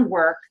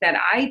groundwork that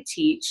I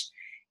teach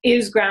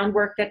is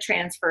groundwork that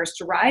transfers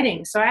to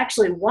riding. So I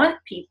actually want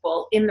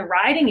people in the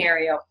riding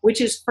area,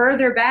 which is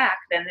further back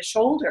than the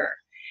shoulder.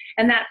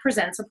 And that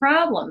presents a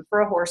problem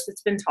for a horse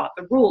that's been taught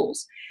the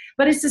rules.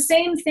 But it's the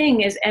same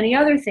thing as any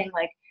other thing.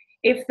 Like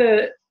if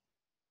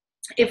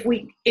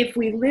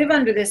we live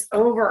under this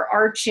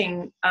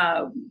overarching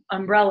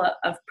umbrella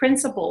of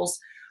principles,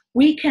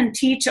 we can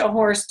teach a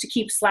horse to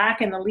keep slack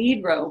in the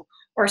lead rope,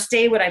 or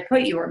stay what I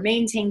put you, or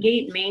maintain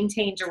gait,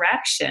 maintain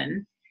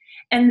direction.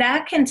 And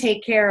that can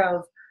take care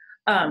of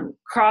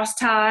cross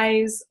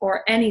ties,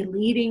 or any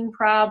leading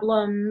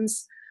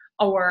problems,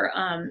 or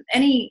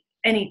any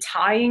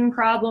tying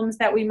problems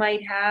that we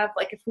might have.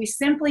 Like if we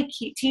simply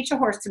teach a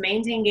horse to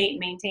maintain gait and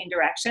maintain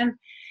direction,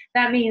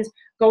 That means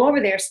go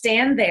over there,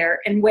 stand there,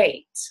 and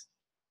wait.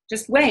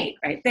 Just wait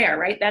right there,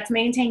 right? That's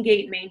maintain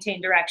gait,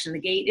 maintain direction. The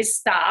gait is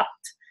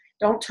stopped.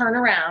 Don't turn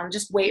around.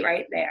 Just wait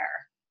right there.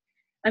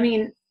 I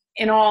mean,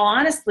 in all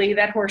honesty,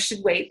 that horse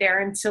should wait there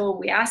until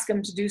we ask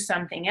him to do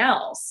something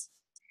else.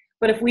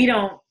 But if we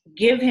don't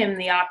give him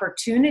the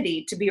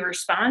opportunity to be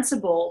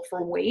responsible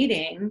for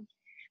waiting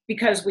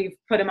because we've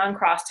put him on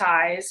cross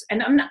ties,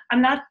 and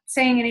I'm not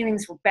saying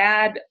anything's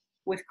bad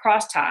with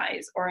cross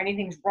ties or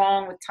anything's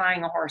wrong with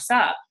tying a horse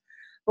up.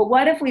 But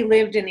what if we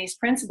lived in these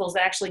principles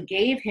that actually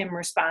gave him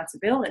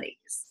responsibilities?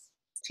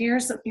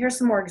 So here's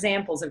some more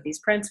examples of these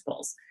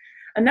principles.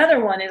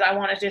 Another one is I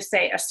want to just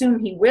say, assume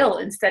he will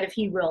instead of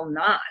he will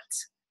not.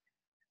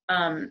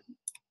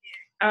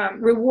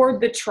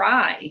 Reward the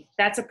try.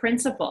 That's a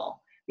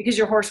principle because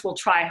your horse will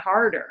try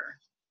harder.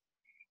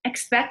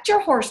 Expect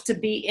your horse to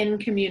be in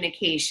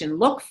communication.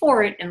 Look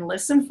for it and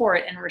listen for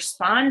it and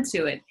respond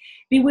to it.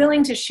 Be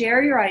willing to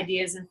share your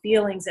ideas and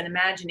feelings and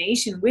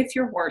imagination with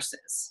your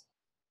horses.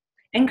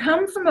 And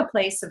come from a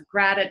place of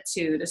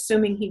gratitude,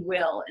 assuming he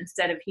will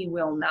instead of he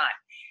will not.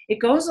 It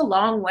goes a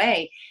long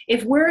way.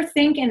 If we're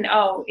thinking,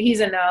 oh,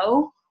 he's a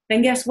no,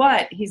 then guess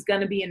what? He's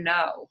going to be a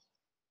no.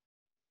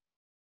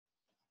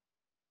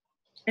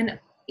 And,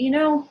 you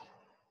know,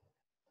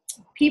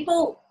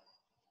 people,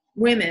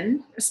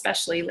 women,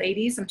 especially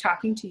ladies, I'm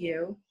talking to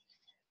you,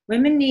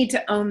 women need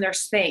to own their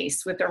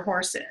space with their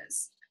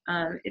horses.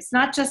 It's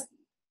not just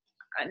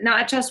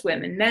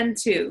women, men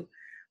too.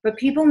 But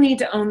people need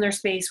to own their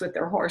space with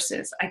their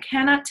horses. I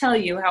cannot tell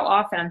you how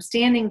often I'm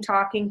standing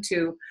talking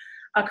to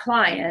a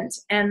client,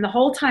 and the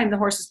whole time the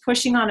horse is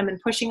pushing on him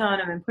and pushing on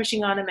him and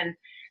pushing on him, and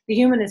the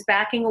human is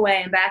backing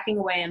away and backing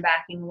away and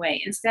backing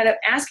away. Instead of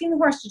asking the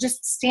horse to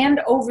just stand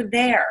over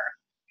there.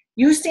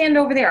 You stand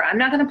over there. I'm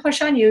not going to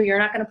push on you. You're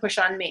not going to push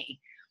on me.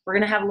 We're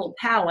going to have a little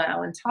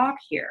powwow and talk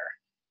here.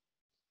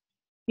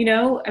 You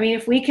know, I mean,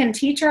 if we can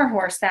teach our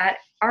horse that,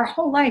 our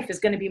whole life is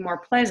going to be more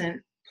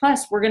pleasant.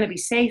 Plus, we're going to be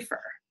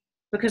safer,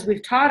 because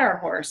we've taught our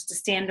horse to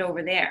stand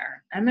over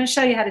there. I'm going to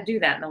show you how to do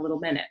that in a little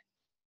minute.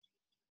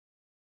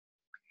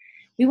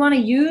 We want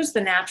to use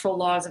the natural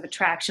laws of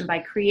attraction by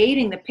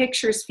creating the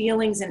pictures,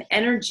 feelings, and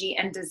energy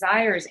and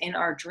desires in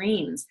our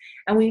dreams.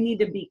 And we need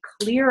to be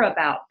clear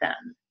about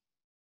them.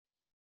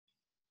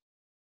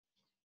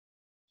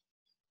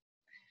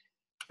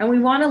 And we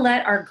want to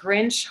let our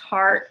Grinch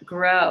heart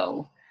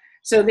grow.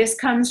 So this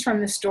comes from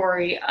the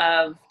story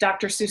of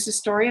Dr. Seuss's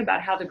story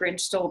about how the Grinch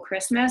stole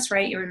Christmas,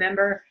 right? You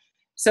remember?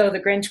 So the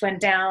Grinch went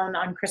down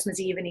on Christmas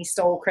Eve and he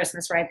stole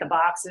Christmas, right? The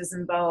boxes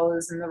and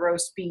bows and the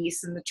roast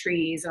beefs and the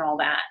trees and all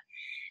that.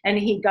 And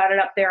he got it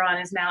up there on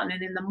his mountain.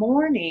 And in the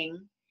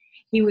morning,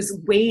 he was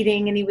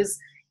waiting, and he was,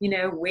 you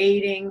know,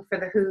 waiting for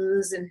the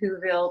Who's and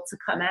Whoville to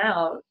come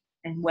out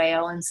and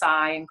wail and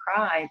sigh and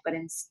cry. But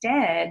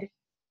instead,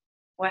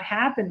 what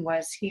happened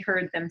was he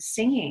heard them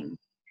singing.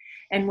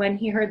 And when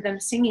he heard them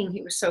singing,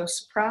 he was so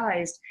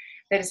surprised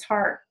that his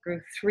heart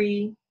grew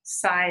 3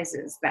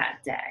 sizes that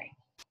day,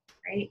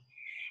 right?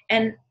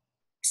 And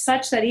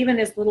such that even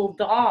his little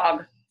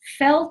dog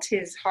felt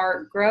his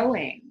heart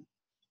growing.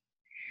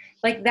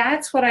 Like,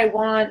 that's what I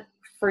want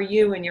for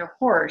you and your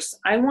horse.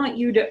 I want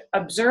you to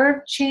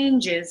observe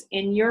changes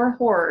in your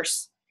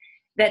horse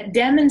that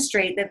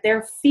demonstrate that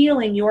they're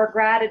feeling your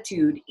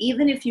gratitude,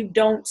 even if you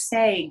don't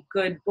say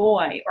good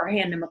boy or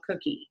hand him a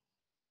cookie.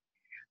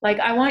 Like,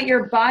 I want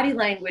your body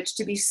language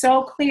to be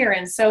so clear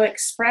and so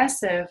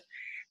expressive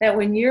that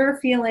when you're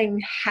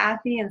feeling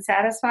happy and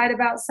satisfied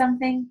about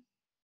something,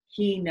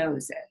 he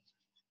knows it.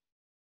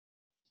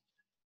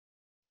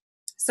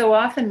 So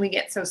often we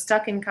get so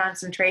stuck in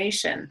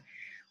concentration,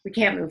 we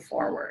can't move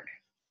forward.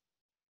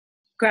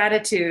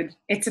 Gratitude,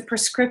 it's a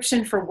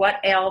prescription for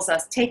what ails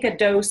us. Take a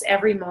dose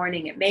every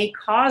morning. It may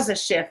cause a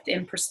shift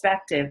in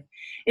perspective.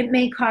 It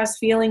may cause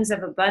feelings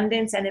of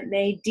abundance, and it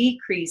may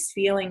decrease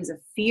feelings of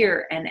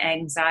fear and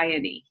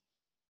anxiety.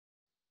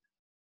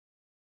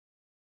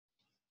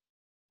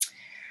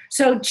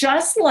 So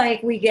just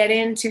like we get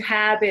into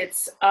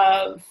habits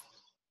of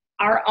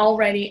our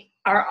already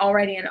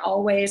and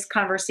always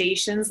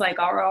conversations, like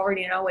our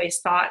already and always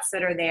thoughts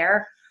that are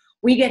there,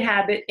 we get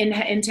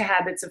into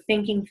habits of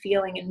thinking,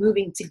 feeling, and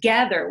moving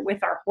together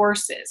with our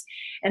horses.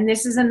 And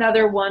this is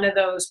another one of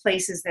those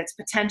places that's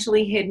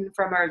potentially hidden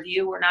from our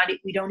view.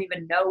 We don't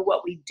even know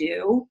what we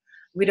do.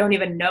 We don't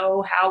even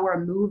know how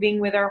we're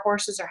moving with our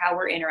horses or how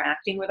we're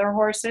interacting with our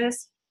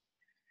horses.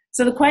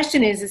 So the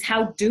question is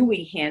how do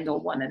we handle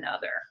one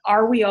another?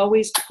 Are we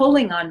always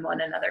pulling on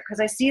one another? Because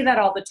I see that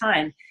all the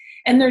time.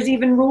 And there's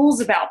even rules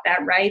about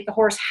that, right? The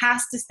horse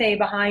has to stay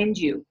behind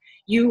you.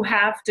 You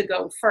have to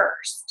go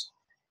first.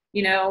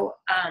 You know,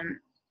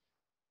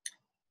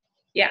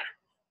 yeah.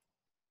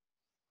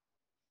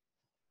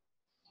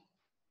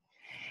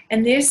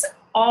 And this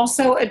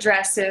also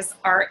addresses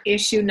our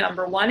issue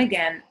number 1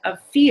 again of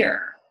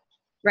fear,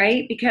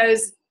 right?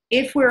 Because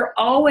if we're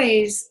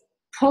always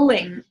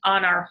pulling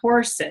on our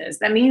horses,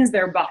 that means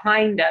they're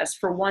behind us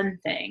for one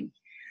thing,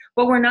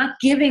 but we're not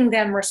giving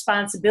them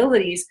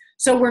responsibilities.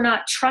 So we're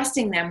not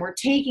trusting them. We're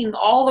taking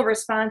all the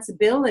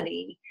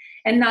responsibility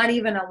and not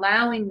even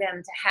allowing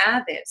them to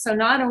have it. So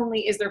not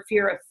only is there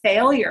fear of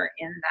failure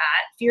in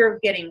that, fear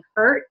of getting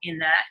hurt in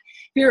that,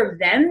 fear of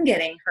them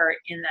getting hurt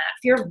in that,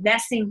 fear of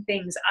messing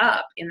things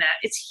up in that.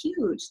 It's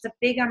huge. It's a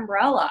big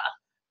umbrella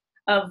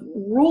of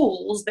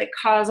rules that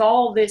cause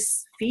all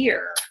this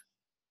fear.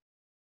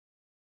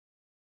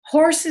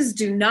 Horses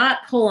do not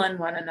pull on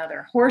one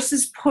another.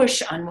 Horses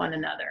push on one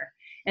another.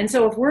 And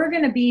so if we're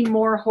going to be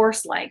more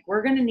horse-like,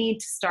 we're going to need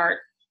to start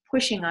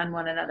pushing on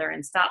one another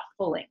and stop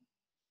pulling.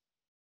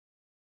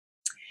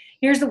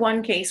 Here's the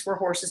one case where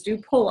horses do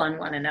pull on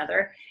one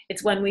another.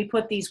 It's when we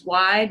put these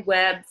wide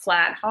web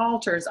flat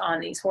halters on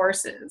these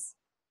horses,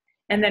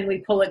 and then we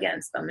pull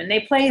against them. And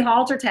they play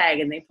halter tag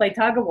and they play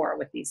tug of war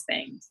with these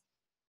things.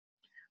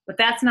 But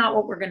that's not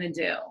what we're going to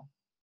do.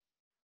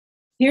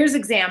 Here's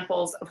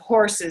examples of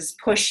horses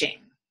pushing.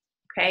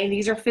 Okay,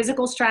 these are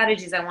physical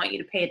strategies I want you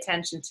to pay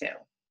attention to.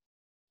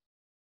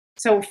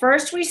 So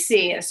first we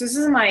see, this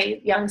is my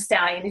young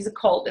stallion. He's a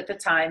colt at the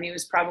time. He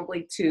was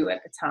probably 2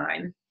 at the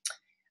time.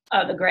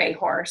 The gray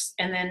horse.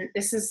 And then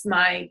this is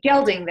my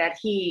gelding that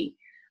he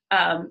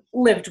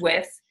lived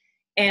with.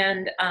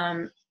 And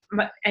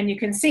you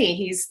can see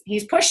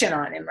he's pushing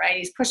on him, right?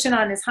 He's pushing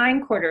on his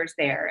hindquarters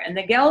there. And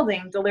the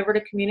gelding delivered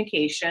a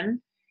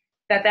communication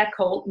that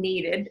colt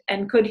needed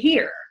and could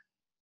hear.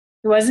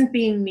 He wasn't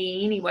being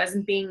mean. He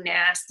wasn't being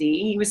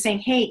nasty. He was saying,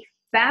 hey,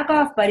 back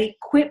off, buddy.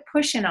 Quit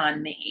pushing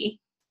on me.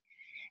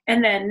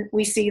 And then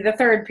we see the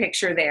third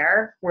picture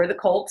there where the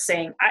colt's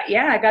saying,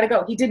 yeah, I got to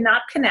go. He did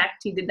not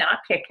connect. He did not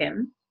kick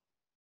him.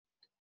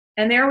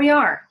 And there we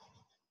are,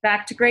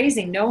 back to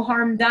grazing. No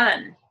harm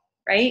done,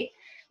 right?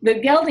 The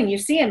gelding, you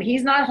see him.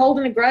 He's not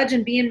holding a grudge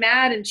and being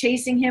mad and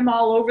chasing him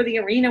all over the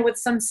arena with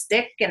some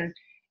stick. And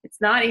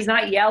he's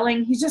not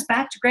yelling. He's just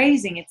back to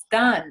grazing. It's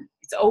done.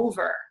 It's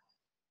over.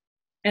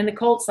 And the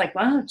colt's like,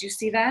 wow, did you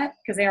see that?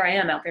 Because there I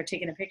am out there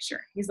taking a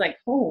picture. He's like,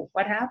 oh,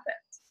 what happened?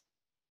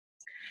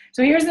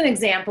 So here's an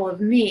example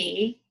of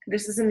me.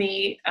 This is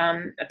me,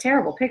 a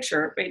terrible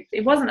picture.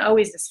 It wasn't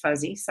always this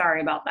fuzzy. Sorry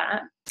about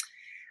that.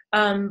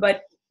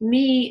 But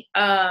me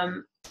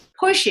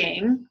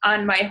pushing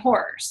on my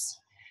horse.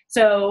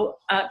 So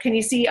can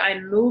you see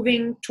I'm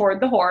moving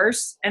toward the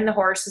horse and the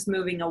horse is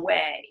moving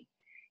away?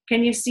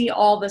 Can you see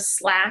all the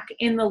slack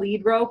in the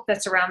lead rope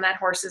that's around that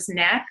horse's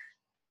neck?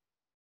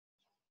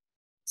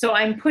 So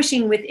I'm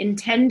pushing with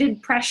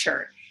intended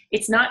pressure.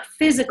 It's not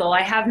physical.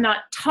 I have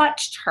not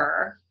touched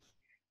her,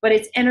 but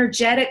it's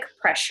energetic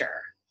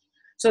pressure.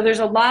 So there's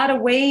a lot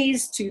of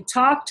ways to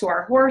talk to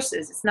our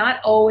horses. It's not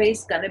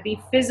always going to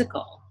be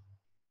physical.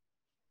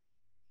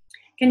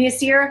 Can you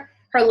see her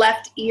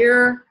left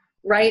ear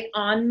right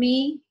on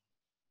me?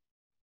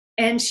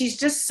 And she's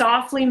just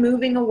softly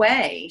moving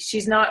away.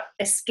 She's not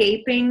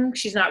escaping.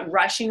 She's not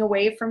rushing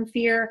away from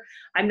fear.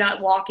 I'm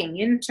not walking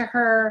into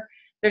her.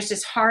 There's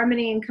just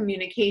harmony and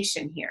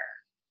communication here.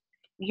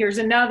 Here's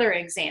another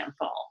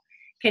example.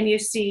 Can you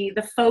see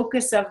the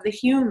focus of the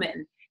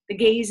human? The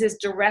gaze is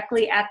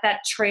directly at that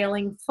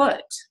trailing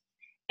foot.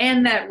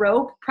 And that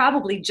rope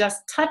probably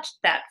just touched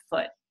that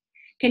foot.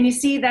 Can you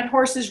see that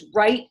horse's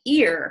right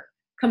ear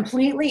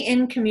completely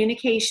in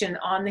communication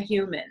on the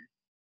human?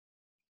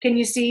 Can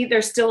you see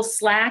there's still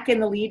slack in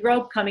the lead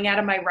rope coming out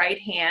of my right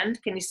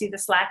hand? Can you see the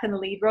slack in the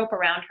lead rope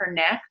around her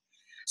neck?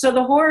 So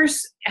the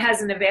horse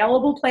has an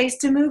available place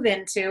to move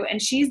into,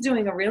 and she's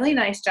doing a really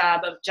nice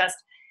job of just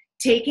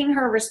taking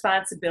her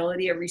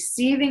responsibility of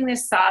receiving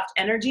this soft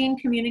energy and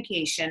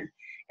communication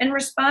and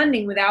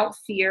responding without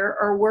fear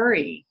or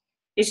worry.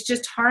 It's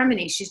just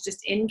harmony. She's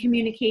just in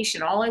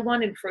communication. All I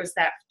wanted was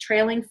that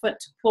trailing foot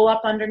to pull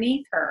up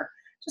underneath her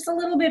just a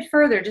little bit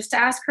further, just to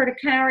ask her to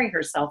carry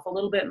herself a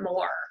little bit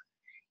more.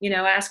 You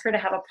know, ask her to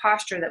have a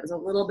posture that was a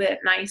little bit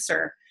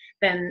nicer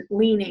than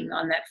leaning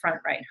on that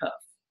front right hoof.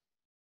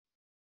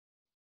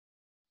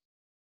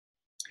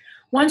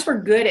 Once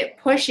we're good at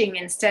pushing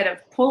instead of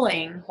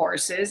pulling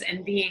horses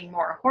and being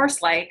more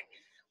horse-like,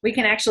 we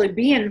can actually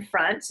be in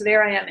front. So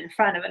there I am in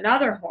front of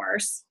another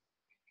horse,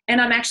 and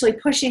I'm actually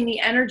pushing the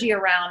energy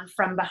around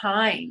from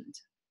behind.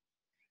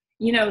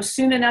 You know,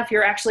 soon enough,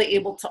 you're actually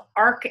able to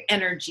arc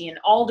energy in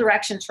all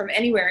directions from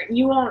anywhere. And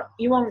you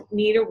won't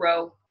need a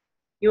rope.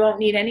 You won't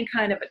need any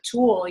kind of a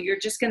tool. You're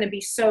just going to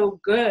be so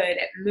good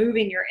at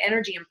moving your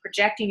energy and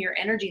projecting your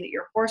energy that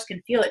your horse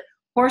can feel it.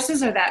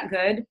 Horses are that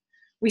good.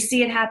 We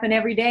see it happen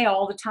every day,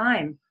 all the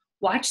time.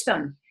 Watch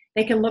them.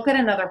 They can look at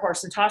another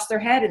horse and toss their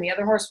head, and the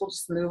other horse will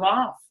just move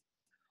off.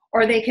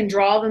 Or they can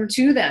draw them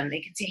to them. They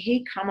can say,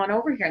 hey, come on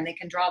over here, and they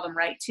can draw them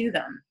right to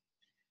them.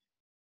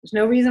 There's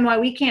no reason why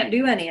we can't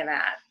do any of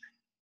that.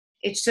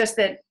 It's just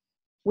that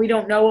we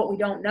don't know what we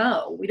don't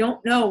know. We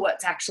don't know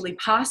what's actually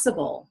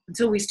possible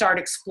until we start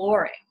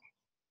exploring.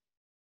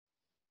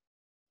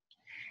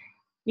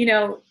 You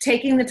know,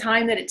 taking the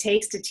time that it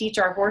takes to teach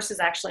our horses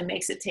actually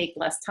makes it take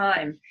less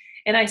time.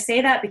 And I say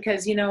that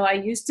because, you know, I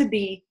used to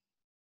be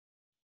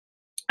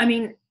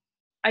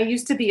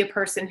a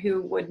person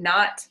who would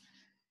not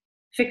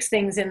fix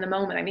things in the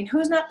moment. I mean,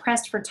 who's not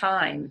pressed for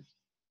time?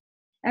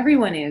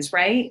 Everyone is,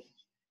 right?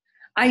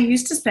 I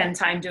used to spend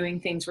time doing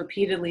things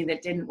repeatedly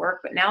that didn't work,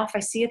 but now if I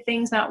see a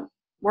thing's not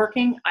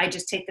working, I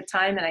just take the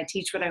time and I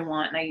teach what I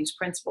want and I use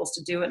principles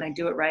to do it and I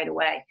do it right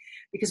away.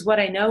 Because what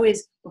I know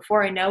is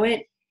before I know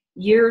it,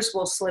 years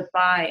will slip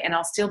by and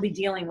I'll still be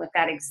dealing with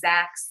that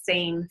exact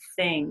same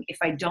thing if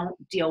I don't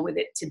deal with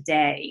it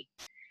today.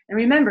 And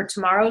remember,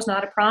 tomorrow's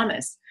not a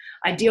promise.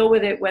 I deal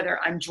with it whether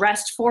I'm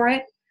dressed for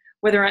it,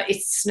 whether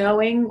it's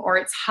snowing or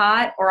it's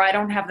hot or I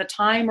don't have the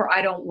time or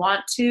I don't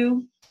want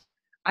to.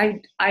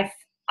 I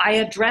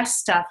address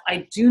stuff.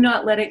 I do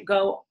not let it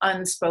go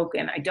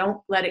unspoken. I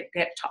don't let it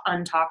get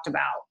untalked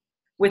about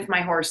with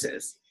my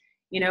horses.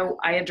 You know,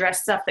 I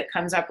address stuff that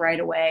comes up right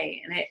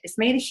away. And it's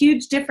made a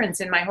huge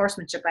difference in my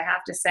horsemanship, I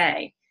have to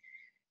say.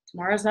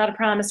 Tomorrow's not a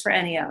promise for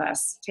any of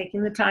us.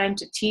 Taking the time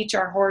to teach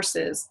our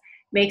horses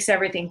makes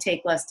everything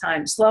take less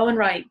time. Slow and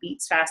right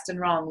beats fast and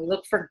wrong. We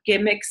look for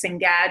gimmicks and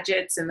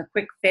gadgets and the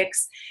quick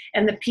fix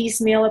and the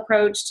piecemeal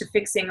approach to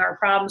fixing our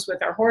problems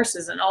with our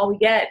horses. And all we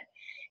get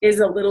is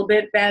a little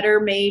bit better,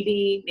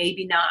 maybe,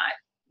 maybe not.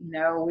 You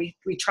know,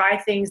 we try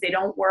things, they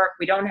don't work.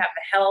 We don't have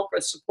the help or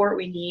support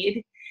we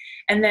need.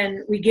 And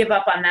then we give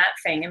up on that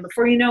thing. And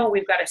before you know it,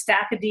 we've got a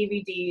stack of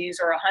DVDs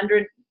or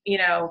 100,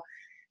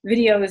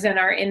 videos in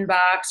our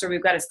inbox, or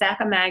we've got a stack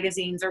of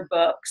magazines or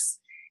books.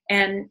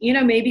 And,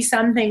 maybe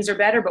some things are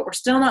better, but we're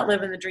still not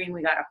living the dream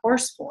we got a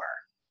horse for.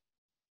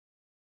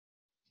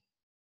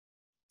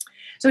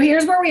 So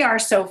here's where we are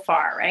so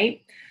far,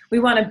 right? We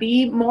want to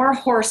be more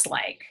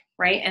horse-like,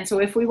 right? And so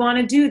if we want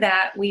to do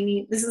that,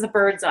 this is a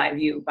bird's eye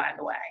view, by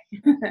the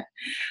way.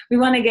 We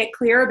want to get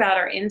clear about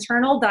our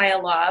internal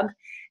dialogue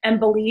and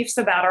beliefs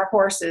about our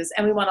horses,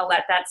 and we want to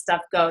let that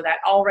stuff go, that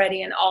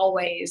already and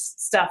always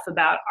stuff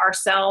about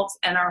ourselves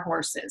and our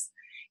horses.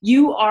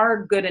 You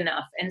are good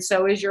enough, and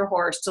so is your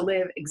horse, to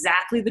live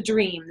exactly the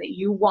dream that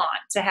you want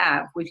to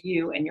have with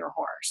you and your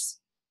horse.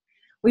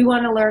 We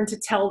want to learn to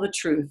tell the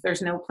truth.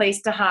 There's no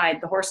place to hide.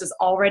 The horses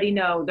already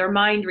know. They're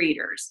mind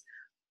readers.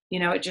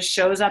 It just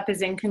shows up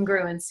as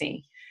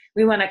incongruency.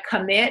 We want to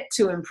commit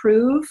to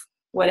improve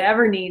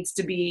whatever needs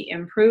to be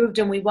improved,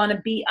 and we want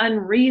to be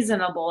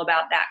unreasonable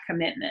about that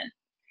commitment.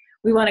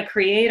 We want to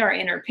create our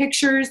inner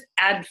pictures,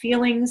 add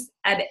feelings,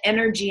 add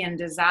energy and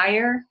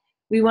desire.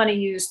 We want to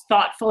use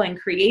thoughtful and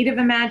creative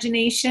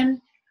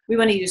imagination. We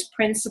want to use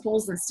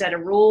principles instead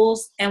of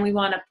rules, and we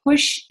want to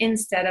push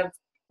instead of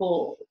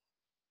pull.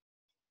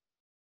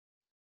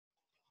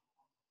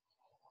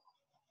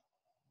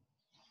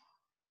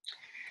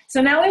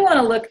 So now we want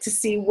to look to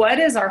see, what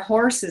is our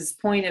horse's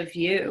point of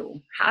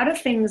view? How do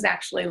things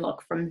actually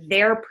look from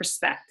their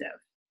perspective?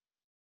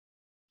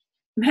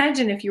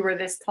 Imagine if you were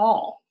this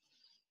tall,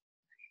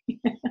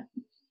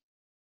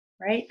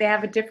 right? They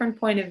have a different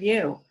point of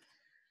view.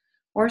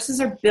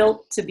 Horses are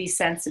built to be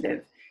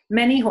sensitive.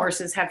 Many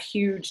horses have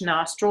huge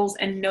nostrils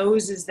and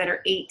noses that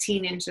are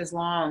 18 inches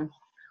long,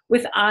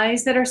 with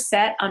eyes that are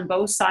set on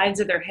both sides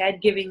of their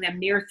head, giving them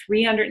near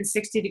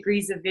 360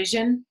 degrees of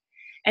vision,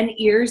 and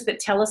ears that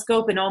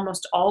telescope in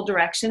almost all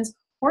directions.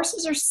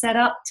 Horses are set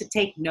up to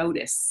take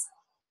notice.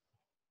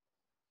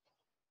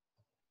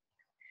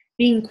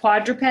 Being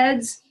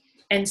quadrupeds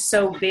and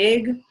so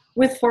big,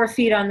 with 4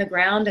 feet on the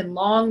ground and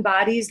long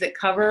bodies that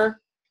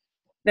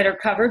are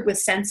covered with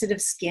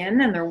sensitive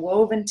skin, and they're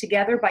woven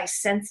together by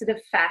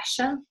sensitive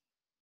fascia.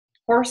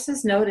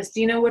 Horses notice. Do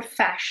you know what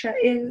fascia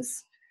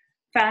is?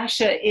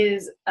 Fascia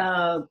is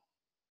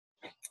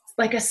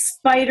like a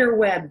spider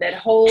web that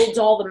holds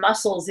all the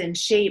muscles in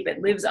shape.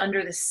 It lives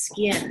under the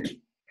skin,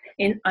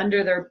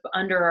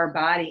 under our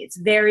body. It's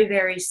very,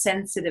 very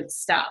sensitive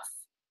stuff.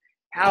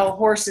 How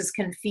horses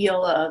can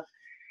feel a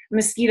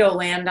mosquito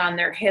land on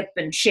their hip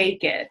and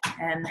shake it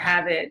and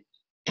have it,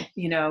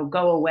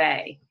 go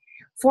away.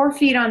 4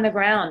 feet on the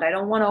ground. I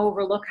don't want to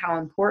overlook how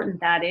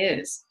important that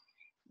is.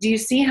 Do you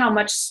see how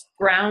much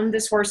ground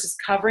this horse is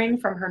covering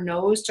from her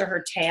nose to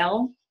her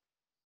tail?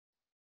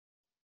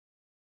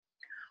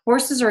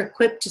 Horses are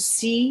equipped to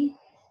see,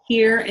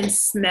 hear, and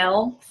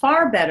smell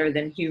far better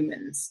than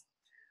humans.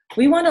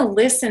 We want to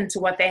listen to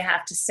what they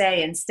have to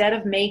say instead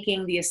of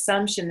making the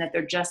assumption that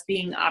they're just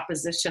being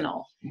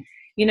oppositional.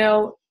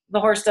 The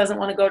horse doesn't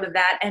want to go to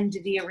that end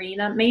of the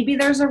arena. Maybe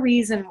there's a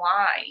reason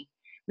why.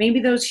 Maybe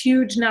those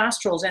huge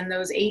nostrils and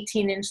those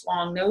 18-inch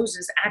long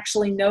noses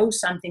actually know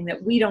something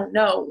that we don't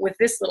know with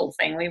this little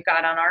thing we've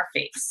got on our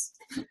face.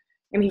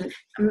 I mean,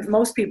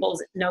 most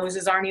people's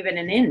noses aren't even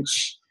an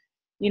inch.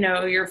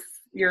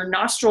 Your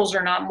nostrils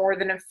are not more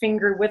than a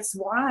finger width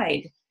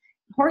wide.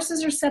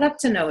 Horses are set up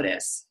to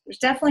notice. There's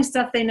definitely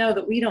stuff they know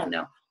that we don't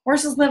know.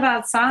 Horses live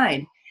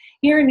outside.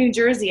 Here in New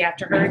Jersey,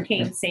 after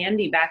Hurricane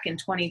Sandy back in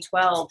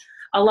 2012,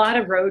 a lot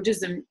of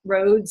roads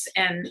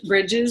and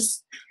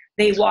bridges,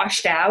 they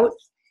washed out.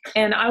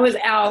 And I was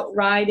out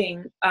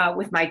riding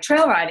with my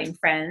trail riding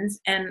friends,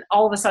 and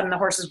all of a sudden the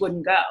horses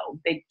wouldn't go.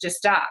 They just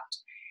stopped.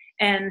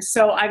 And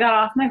so I got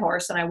off my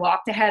horse and I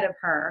walked ahead of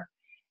her,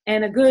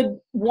 and a good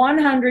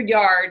 100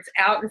 yards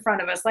out in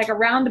front of us, like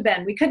around a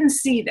bend, we couldn't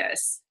see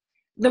this.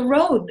 The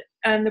road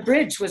and the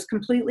bridge was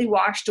completely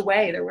washed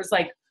away. There was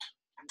like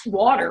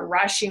water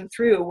rushing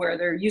through where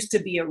there used to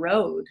be a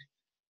road.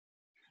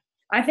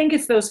 I think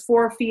it's those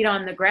 4 feet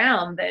on the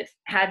ground that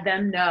had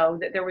them know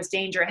that there was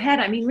danger ahead.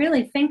 I mean,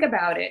 really think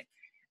about it.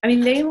 I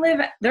mean,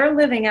 they're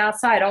living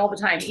outside all the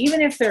time.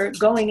 Even if they're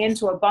going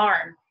into a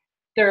barn,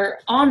 they're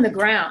on the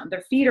ground.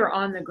 Their feet are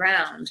on the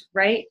ground,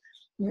 right?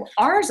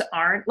 Ours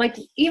aren't. Like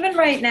even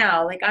right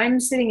now, like I'm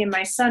sitting in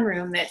my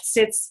sunroom that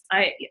sits,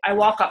 I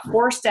walk up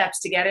 4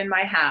 steps to get in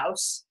my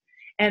house,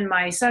 and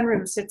my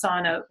sunroom sits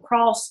on a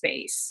crawl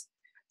space.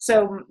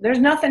 So there's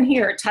nothing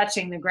here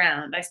touching the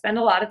ground. I spend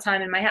a lot of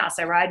time in my house.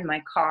 I ride in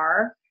my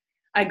car.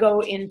 I go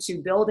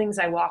into buildings.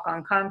 I walk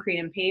on concrete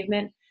and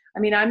pavement. I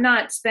mean, I'm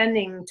not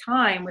spending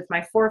time with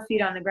my 4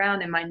 feet on the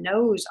ground and my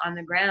nose on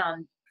the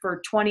ground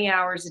for 20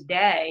 hours a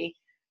day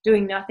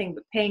doing nothing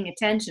but paying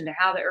attention to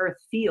how the earth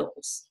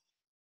feels.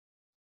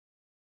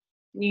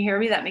 Can you hear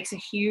me? That makes a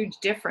huge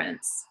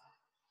difference.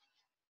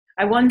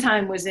 I one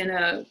time was at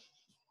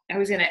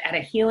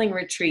a healing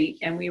retreat,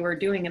 and we were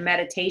doing a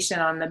meditation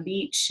on the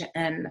beach,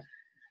 and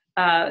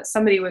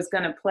somebody was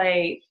going to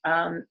play,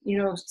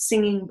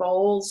 singing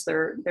bowls.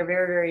 They're very,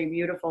 very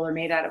beautiful. They're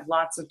made out of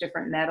lots of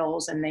different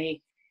metals, and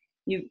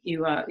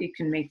you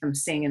can make them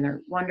sing, and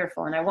they're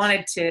wonderful. And I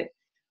wanted to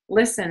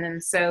listen,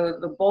 and so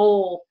the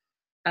bowl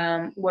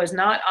was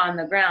not on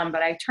the ground,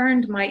 but I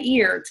turned my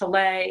ear to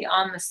lay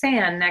on the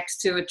sand next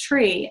to a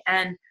tree.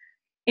 And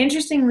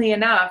interestingly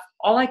enough,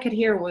 all I could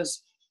hear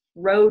was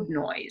road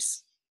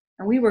noise.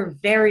 And we were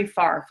very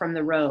far from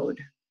the road.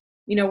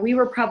 You know, we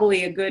were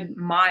probably a good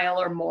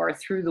mile or more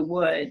through the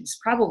woods,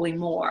 probably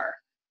more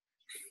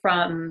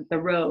from the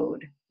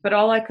road. But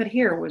all I could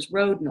hear was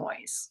road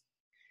noise.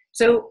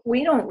 So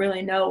we don't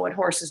really know what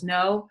horses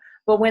know,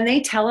 but when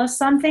they tell us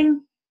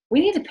something, we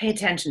need to pay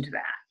attention to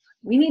that.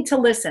 We need to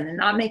listen and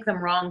not make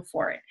them wrong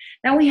for it.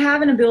 Now we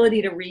have an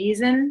ability to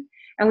reason,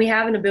 and we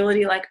have an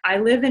ability, like I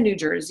live in New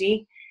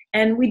Jersey,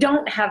 and we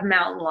don't have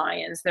mountain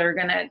lions that are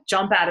going to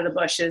jump out of the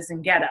bushes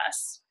and get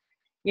us.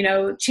 You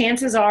know,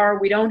 chances are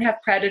we don't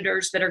have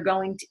predators that are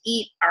going to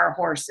eat our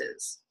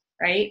horses,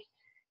 right?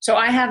 So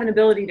I have an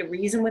ability to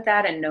reason with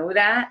that and know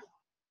that,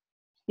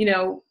 you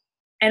know,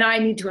 and I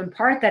need to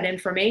impart that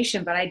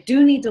information, but I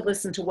do need to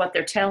listen to what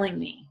they're telling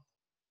me.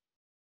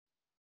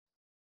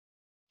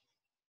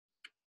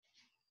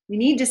 We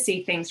need to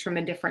see things from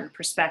a different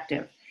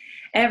perspective.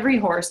 Every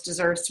horse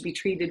deserves to be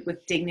treated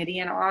with dignity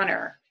and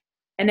honor.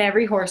 And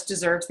every horse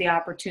deserves the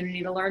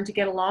opportunity to learn to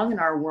get along in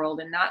our world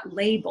and not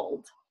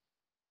labeled.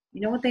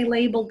 You know what they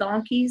labeled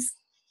donkeys?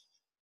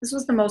 This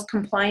was the most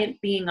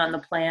compliant being on the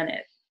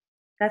planet.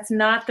 That's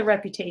not the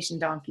reputation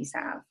donkeys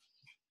have.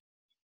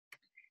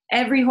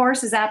 Every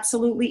horse is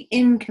absolutely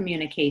in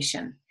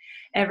communication.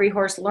 Every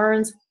horse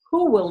learns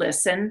who will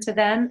listen to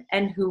them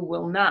and who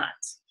will not.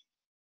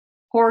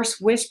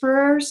 Horse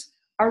whisperers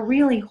are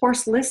really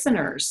horse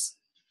listeners.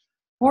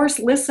 Horse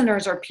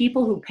listeners are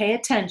people who pay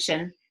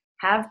attention,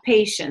 have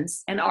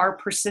patience, and are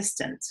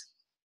persistent.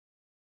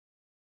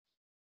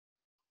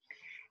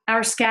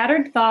 Our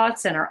scattered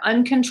thoughts and our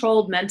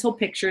uncontrolled mental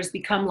pictures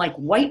become like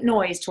white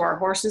noise to our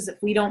horses if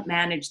we don't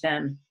manage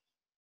them.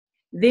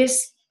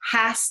 This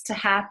has to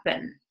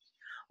happen.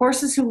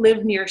 Horses who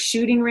live near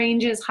shooting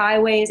ranges,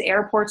 highways,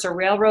 airports, or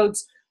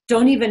railroads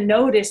don't even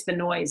notice the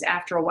noise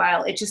after a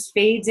while. It just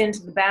fades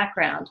into the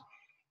background.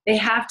 They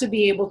have to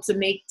be able to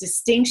make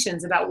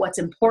distinctions about what's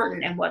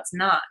important and what's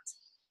not.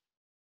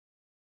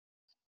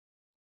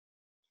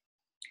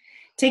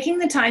 Taking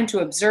the time to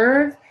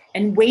observe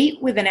and wait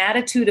with an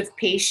attitude of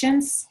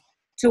patience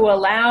to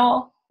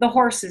allow the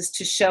horses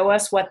to show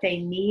us what they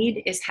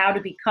need is how to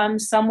become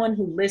someone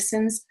who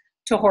listens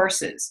to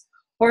horses.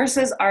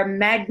 Horses are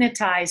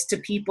magnetized to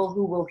people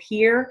who will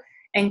hear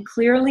and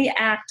clearly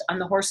act on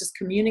the horse's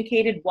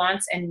communicated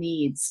wants and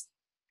needs.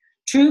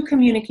 True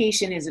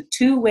communication is a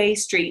two-way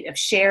street of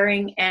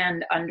sharing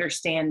and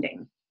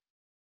understanding.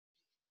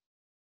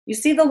 You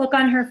see the look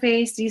on her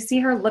face? Do you see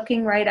her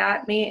looking right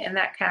at me in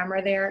that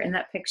camera there, in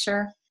that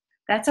picture?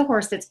 That's a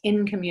horse that's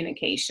in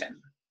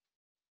communication.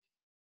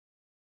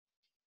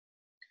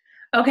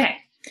 Okay,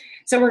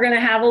 so we're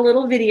gonna have a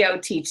little video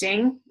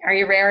teaching. Are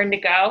you raring to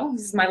go?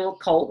 This is my little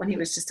colt when he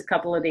was just a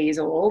couple of days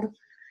old.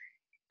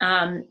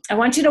 I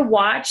want you to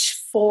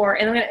watch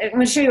and I'm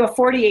gonna show you a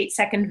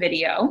 48-second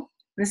video.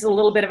 This is a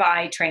little bit of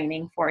eye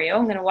training for you.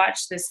 I'm gonna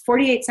watch this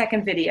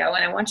 48-second video,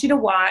 and I want you to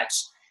watch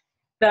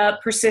the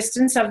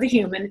persistence of the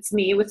human. It's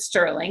me with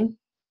Sterling.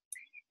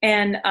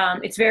 And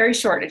it's very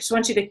short. I just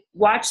want you to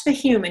watch the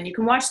human. You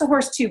can watch the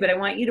horse too, but I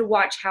want you to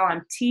watch how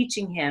I'm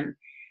teaching him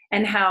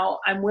and how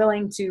I'm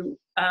willing to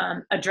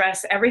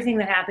address everything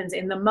that happens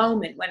in the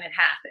moment when it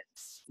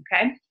happens,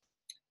 okay?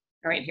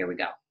 All right, here we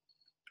go.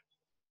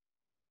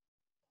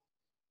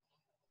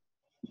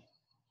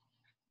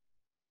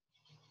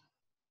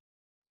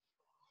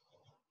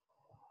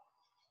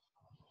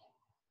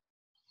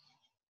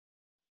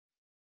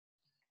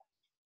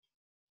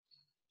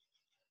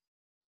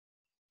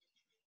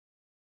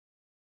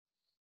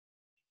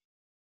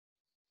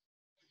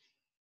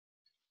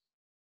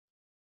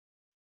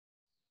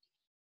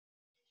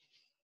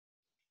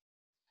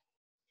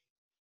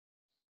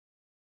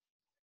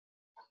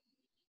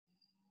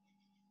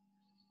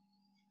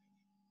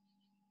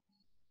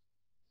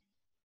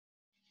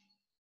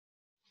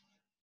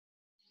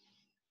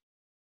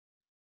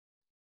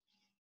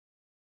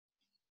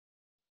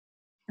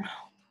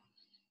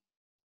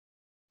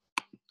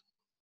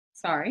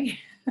 Sorry.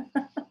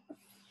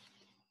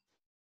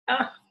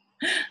 Oh,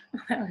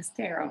 that was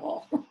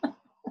terrible.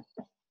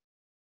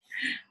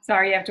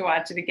 Sorry, you have to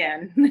watch it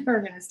again.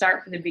 We're going to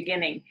start from the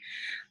beginning,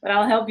 but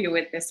I'll help you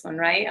with this one,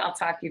 right? I'll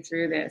talk you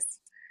through this.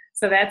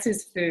 So that's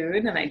his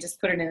food, and I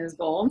just put it in his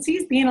bowl. And see,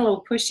 he's being a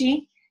little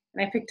pushy,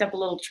 and I picked up a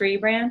little tree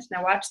branch.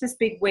 Now watch this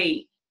big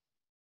weight.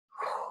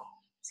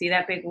 See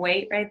that big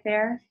weight right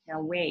there?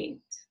 Now wait.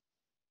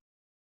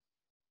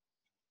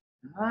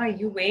 Ah,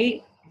 you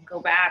wait and go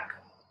back.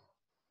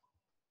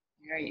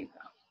 There you go.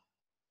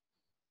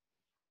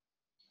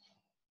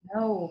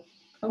 No,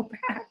 go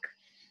back.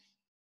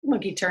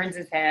 Look, he turns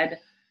his head.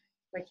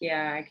 Like,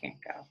 yeah, I can't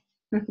go.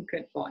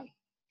 Good boy.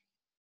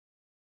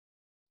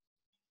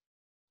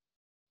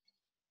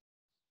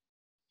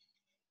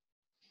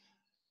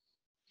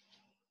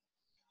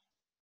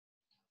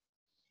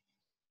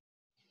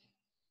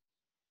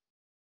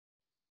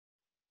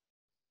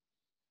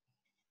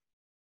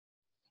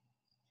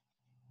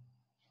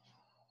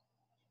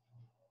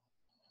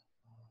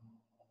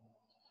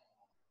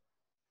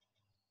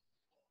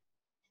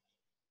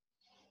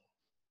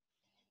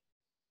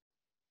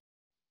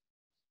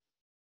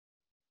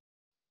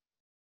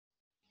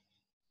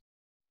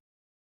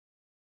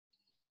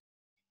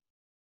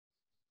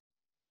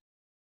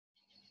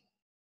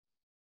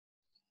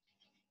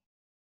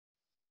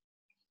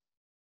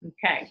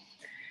 Okay.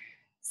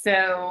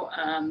 So,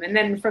 and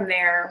then from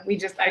there,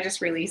 I just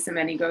release him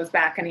and he goes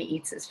back and he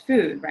eats his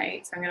food,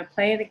 right? So I'm going to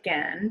play it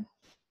again.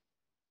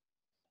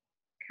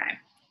 Okay.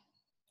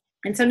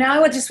 And so now I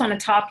would just want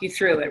to talk you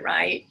through it,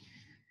 right?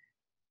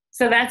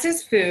 So that's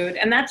his food.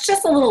 And that's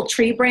just a little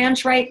tree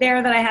branch right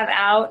there that I have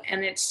out.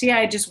 And it's, see,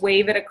 I just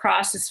wave it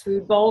across his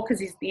food bowl because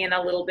he's being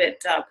a little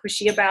bit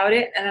pushy about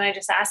it. And then I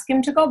just ask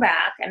him to go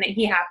back and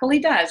he happily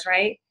does,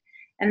 right?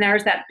 And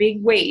there's that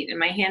big wait in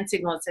my hand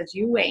signal. It says,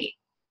 you wait.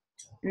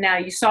 Now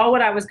you saw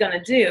what I was going to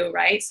do,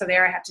 right? So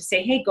there I have to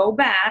say, hey, go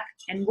back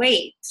and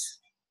wait.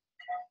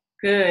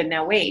 Good,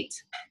 now wait.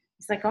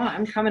 He's like, oh,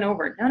 I'm coming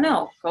over.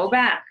 No, go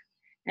back.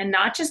 And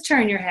not just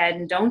turn your head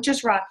and don't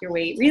just rock your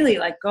weight. Really,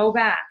 like, go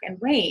back and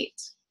wait.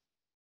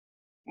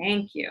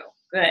 Thank you.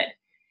 Good.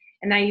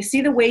 And now you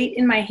see the weight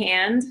in my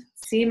hand?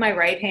 See my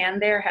right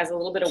hand there has a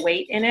little bit of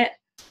weight in it?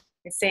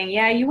 It's saying,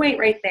 yeah, you wait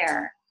right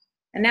there.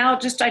 And now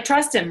I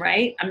trust him,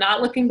 right? I'm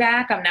not looking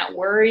back. I'm not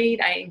worried.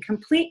 I am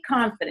complete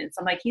confidence.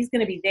 I'm like, he's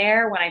going to be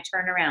there when I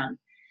turn around.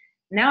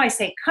 Now I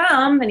say,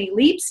 come, and he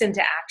leaps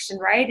into action,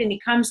 right? And he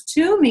comes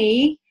to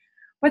me,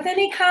 but then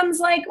he comes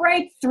like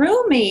right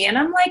through me. And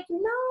I'm like,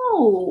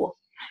 no,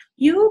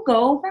 you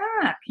go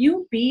back.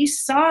 You be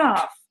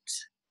soft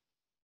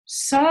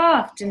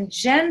and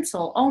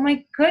gentle. Oh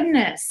my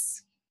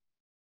goodness.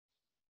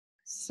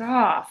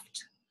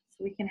 Soft.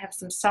 So we can have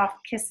some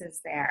soft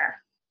kisses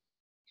there.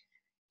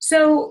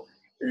 So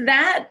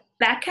that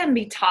can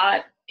be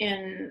taught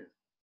in,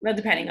 well,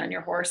 depending on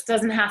your horse,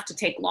 doesn't have to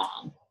take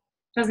long.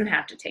 Doesn't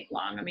have to take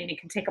long. I mean, it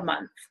can take a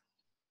month,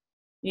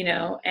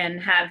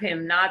 and have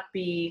him not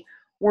be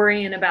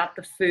worrying about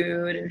the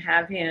food and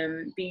have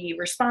him be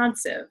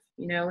responsive.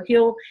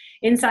 He'll,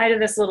 inside of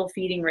this little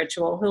feeding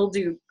ritual, he'll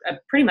do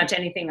pretty much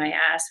anything I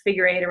ask,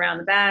 figure eight around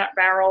the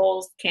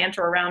barrels,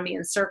 canter around me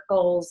in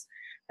circles,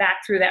 back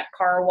through that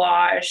car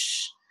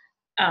wash,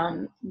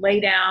 lay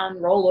down,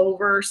 roll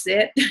over,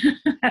 sit,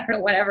 I don't know,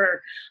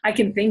 whatever I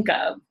can think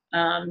of.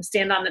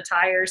 Stand on the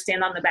tires,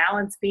 stand on the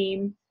balance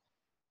beam.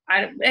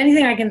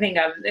 Anything I can think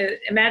of.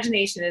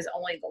 Imagination is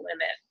only the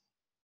limit.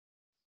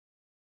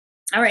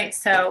 All right,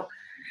 so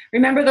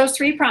remember those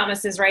three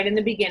promises right in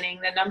the beginning.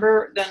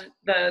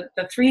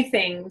 The three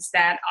things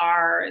that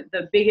are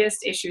the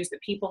biggest issues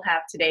that people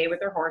have today with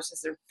their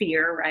horses are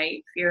fear,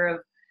 right?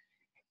 Fear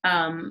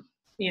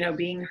of,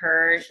 being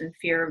hurt and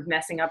fear of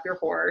messing up your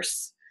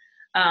horse.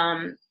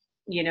 An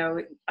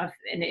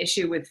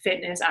issue with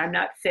fitness. I'm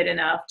not fit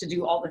enough to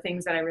do all the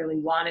things that I really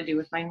want to do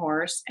with my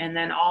horse. And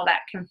then all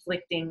that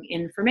conflicting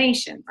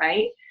information,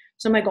 right?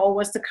 So my goal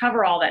was to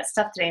cover all that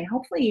stuff today. And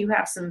hopefully you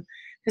have some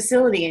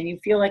facility and you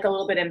feel like a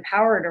little bit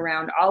empowered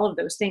around all of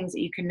those things,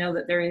 that you can know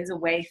that there is a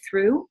way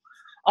through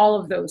all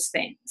of those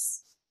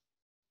things.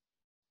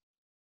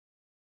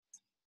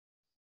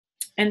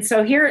 And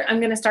so here I'm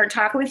going to start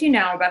talking with you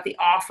now about the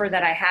offer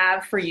that I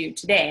have for you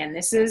today. And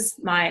this is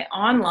my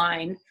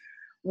online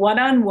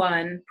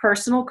one-on-one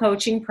personal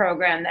coaching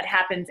program that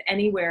happens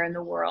anywhere in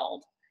the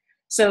world.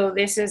 So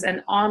this is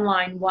an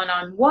online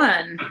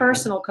one-on-one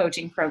personal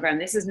coaching program.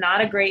 This is not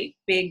a great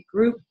big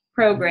group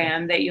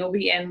program that you'll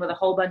be in with a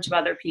whole bunch of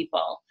other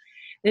people.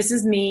 This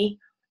is me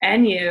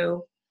and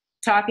you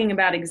talking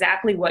about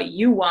exactly what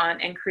you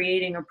want and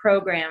creating a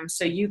program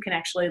so you can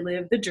actually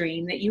live the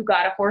dream that you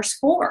got a horse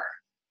for.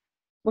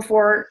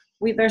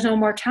 There's no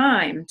more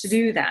time to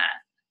do that.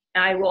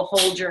 I will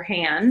hold your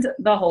hand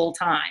the whole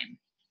time.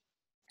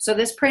 So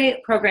this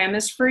program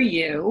is for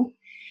you.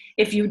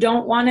 If you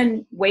don't want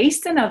to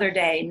waste another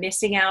day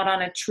missing out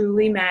on a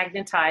truly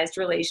magnetized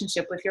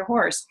relationship with your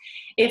horse,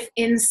 if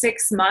in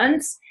 6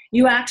 months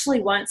you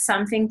actually want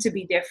something to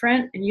be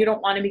different and you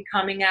don't want to be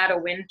coming out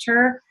of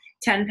winter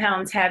 10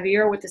 pounds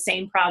heavier with the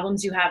same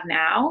problems you have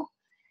now,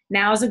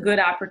 Now's a good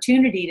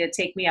opportunity to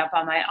take me up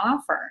on my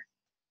offer.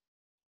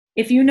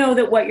 If you know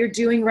that what you're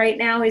doing right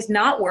now is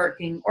not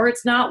working, or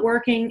it's not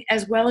working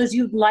as well as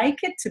you'd like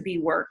it to be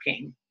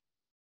working.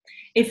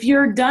 If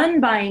you're done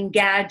buying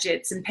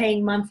gadgets and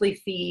paying monthly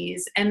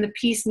fees and the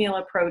piecemeal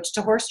approach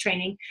to horse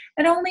training,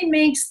 it only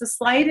makes the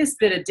slightest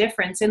bit of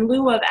difference in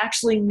lieu of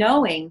actually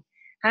knowing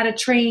how to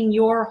train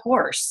your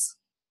horse.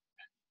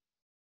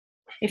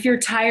 If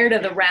you're tired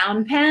of the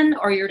round pen,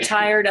 or you're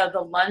tired of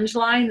the lunge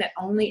line that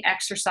only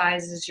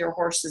exercises your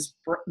horse's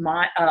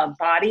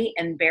body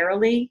and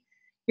barely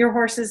your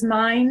horse's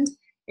mind,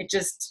 it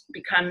just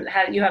becomes,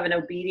 you have an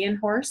obedient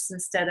horse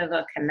instead of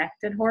a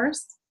connected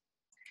horse.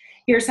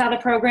 Here's how the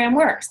program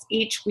works.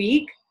 Each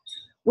week,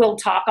 we'll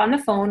talk on the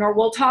phone or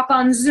we'll talk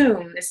on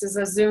Zoom. This is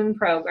a Zoom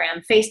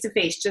program,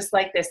 face-to-face, just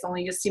like this,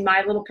 only you'll see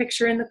my little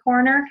picture in the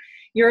corner.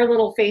 Your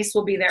little face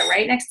will be there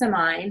right next to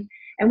mine.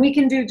 And we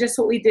can do just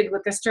what we did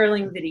with the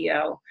Sterling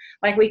video.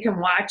 Like, we can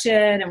watch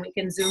it and we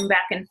can zoom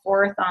back and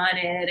forth on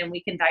it and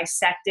we can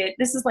dissect it.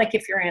 This is like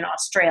if you're in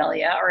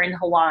Australia or in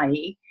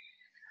Hawaii.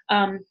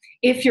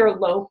 If you're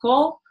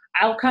local,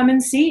 I'll come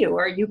and see you,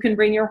 or you can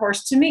bring your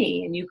horse to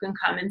me and you can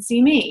come and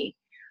see me,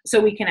 so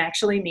we can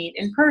actually meet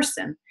in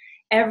person.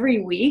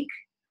 Every week,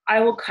 I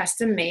will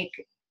custom make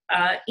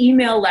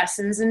email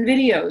lessons and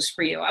videos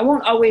for you. I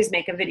won't always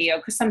make a video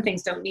because some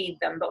things don't need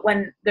them, but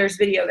when there's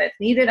video that's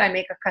needed, I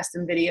make a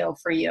custom video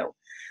for you.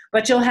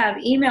 But you'll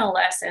have email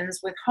lessons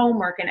with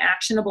homework and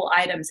actionable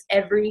items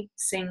every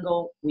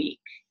single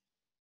week.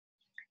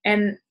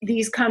 And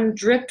these come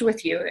dripped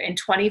with you in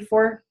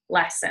 24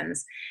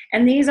 lessons.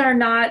 And these are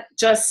not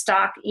just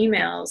stock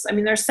emails. I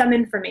mean, there's some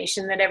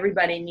information that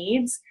everybody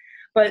needs,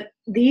 but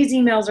these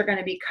emails are going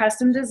to be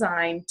custom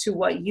designed to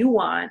what you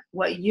want,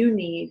 what you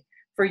need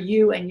for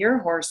you and your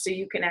horse, so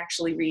you can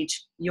actually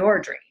reach your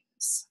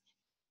dreams.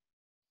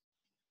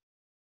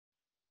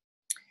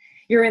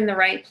 You're in the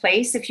right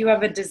place if you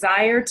have a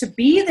desire to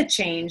be the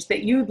change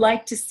that you'd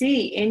like to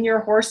see in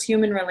your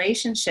horse-human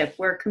relationship,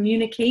 where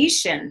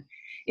communication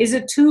is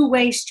a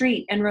two-way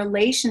street and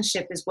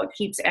relationship is what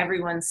keeps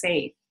everyone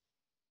safe.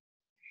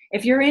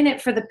 If you're in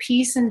it for the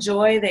peace and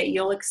joy that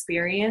you'll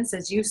experience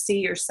as you see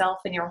yourself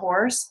and your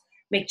horse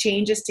make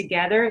changes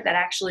together that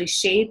actually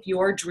shape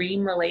your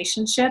dream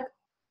relationship,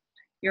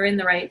 you're in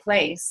the right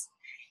place.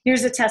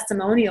 Here's a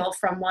testimonial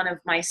from one of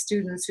my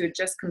students who had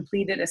just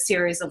completed a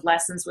series of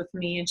lessons with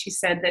me, and she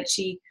said that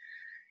she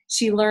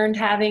learned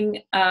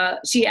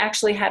she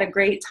actually had a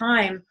great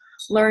time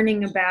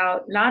learning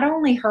about not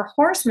only her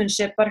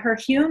horsemanship, but her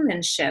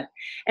humanship.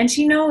 And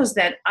she knows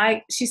that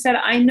she said,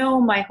 I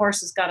know my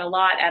horse has got a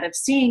lot out of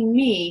seeing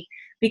me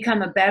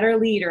become a better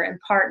leader and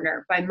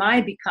partner by my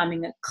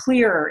becoming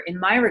clearer in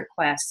my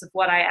requests of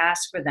what I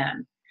ask for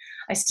them.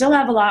 I still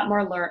have a lot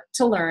more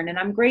to learn, and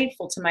I'm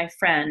grateful to my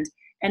friend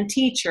and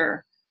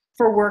teacher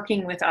for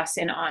working with us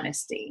in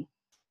honesty.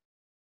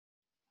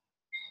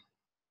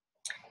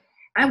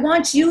 I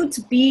want you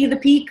to be the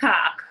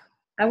peacock.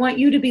 I want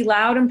you to be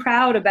loud and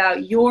proud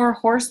about your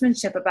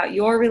horsemanship, about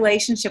your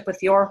relationship with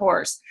your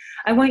horse.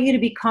 I want you to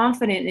be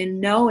confident in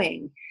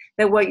knowing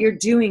that what you're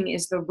doing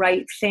is the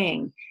right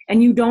thing,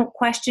 and you don't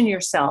question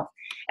yourself.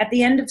 At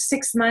the end of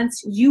 6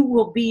 months, you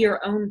will be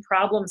your own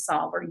problem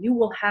solver. You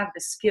will have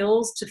the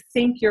skills to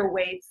think your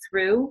way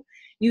through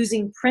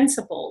using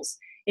principles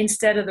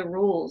instead of the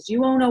rules.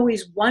 You won't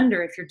always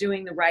wonder if you're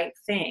doing the right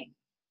thing.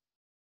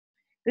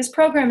 This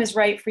program is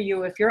right for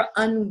you if you're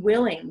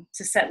unwilling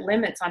to set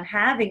limits on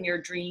having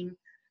your dream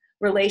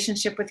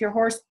relationship with your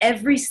horse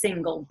every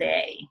single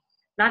day,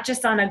 not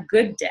just on a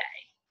good day.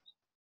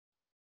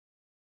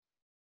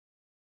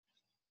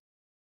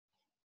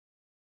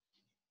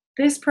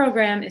 This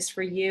program is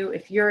for you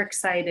if you're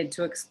excited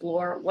to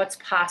explore what's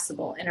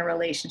possible in a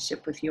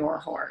relationship with your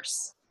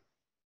horse.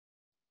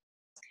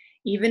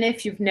 Even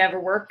if you've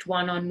never worked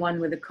one-on-one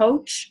with a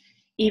coach,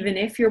 even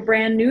if you're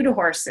brand new to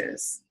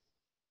horses,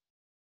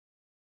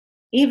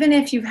 even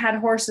if you've had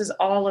horses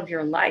all of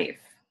your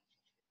life,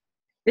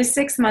 this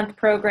 6-month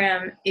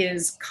program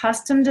is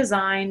custom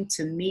designed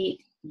to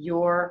meet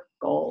your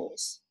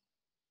goals.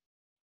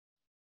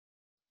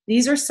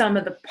 These are some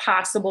of the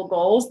possible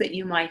goals that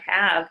you might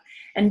have,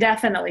 and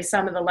definitely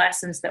some of the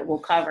lessons that we'll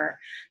cover,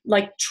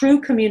 like true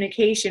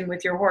communication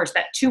with your horse,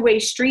 that two-way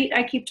street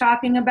I keep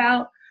talking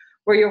about,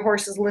 where your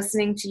horse is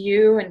listening to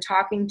you and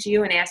talking to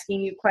you and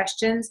asking you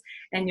questions,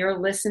 and you're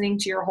listening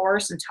to your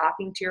horse and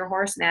talking to your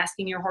horse and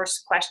asking your horse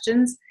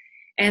questions,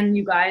 and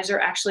you guys are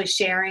actually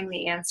sharing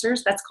the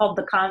answers. That's called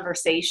the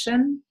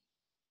conversation.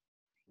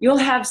 You'll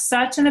have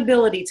such an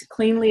ability to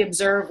cleanly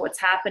observe what's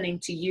happening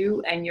to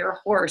you and your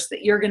horse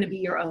that you're going to be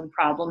your own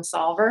problem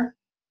solver.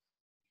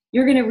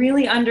 You're going to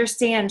really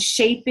understand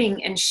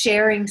shaping and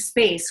sharing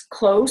space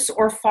close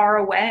or far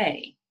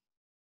away.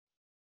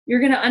 You're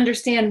going to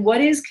understand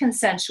what is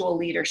consensual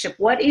leadership,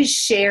 what is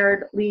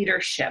shared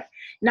leadership,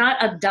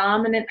 not a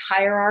dominant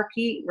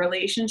hierarchy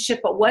relationship,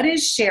 but what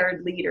is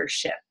shared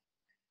leadership.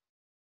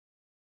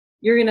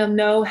 You're going to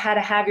know how to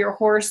have your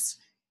horse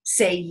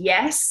say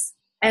yes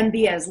and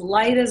be as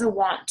light as a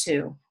want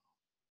to.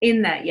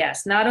 in that,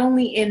 yes, not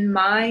only in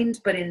mind,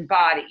 but in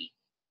body.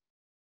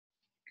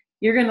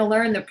 You're going to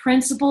learn the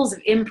principles of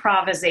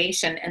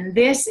improvisation. And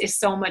this is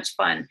so much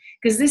fun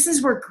because this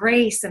is where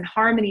grace and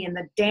harmony and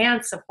the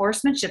dance of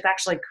horsemanship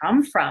actually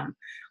come from.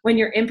 When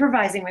you're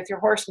improvising with your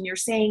horse and you're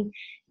saying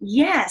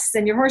yes,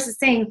 and your horse is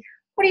saying,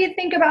 what do you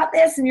think about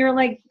this? And you're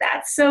like,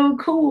 that's so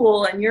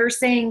cool. And you're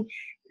saying,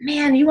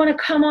 man, you want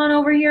to come on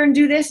over here and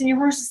do this? And your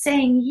horse is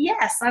saying,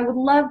 yes, I would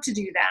love to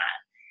do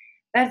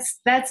that.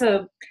 That's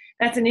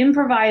an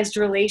improvised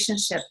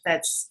relationship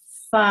that's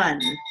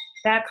fun.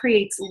 That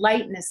creates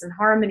lightness and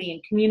harmony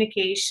and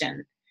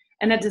communication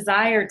and a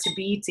desire to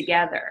be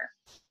together.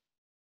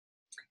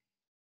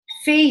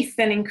 Faith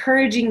and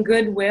encouraging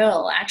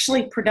goodwill,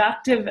 actually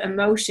productive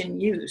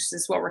emotion use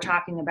is what we're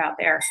talking about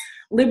there.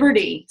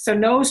 Liberty, so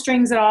no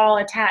strings at all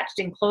attached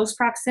in close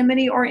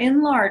proximity or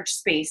in large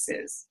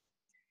spaces.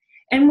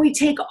 And we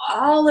take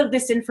all of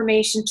this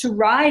information to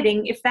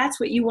riding if that's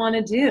what you want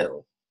to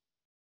do.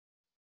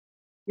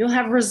 You'll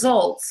have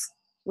results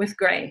with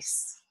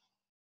grace.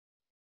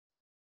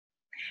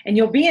 And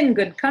you'll be in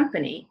good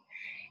company.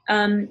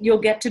 You'll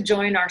get to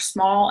join our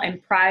small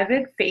and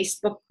private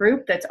Facebook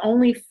group that's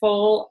only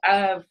full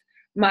of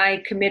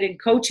my committed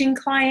coaching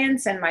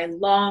clients and my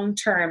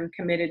long-term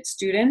committed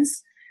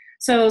students.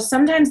 So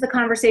sometimes the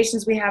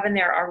conversations we have in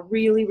there are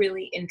really,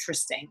 really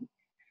interesting.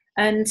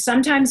 And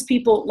sometimes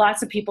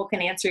lots of people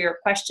can answer your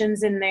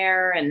questions in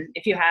there. And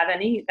if you have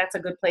any, that's a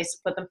good place to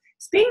put them.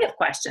 Speaking of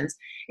questions,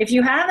 if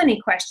you have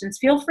any questions,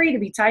 feel free to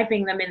be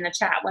typing them in the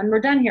chat. When we're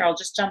done here, I'll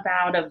just jump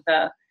out of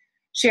the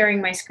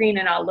sharing my screen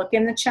and I'll look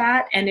in the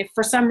chat. And if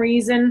for some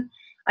reason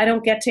I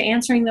don't get to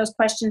answering those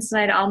questions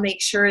tonight, I'll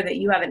make sure that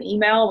you have an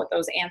email with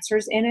those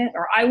answers in it,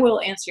 or I will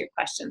answer your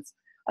questions.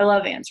 I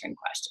love answering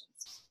questions.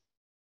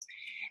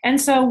 And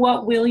so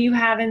what will you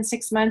have in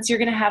 6 months? You're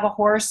going to have a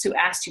horse who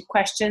asks you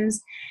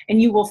questions, and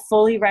you will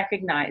fully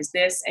recognize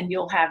this, and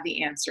you'll have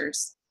the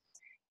answers.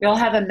 You'll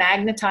have a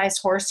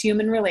magnetized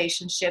horse-human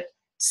relationship,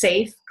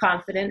 safe,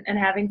 confident, and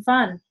having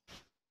fun.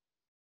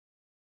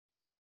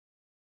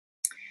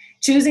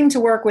 Choosing to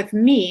work with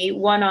me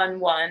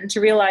one-on-one to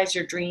realize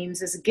your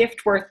dreams is a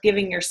gift worth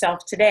giving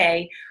yourself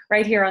today,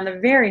 right here on the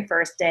very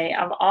first day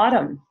of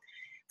autumn.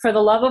 For the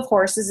Love of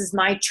Horses is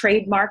my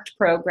trademarked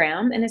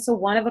program, and it's a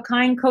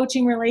one-of-a-kind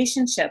coaching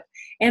relationship.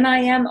 And I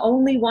am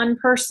only one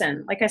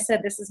person. Like I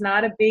said, this is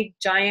not a big,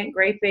 giant,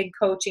 great big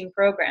coaching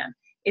program.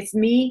 It's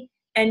me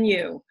and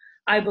you.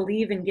 I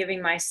believe in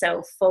giving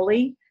myself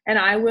fully, and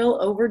I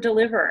will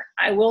over-deliver.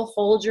 I will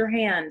hold your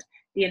hand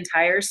the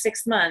entire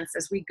 6 months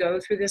as we go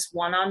through this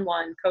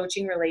one-on-one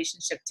coaching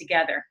relationship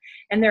together.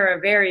 And there are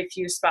very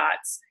few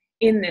spots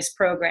in this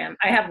program.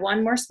 I have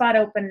one more spot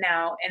open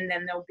now, and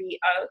then there'll be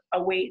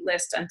a wait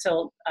list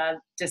until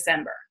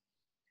December.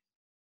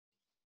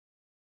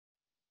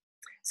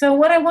 So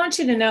what I want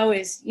you to know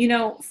is,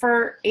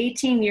 for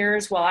 18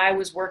 years while I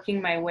was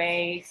working my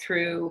way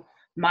through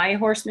my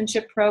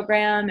horsemanship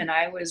program and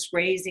I was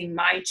raising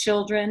my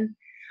children,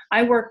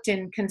 I worked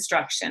in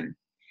construction.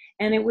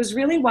 And it was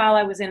really while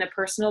I was in a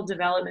personal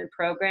development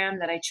program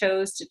that I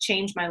chose to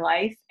change my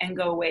life and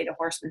go away to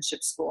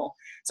horsemanship school.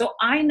 So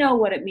I know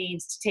what it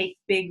means to take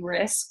big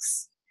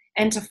risks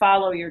and to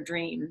follow your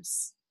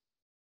dreams.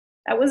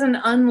 That was an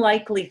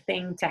unlikely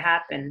thing to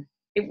happen.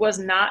 It was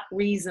not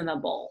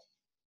reasonable.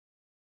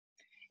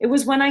 It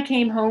was when I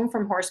came home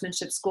from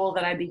horsemanship school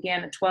that I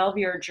began a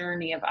 12-year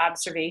journey of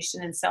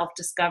observation and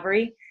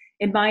self-discovery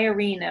in my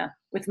arena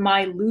with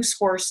my loose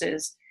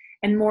horses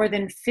and more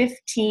than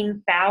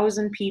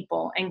 15,000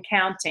 people and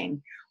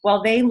counting,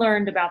 while they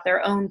learned about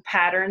their own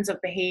patterns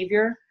of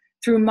behavior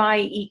through my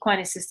equine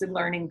assisted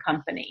learning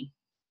company.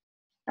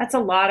 That's a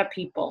lot of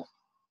people.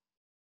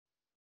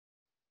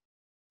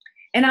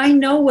 And I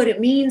know what it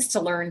means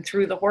to learn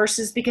through the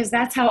horses because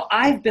that's how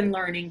I've been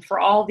learning for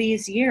all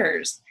these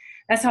years.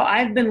 That's how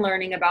I've been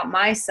learning about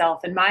myself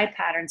and my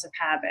patterns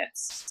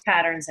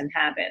and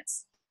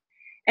habits.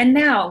 And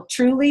now,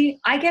 truly,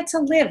 I get to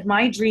live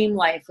my dream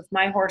life with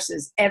my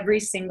horses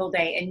every single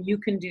day, and you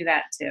can do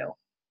that too.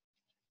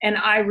 And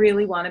I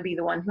really want to be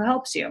the one who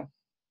helps you.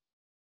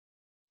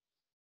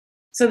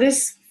 So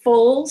this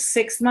full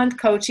 6-month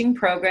coaching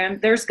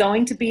program, there's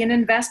going to be an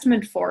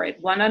investment for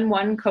it.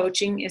 One-on-one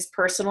coaching is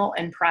personal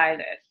and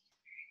private.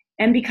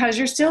 And because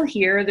you're still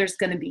here, there's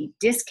going to be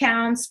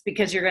discounts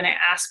because you're going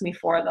to ask me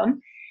for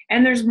them.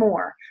 And there's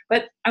more,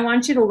 but I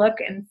want you to look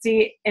and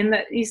see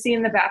you see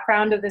in the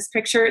background of this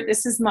picture,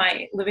 this is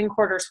my living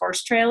quarters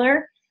horse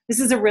trailer. This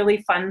is a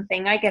really fun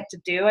thing I get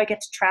to do. I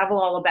get to travel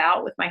all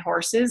about with my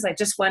horses. I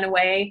just went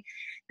away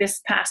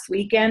this past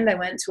weekend. I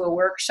went to a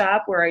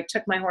workshop where I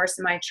took my horse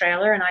in my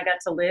trailer and I got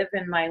to live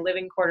in my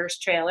living quarters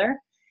trailer.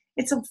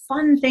 It's a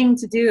fun thing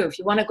to do. If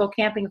you want to go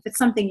camping, if it's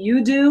something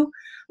you do,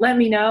 let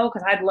me know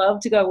because I'd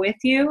love to go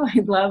with you.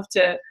 I'd love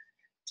to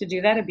do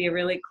that. It'd be a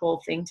really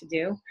cool thing to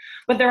do.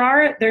 But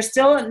there's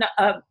still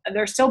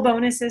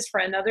bonuses for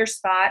another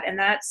spot, and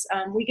that's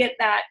we get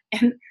that.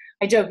 And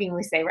I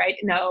jokingly say, right?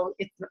 No,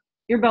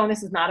 your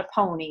bonus is not a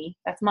pony.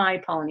 That's my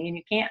pony, and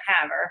you can't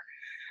have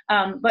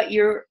her. But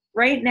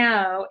right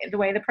now, the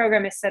way the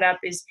program is set up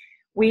is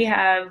we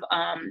have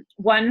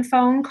one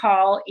phone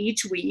call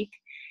each week,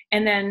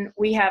 and then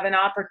we have an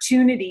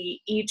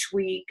opportunity each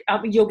week.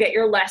 You'll get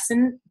your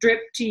lesson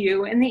dripped to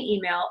you in the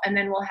email, and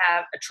then we'll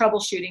have a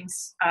troubleshooting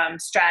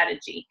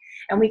strategy.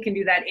 And we can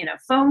do that in a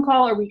phone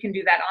call, or we can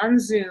do that on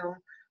Zoom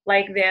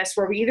like this,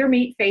 where we either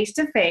meet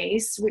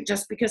face-to-face,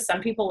 just because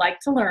some people like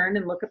to learn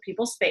and look at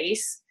people's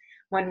face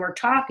when we're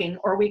talking,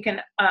 or we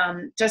can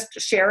just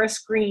share a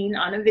screen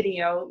on a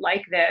video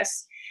like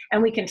this,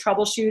 and we can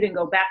troubleshoot and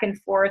go back and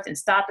forth and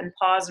stop and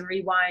pause and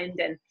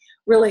rewind and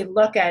really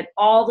look at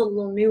all the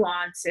little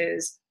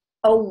nuances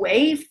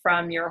away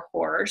from your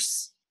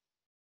horse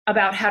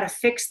about how to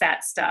fix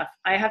that stuff.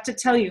 I have to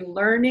tell you,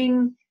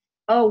 learning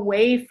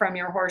away from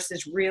your horse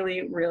is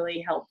really,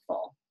 really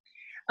helpful.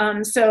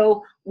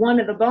 So one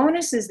of the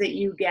bonuses that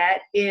you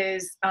get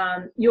is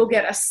you'll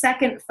get a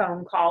second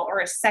phone call or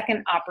a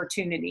second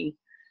opportunity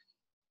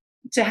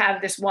to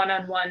have this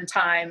one-on-one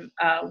time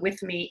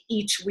with me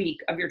each week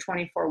of your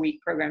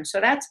 24-week program.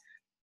 So that's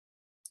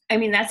a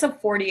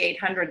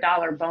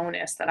 $4,800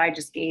 bonus that I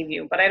just gave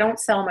you, but I don't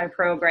sell my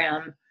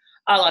program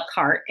a la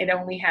carte. It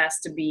only has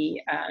to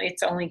be, it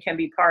only can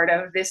be part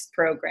of this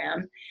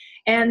program.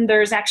 And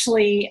there's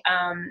actually,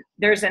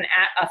 there's a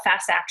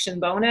fast action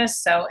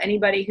bonus. So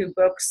anybody who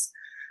books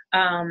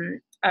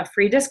a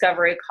free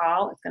discovery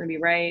call, it's going to be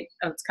right,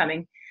 oh, it's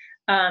coming.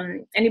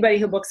 Anybody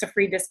who books a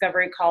free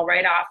discovery call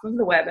right off of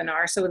the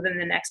webinar, so within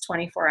the next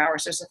 24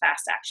 hours, there's a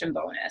fast action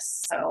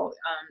bonus. So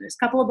there's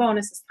a couple of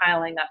bonuses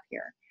piling up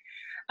here.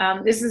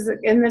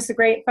 Isn't this a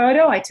great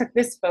photo? I took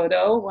this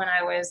photo when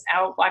I was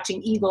out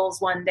watching eagles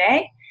one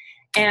day.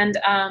 And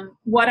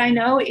what I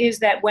know is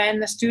that when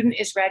the student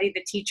is ready,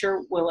 the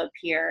teacher will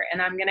appear.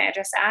 And I'm going to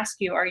just ask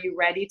you, are you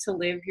ready to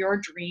live your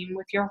dream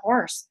with your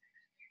horse?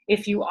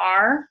 If you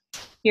are,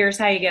 here's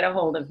how you get a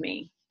hold of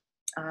me.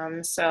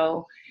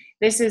 So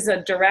this is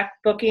a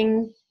direct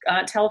booking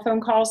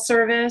telephone call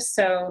service.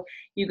 So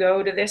you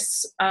go to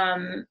this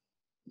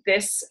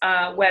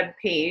web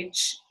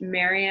page,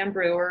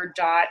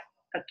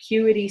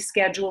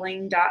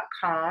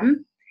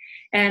 mariannebrewer.acuityscheduling.com.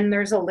 And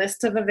there's a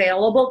list of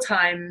available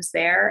times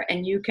there,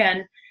 and you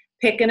can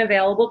pick an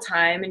available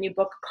time and you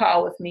book a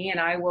call with me, and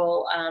I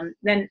will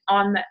then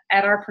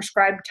at our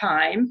prescribed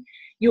time,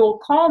 you'll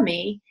call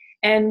me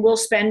and we'll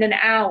spend an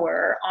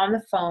hour on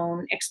the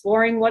phone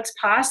exploring what's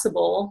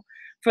possible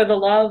for the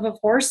love of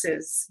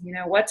horses. You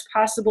know, what's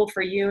possible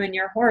for you and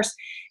your horse.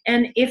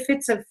 And if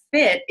it's a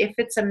fit, if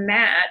it's a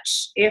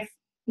match, if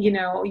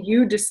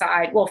you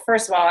decide, well,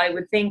 first of all, I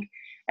would think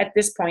at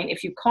this point,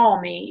 if you call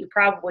me, you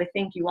probably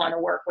think you want to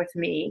work with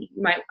me.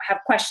 You might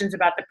have questions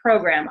about the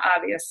program,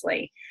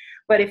 obviously.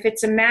 But if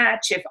it's a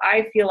match, if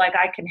I feel like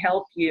I can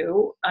help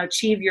you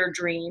achieve your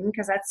dream,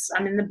 because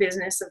I'm in the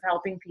business of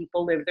helping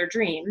people live their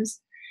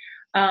dreams.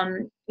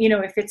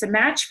 If it's a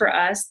match for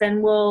us,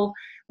 then we'll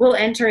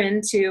enter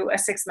into a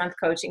 6-month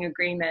coaching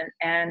agreement.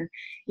 And,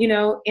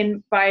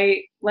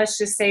 let's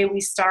just say we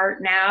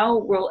start now,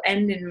 we'll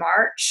end in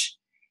March.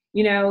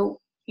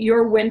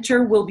 Your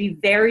winter will be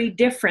very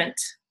different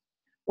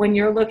when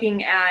you're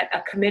looking at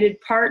a committed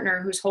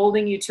partner who's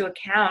holding you to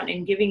account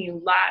and giving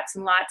you lots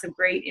and lots of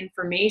great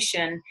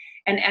information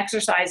and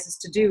exercises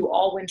to do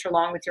all winter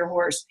long with your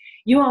horse.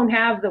 You won't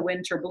have the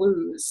winter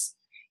blues.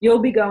 You'll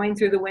be going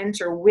through the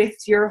winter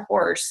with your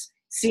horse,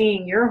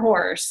 seeing your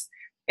horse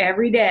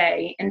every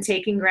day and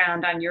taking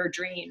ground on your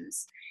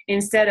dreams,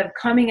 instead of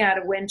coming out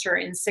of winter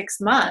in 6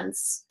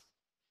 months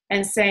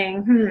and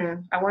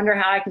saying, I wonder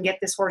how I can get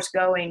this horse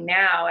going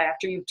now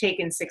after you've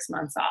taken 6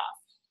 months off.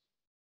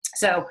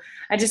 So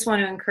I just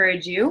want to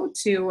encourage you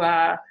to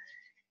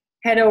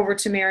head over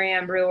to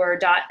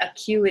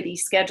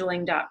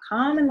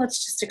mariannebrewer.acuityscheduling.com and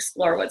let's just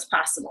explore what's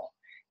possible.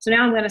 So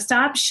now I'm going to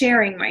stop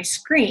sharing my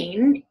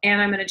screen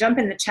and I'm going to jump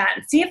in the chat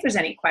and see if there's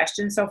any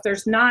questions. So if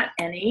there's not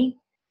any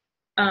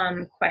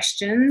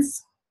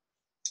questions,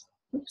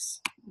 there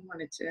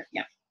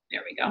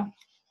we go.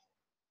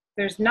 If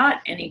there's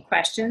not any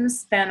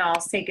questions, then I'll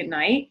say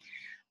goodnight.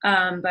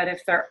 But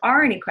if there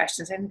are any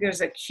questions, I think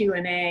there's a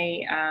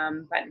Q&A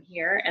button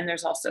here, and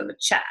there's also the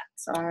chat.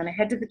 So I'm going to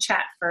head to the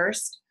chat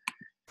first.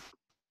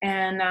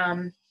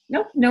 And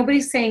nope,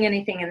 nobody's saying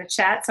anything in the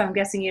chat, so I'm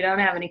guessing you don't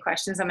have any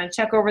questions. I'm going to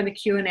check over the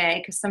Q&A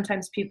because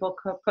sometimes people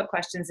put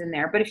questions in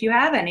there. But if you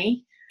have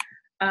any,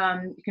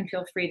 you can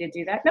feel free to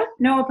do that. Nope,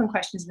 no open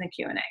questions in the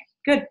Q&A.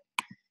 Good,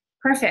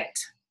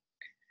 perfect.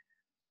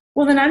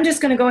 Well, then I'm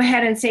just going to go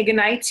ahead and say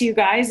goodnight to you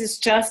guys. It's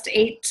just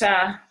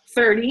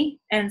 8:30,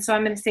 and so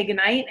I'm going to say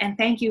goodnight and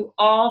thank you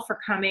all for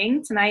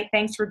coming tonight.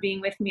 Thanks for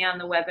being with me on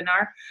the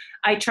webinar.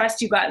 I trust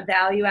you got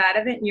value out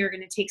of it and you're going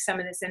to take some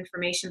of this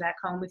information back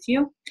home with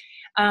you.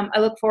 I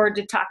look forward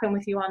to talking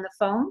with you on the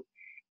phone,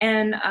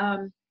 and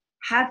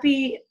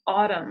happy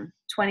autumn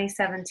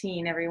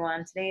 2017,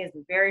 everyone. Today is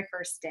the very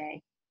first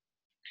day.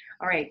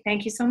 All right,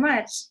 thank you so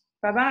much.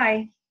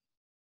 Bye-bye.